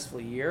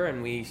successful year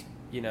and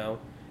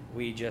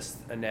we just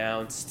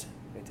announced...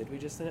 Did we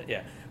just announce?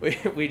 Yeah.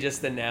 We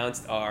just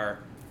announced our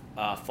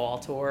fall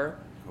tour.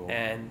 Cool.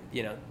 And,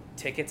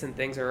 tickets and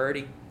things are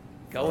already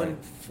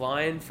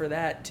flying for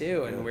that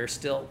too. And we're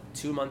still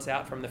 2 months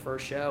out from the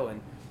first show. And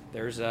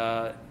there's...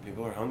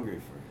 People are hungry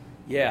for it.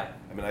 Yeah.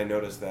 I mean, I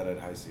noticed that at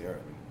High Sierra.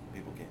 I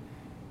mean,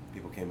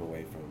 people came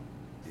away from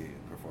the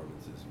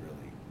performances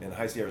really. And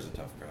High Sierra's a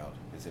tough crowd.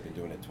 They've been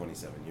doing it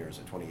 27 years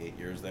or 28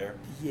 years there.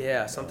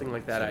 Yeah, something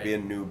like that. So to be a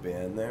new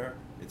band there,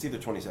 it's either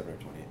 27 or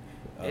 28.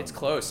 It's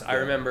close. I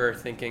remember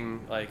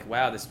thinking, like,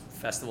 wow, this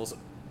festival's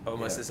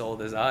almost as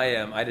old as I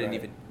am. I didn't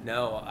even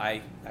know.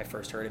 I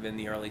first heard of it in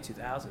the early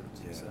 2000s.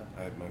 Yeah, So.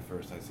 my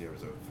first High Sierra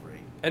was 03.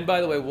 And by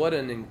the way, what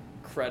an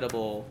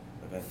incredible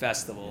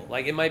festival. Yeah.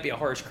 Like, it might be a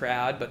harsh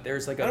crowd, but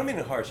there's like I don't mean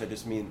harsh, I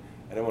just mean,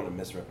 I don't want to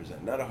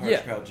misrepresent. Not a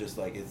harsh crowd, just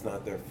like it's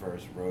not their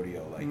first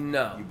rodeo. Like,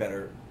 no. You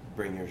better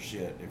bring your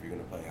shit if you're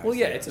going to play High Well,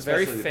 yeah, Sierra, it's a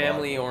very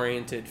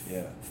family-oriented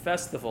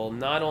festival,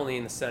 not only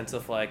in the sense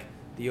of, like,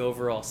 the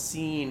overall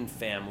scene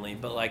family,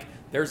 but, like,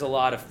 there's a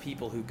lot of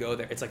people who go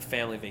there. It's like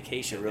family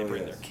vacation. They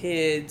bring their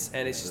kids,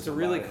 and it's just a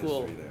really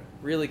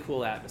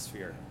cool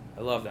atmosphere.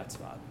 I love that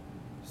spot.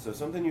 So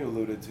something you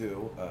alluded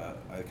to,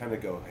 I kind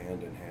of go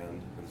hand in hand,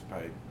 and it's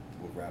probably,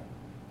 we'll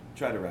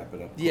try to wrap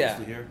it up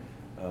closely here.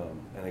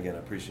 And again, I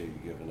appreciate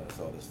you giving us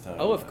all this time.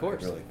 Oh, of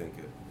course. I really think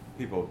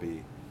people will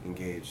be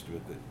engaged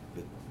with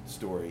the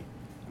story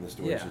and the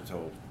stories you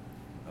told.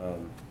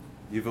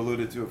 You've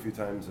alluded to a few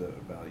times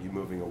about you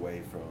moving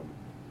away from,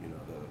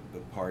 the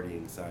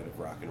partying side of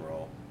rock and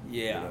roll.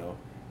 Yeah.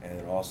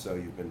 And also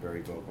you've been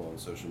very vocal on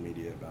social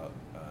media about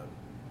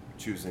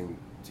choosing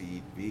to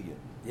eat vegan.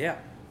 Yeah.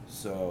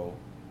 So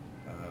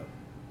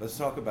let's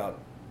talk about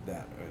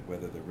that,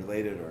 whether they're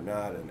related or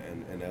not,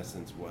 and in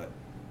essence, what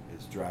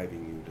is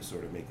driving you to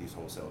sort of make these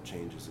wholesale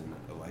changes in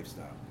a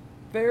lifestyle.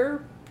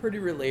 They're pretty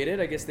related.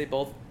 I guess they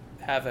both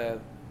have a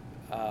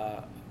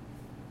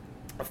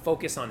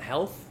focus on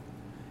health.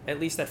 At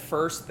least at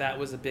first, that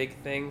was a big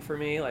thing for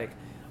me. Like,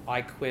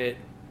 I quit.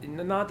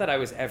 Not that I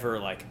was ever,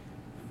 like,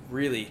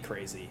 really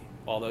crazy.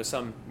 Although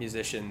some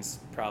musicians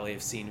probably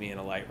have seen me in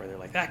a light where they're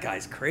like, that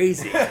guy's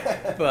crazy.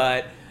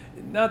 But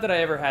not that I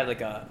ever had, like,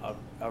 a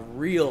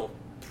real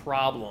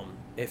problem,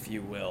 if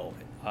you will.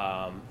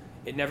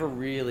 It never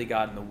really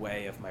got in the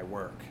way of my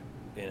work,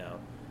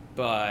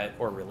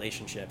 or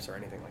relationships or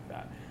anything like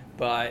that.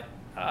 But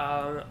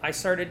I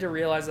started to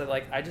realize that,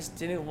 like, I just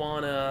didn't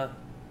want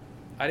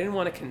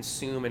to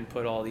consume and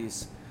put all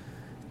these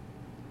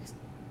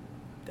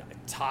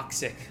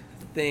toxic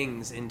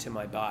things into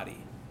my body.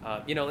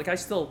 Like, I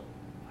still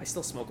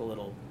smoke a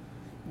little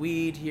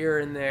weed here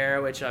and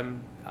there, which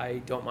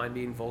I don't mind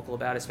being vocal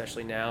about,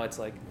 especially now. It's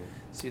like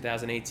it's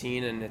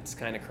 2018 and it's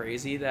kind of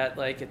crazy that,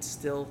 like, it's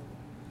still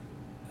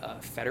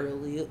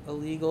federally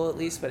illegal, at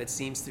least, but it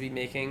seems to be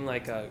making,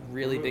 like, a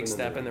really big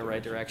step in the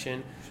right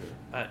direction.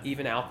 Sure.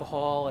 Even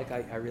alcohol, like,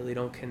 I really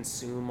don't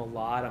consume a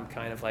lot. I'm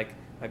kind of like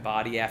my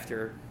body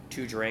after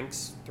 2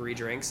 drinks, 3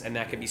 drinks, and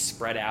that can be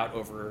spread out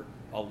over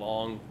a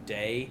long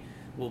day.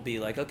 will be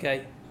like,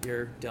 okay,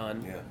 you're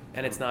done. Yeah.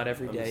 And it's not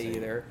every I'm the day same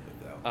either.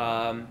 with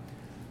that.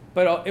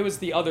 But it was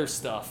the other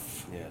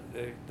stuff Yeah.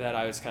 that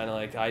I was kind of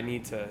like,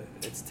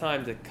 it's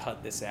time to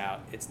cut this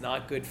out. It's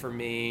not good for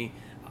me.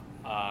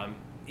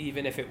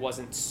 Even if it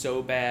wasn't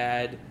so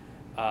bad,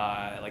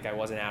 like I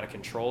wasn't out of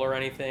control or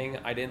anything,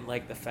 I didn't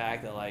like the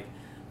fact that like,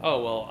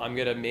 oh, well, I'm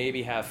going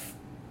to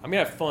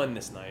have fun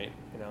this night,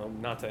 you know,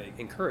 not to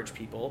encourage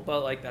people,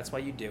 but like, that's why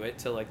you do it,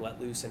 to like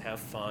let loose and have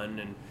fun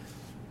and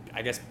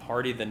I guess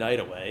party the night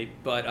away.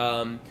 But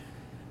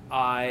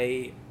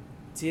I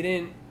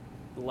didn't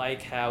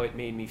like how it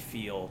made me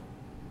feel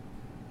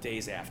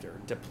days after,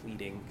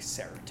 depleting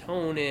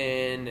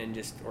serotonin and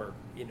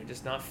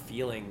just not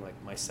feeling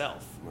like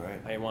myself. Right.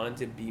 I wanted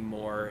to be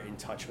more in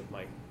touch with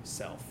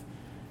myself.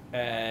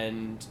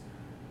 And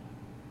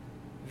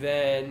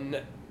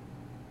then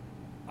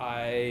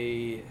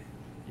I'm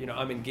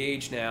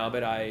engaged now,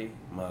 but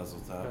Mazel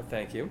tov.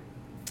 thank you.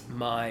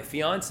 My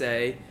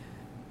fiance,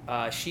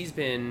 she's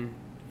been,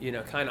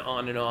 kind of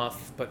on and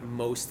off, but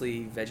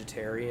mostly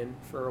vegetarian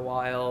for a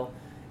while.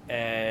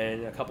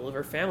 And a couple of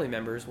her family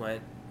members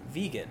went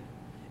vegan.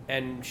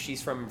 And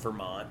she's from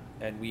Vermont,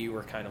 and we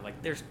were kind of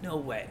like, there's no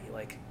way,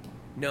 like,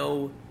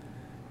 no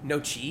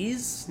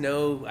cheese,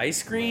 no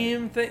ice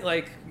cream thing.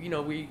 Like,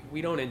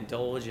 we don't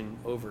indulge and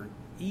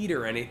overeat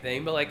or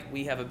anything, but like,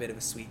 we have a bit of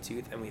a sweet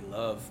tooth and we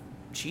love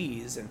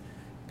cheese. And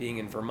being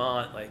in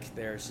Vermont, like,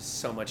 there's just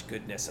so much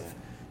goodness of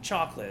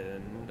chocolate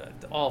and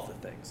all the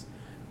things.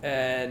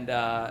 And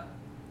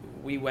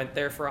we went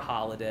there for a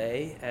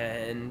holiday,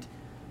 and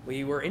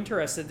we were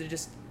interested to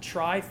just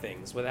try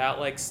things without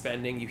like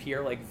spending. You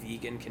hear like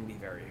vegan can be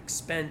very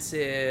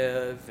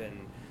expensive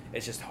and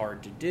it's just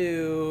hard to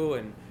do,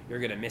 and you're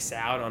gonna miss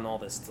out on all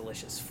this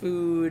delicious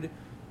food.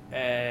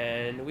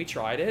 And we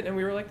tried it, and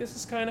we were like, this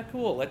is kind of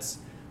cool. Let's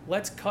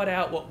cut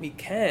out what we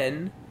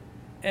can,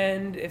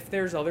 and if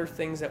there's other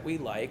things that we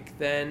like,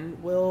 then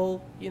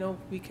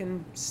we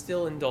can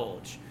still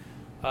indulge.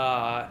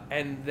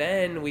 And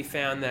then we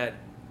found that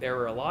there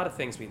were a lot of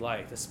things we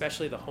liked,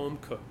 especially the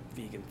home-cooked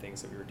vegan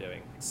things that we were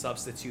doing.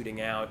 Substituting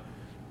out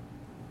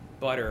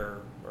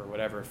butter or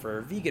whatever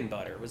for vegan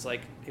butter was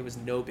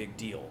no big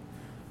deal.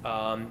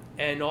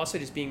 And also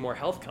just being more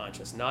health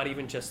conscious, not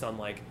even just on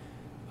like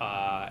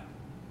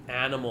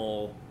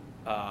animal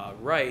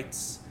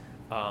rights,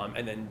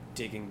 and then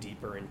digging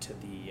deeper into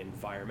the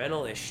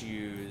environmental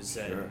issues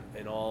and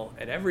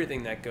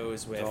everything that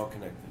goes with, it's all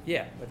connected.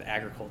 Yeah, with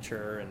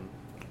agriculture, and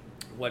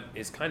what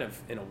is kind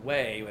of, in a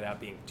way,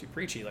 without being too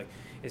preachy, like,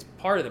 is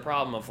part of the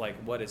problem of like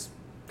what is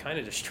kind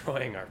of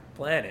destroying our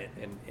planet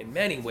in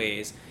many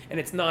ways. And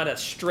it's not a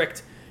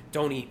strict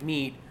don't eat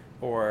meat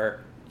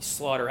or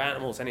slaughter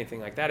animals, anything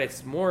like that.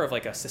 It's more of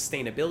like a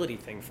sustainability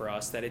thing for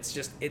us, that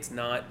it's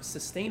not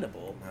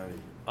sustainable.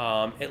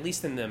 At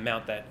least in the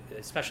amount that,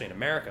 especially in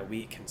America,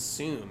 we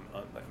consume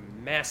a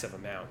massive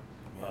amount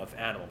of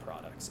animal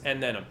products,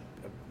 and then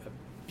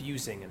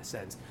abusing, in a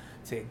sense,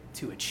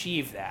 to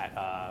achieve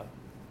that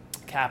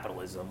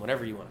capitalism,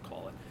 whatever you want to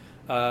call it.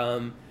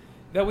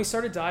 That we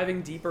started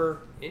diving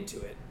deeper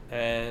into it,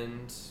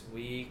 and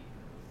we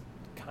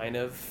kind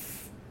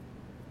of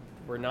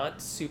were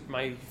not super.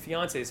 My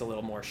fiance is a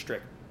little more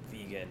strict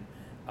vegan.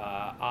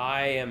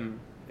 I am,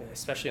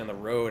 especially on the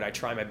road, I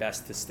try my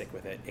best to stick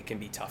with it. It can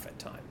be tough at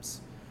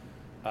times,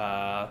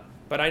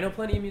 but I know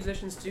plenty of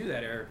musicians too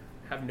that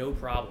have no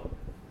problem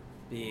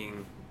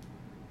being,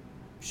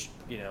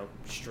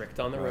 strict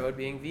on the road,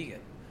 being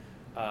vegan.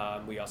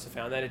 We also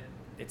found that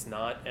it's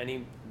not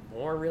any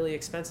more really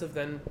expensive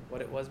than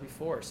what it was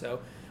before. So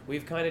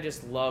we've kind of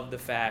just loved the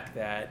fact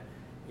that,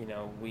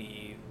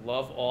 we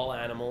love all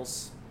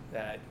animals,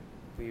 that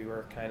we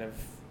were kind of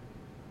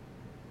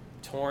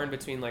torn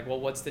between like, well,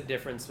 what's the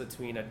difference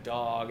between a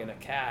dog and a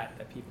cat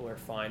that people are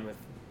fine with,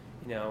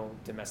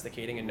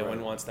 domesticating and no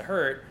one wants to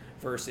hurt,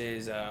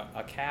 versus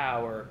a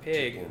cow or a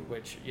pig, chicken,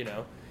 which,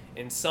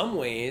 in some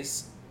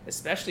ways,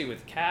 especially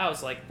with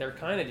cows, like, they're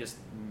kind of just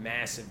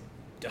massive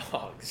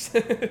dogs.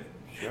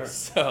 Sure.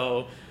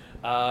 So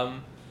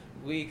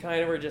we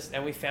kind of were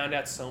and we found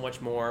out so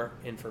much more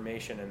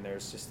information, and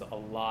there's just a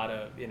lot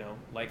of,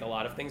 like a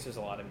lot of things, there's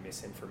a lot of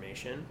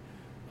misinformation.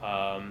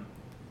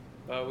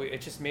 But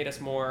it just made us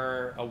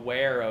more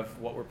aware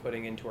of what we're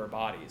putting into our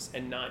bodies,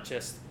 and not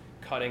just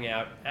cutting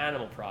out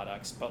animal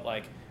products, but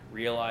like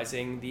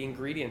realizing the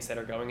ingredients that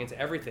are going into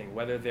everything,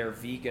 whether they're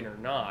vegan or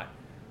not,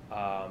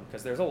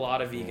 because there's a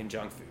lot of vegan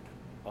junk food,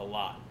 a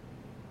lot.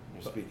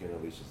 You're speaking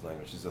Alicia's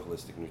language. She's a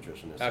holistic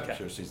nutritionist. Okay. I'm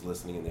sure she's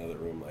listening in the other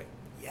room like,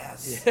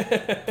 yes,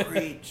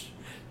 preach.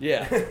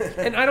 Yeah.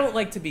 And I don't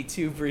like to be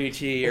too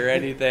preachy or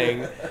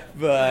anything,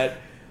 but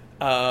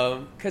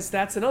because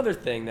that's another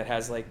thing that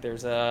has like,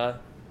 there's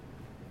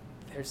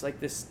like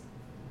this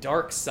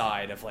dark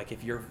side of like,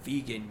 if you're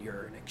vegan,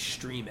 you're an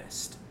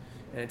extremist.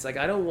 And it's like,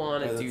 I don't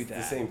want to do that.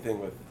 It's the same thing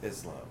with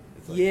Islam.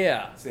 It's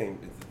like same.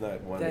 It's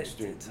not one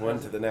extreme, one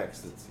to the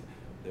next. It's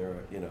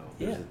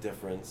there's a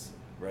difference,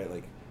 right?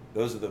 Like,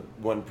 Those are the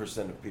 1%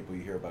 of people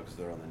you hear about because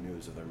they're on the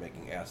news or they're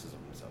making asses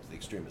of themselves, the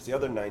extremists. The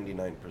other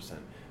 99%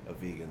 of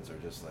vegans are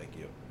just like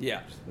you.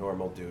 Yeah. Just a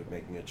normal dude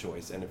making a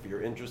choice. And if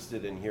you're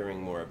interested in hearing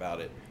more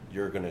about it,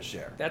 you're going to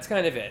share. That's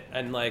kind of it.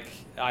 And like,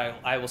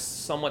 I will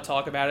somewhat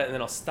talk about it and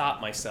then I'll stop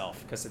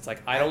myself because it's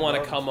like, I don't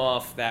want to come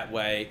off that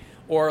way.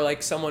 Or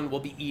like someone will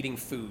be eating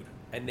food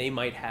and they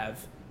might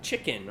have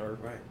chicken or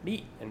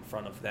meat in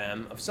front of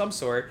them of some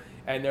sort.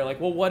 And they're like,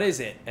 well, what is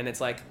it? And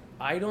it's like,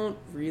 I don't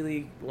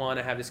really want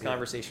to have this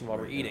conversation while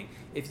we're eating.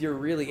 If you're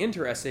really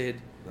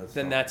interested,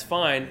 then that's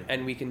fine,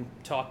 and we can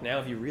talk now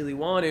if you really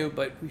want to,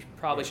 but we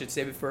probably should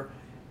save it for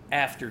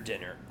after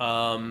dinner,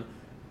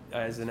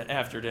 as an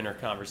after dinner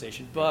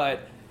conversation.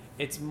 But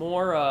it's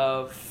more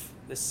of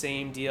the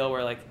same deal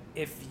where, like,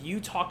 if you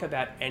talk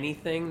about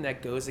anything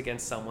that goes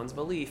against someone's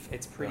belief,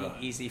 it's pretty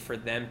easy for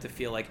them to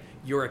feel like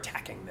you're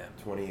attacking them.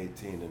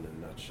 2018 in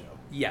a nutshell.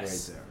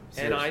 Yes. Right there.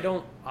 Seriously.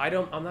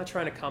 And I'm not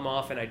trying to come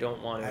off, and I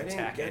don't want to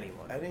attack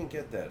anyone. I didn't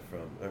get that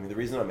from, I mean, the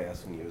reason I'm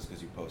asking you is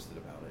because you posted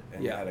about it,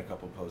 and you had a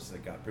couple posts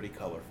that got pretty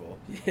colorful.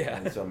 Yeah.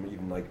 And some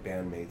even like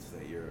bandmates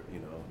that you're,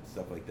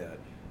 stuff like that.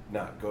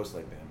 Not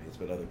Ghostlight bandmates,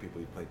 but other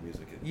people you played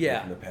music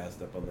in the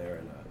past up on there.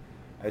 And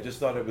I just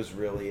thought it was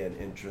really an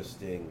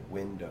interesting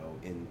window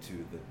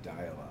into the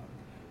dialogue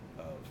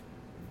of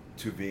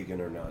to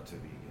vegan or not to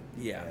vegan.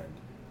 Yeah. And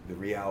the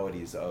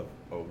realities of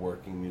a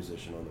working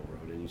musician on the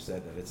road. And you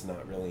said that it's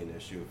not really an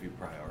issue if you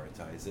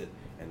prioritize it,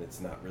 and it's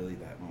not really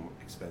that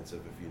expensive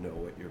if you know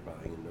what you're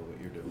buying and know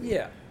what you're doing.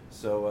 Yeah.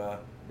 So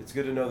it's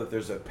good to know that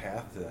there's a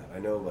path to that. I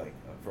know, like,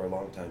 for a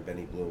long time,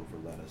 Benny Bloom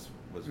from Lettuce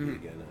was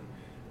vegan,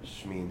 and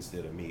Schmeens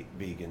did a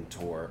vegan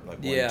tour,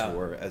 like one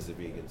tour as a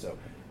vegan. So,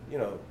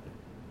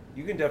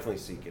 you can definitely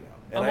seek it out.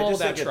 And I'm I all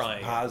just about think trying.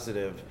 It's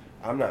positive.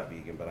 I'm not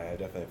vegan, but I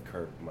definitely have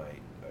curbed my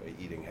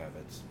eating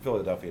habits,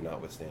 Philadelphia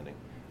notwithstanding.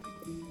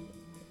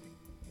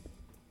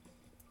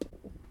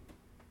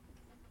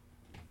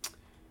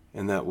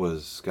 And that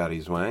was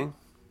Scotty ZWANG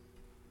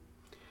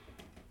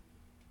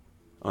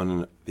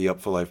on the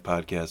Up for Life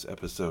podcast,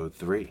 episode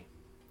 3.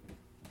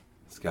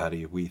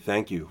 Scotty, we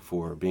thank you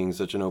for being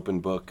such an open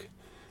book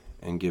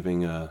and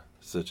giving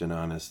such an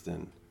honest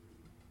and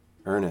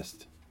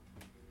earnest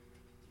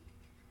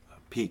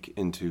peek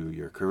into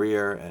your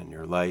career and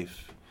your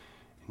life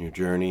and your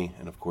journey,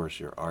 and of course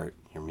your art,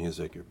 your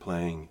music, your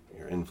playing,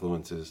 your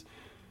influences.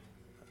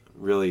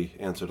 Really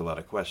answered a lot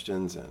of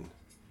questions and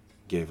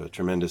gave a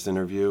tremendous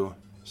interview.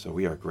 So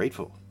we are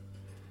grateful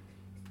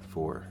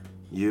for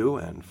you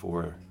and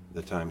for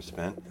the time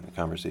spent and the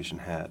conversation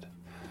had.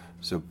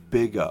 So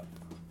big up,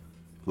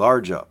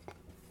 large up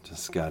to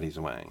Scotty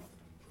ZWANG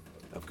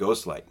of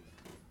Ghostlight.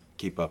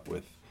 Keep up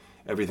with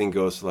everything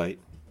Ghostlight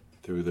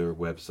through their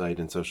website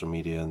and social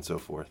media and so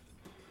forth.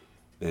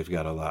 They've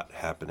got a lot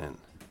happening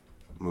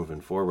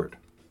moving forward.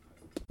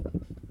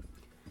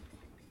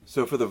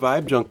 So for the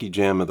Vibe Junkie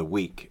Jam of the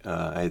week,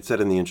 I had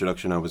said in the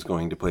introduction I was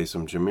going to play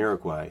some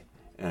Jamiroquai,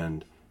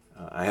 and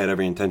I had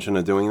every intention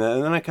of doing that,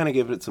 and then I kind of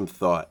gave it some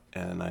thought,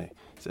 and I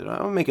said,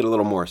 I'll make it a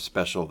little more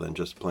special than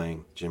just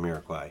playing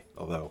Jamiroquai,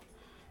 although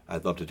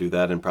I'd love to do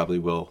that and probably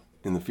will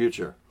in the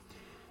future.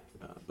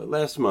 But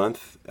last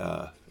month,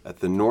 at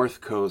the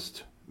North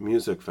Coast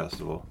Music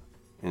Festival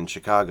in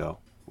Chicago,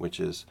 which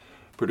is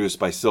produced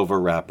by Silver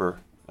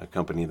Rapper, a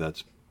company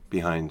that's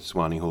behind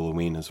Swanee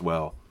Halloween as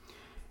well,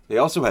 they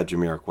also had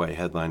Jamiroquai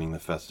headlining the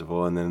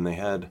festival, and then they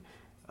had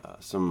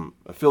some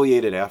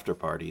affiliated after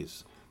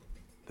parties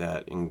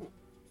that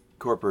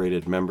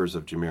incorporated members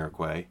of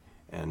Jamiroquai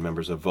and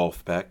members of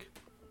Wolfpack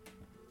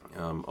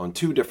on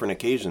 2 different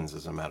occasions,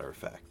 as a matter of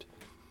fact,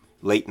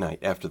 late night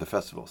after the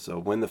festival. So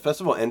when the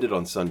festival ended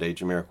on Sunday,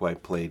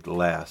 Jamiroquai played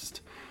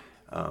last.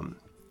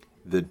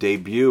 The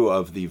debut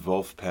of the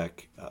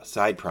Wolfpack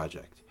side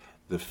project,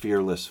 the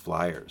Fearless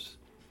Flyers,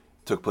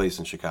 took place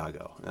in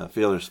Chicago.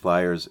 Fearless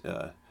Flyers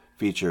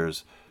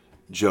features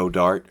Joe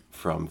Dart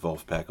from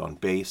Wolfpack on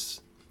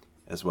bass,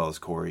 as well as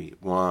Corey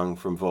Wong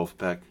from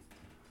Wolfpack.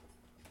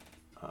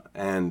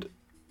 And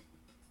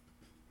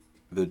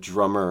the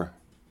drummer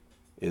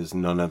is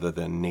none other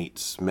than Nate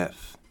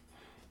Smith.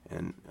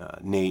 And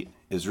Nate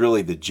is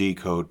really the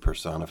G-code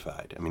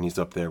personified. I mean, he's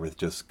up there with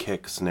just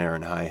kick, snare,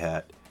 and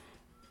hi-hat,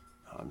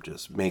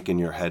 just making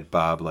your head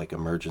bob like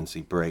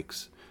emergency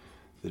brakes.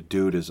 The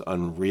dude is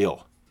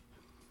unreal.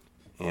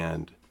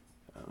 And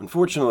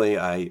unfortunately,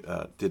 I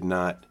did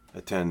not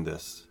attend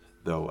this,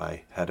 though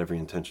I had every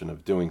intention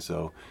of doing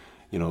so.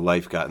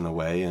 Life got in the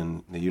way,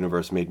 and the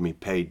universe made me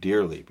pay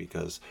dearly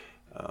because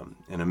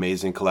an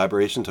amazing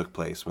collaboration took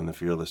place when the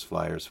Fearless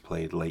Flyers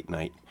played late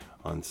night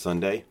on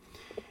Sunday.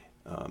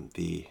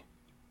 The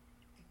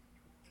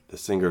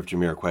singer of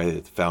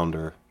Jamiroquai, the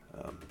founder,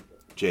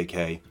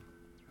 J.K.,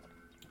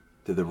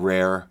 did the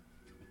rare,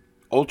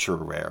 ultra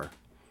rare,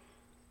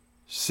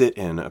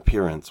 sit-in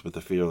appearance with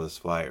the Fearless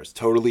Flyers.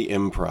 Totally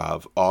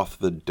improv, off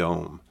the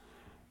dome.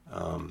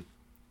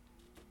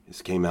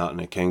 Just came out in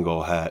a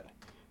Kangol hat,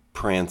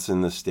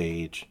 prancing the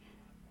stage,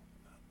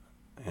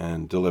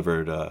 and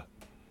delivered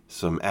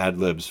some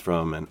ad-libs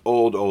from an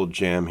old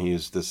jam he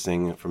used to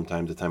sing from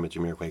time to time at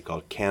Jamiroquai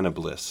called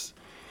Cannibliss.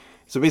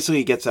 So basically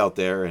he gets out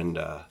there and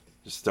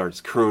just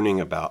starts crooning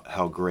about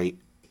how great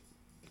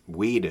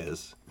weed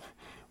is,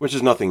 which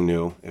is nothing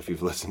new if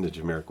you've listened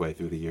to Jamiroquai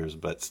through the years,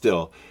 but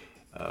still,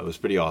 it was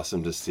pretty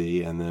awesome to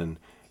see. And then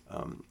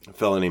a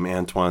fellow named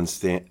Antoine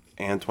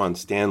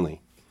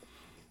Stanley,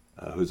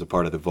 who's a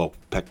part of the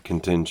Vulpec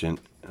contingent,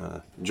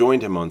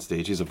 joined him on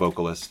stage. He's a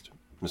vocalist,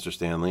 Mr.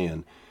 Stanley,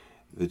 and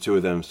the two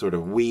of them sort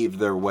of weave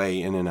their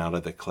way in and out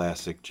of the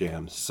classic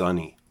jam,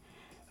 Sunny.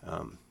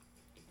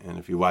 And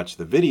if you watch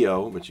the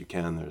video, which you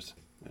can, there's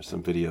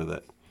some video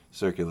that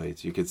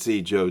circulates, you could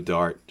see Joe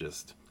Dart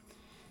just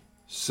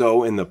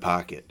so in the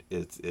pocket.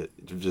 It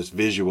just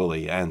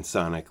visually and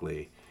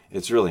sonically,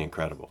 it's really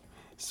incredible.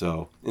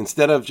 So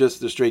instead of just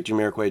the straight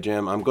Jamiroquai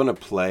jam, I'm going to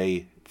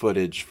play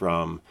footage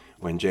from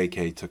when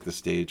JK took the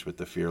stage with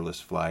the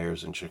Fearless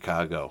Flyers in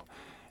Chicago.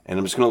 And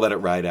I'm just going to let it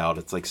ride out.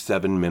 It's like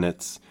 7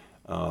 minutes.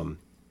 And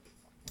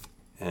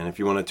if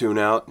you want to tune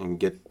out and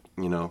get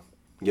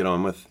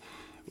on with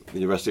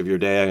the rest of your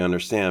day, I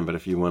understand. But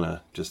if you want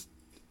to just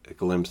a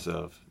glimpse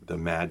of the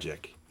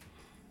magic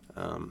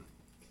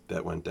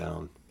that went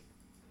down,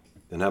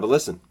 then have a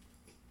listen.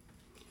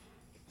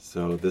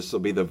 So this will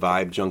be the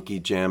Vibe Junkie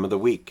Jam of the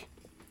Week.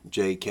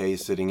 JK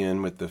sitting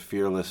in with the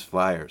Fearless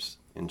Flyers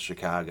in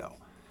Chicago.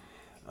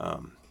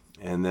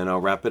 And then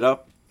I'll wrap it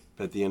up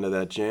at the end of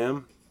that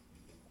jam.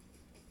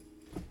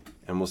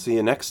 And we'll see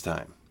you next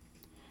time.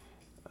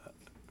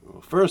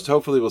 First,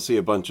 hopefully we'll see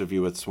a bunch of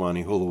you at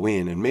Swanee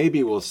Halloween, and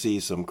maybe we'll see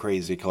some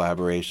crazy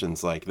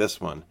collaborations like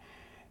this one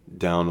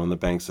down on the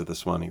banks of the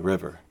Swanee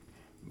River.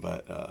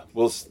 But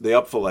the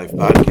Up for Life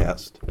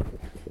podcast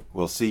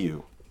will see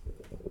you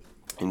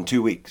in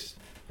 2 weeks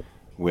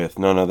with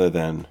none other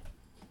than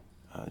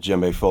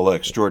Djembe Fola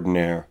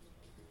extraordinaire,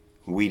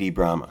 Weedy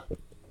Brahma.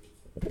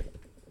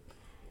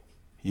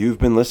 You've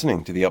been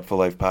listening to the Up for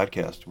Life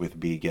podcast with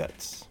B.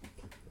 Getz.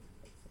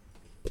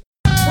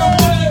 From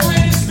one of the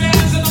greatest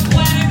bands on the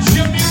planet,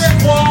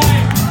 Jamiroquai.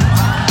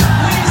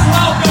 Please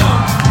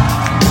welcome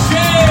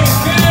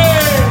JK.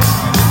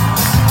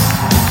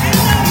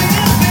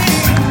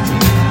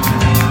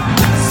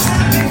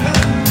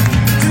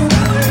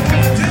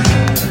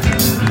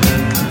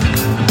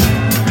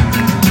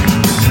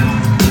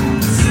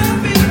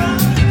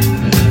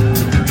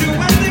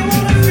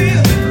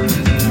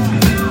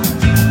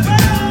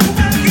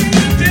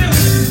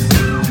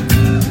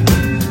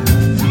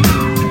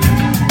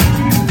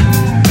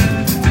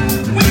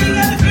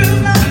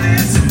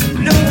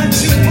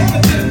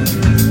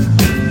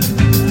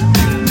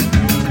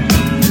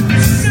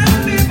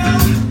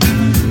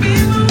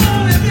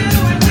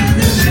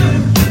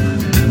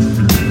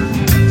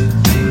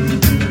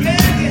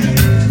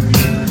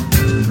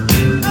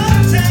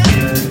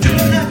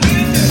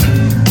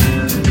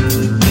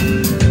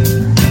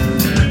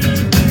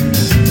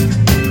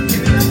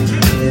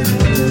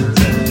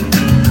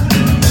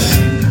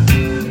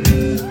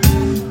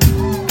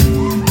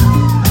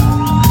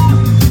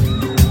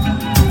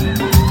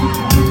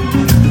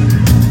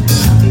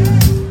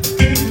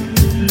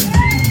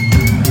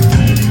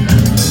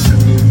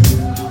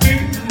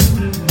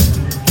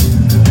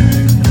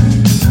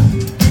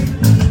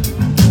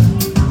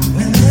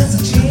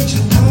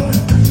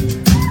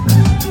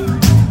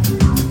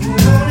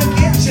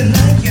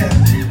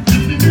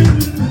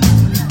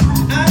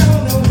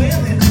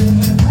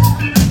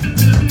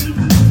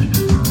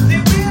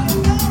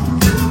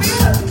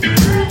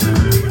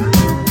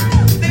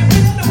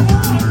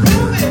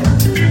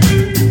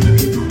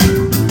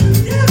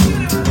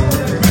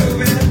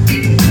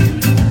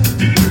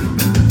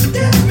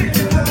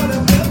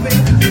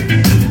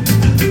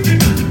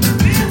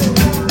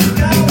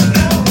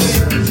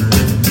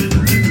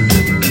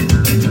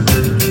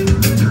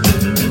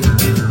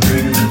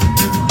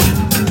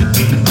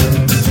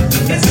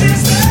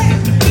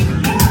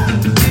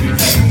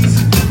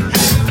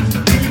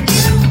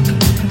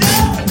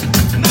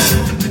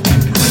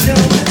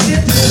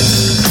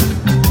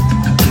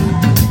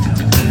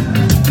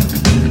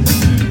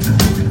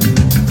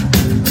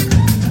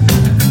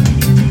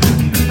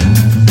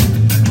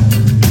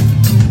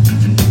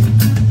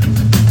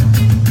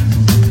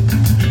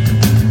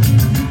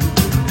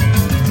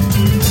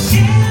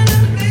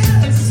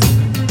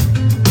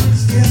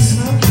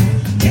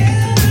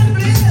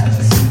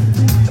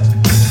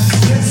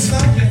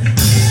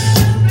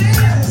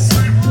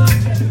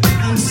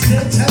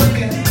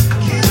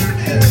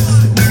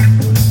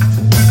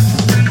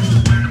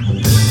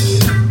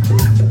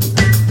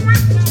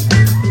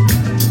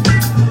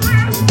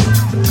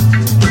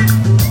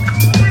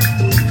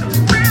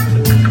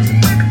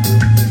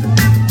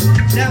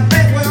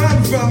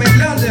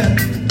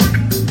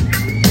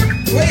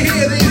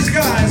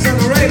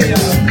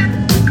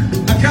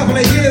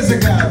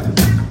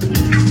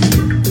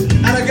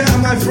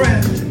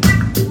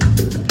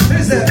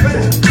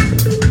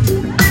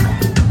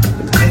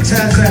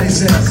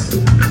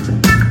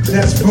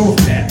 That's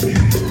Vulpec.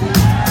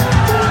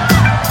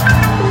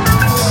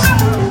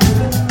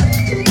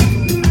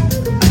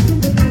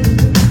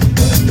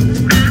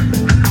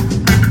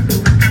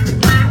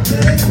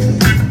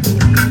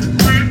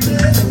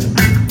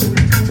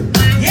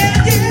 Yeah.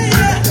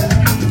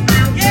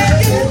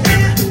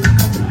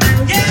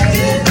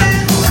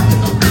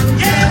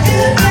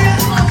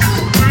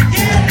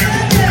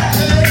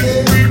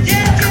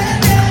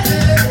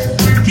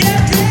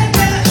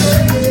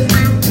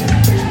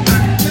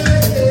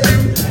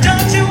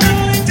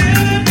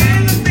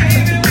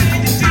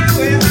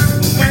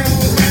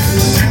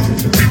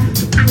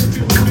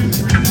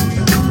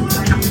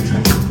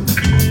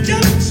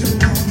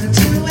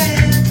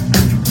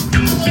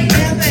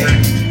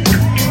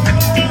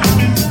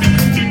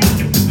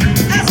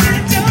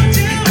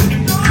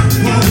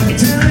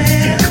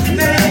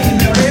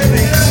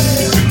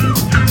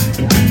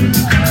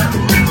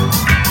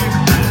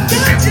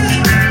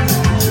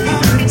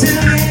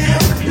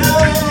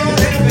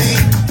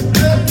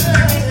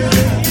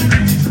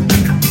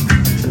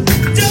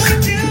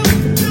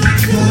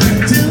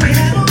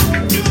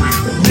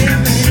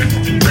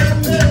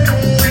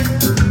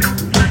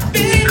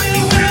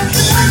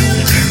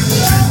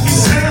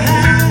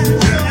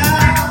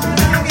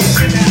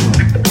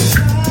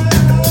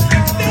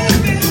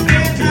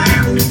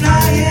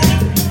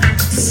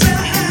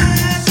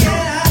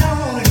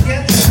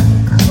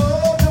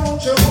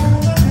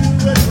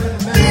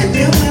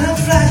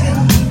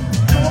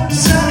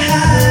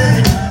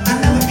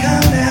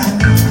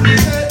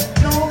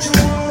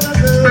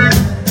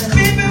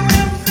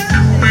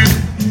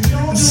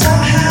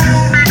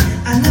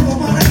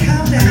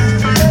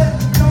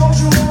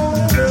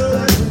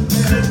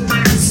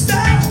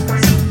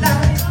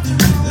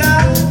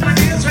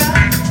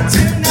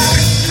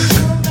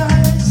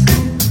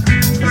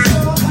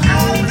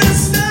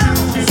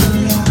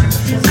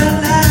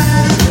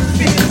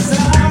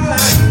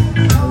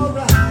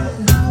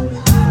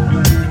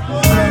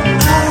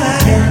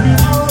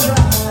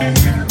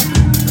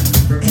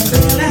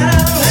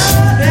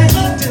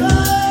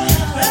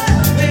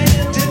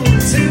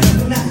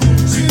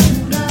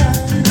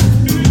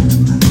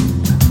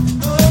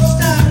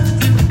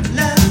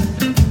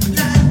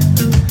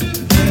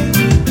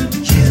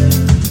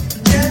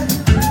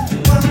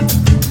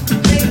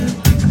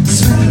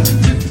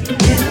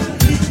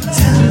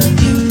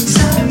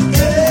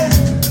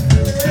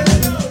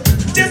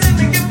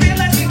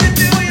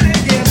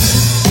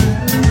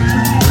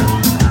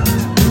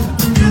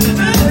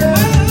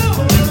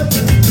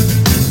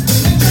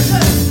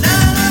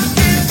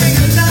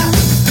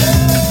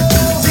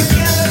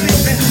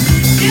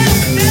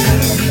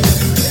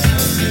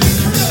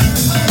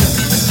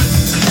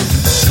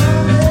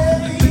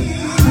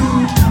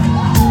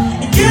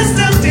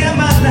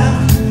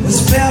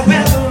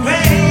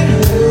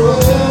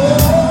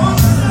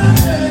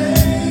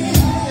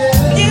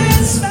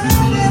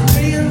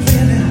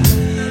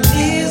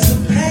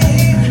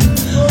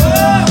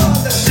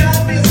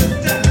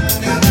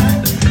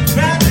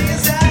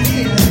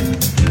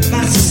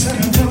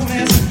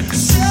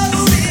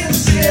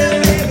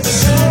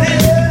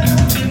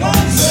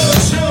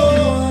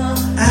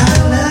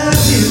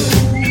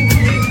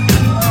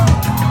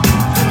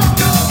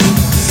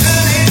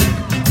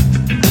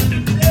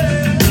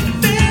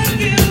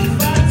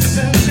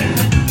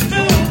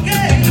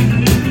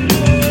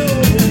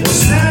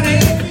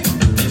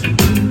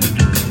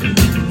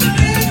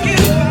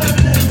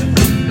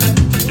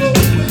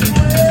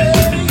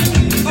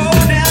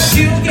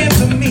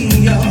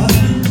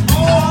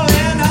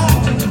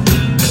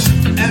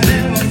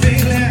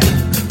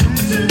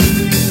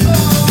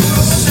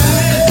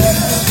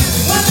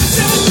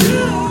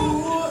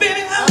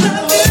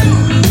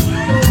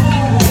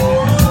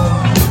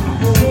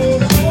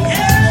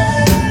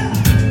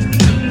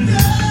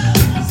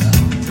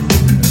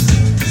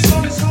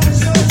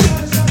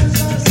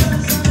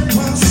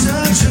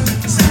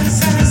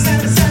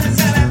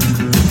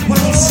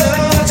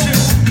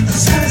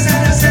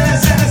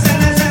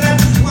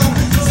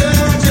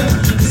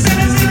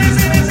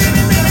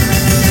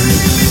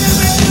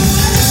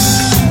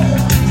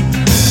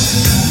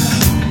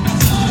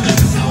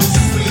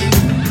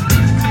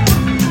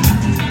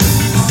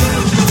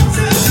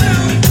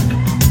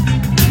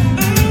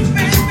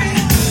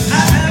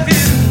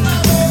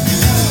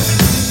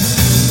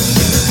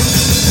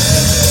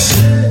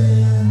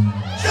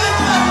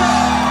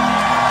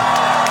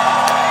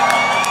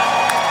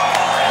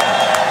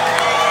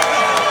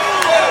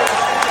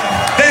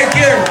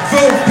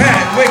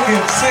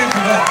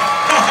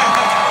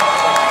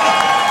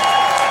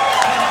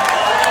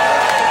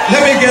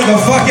 Let me get the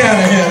fuck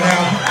out of here now.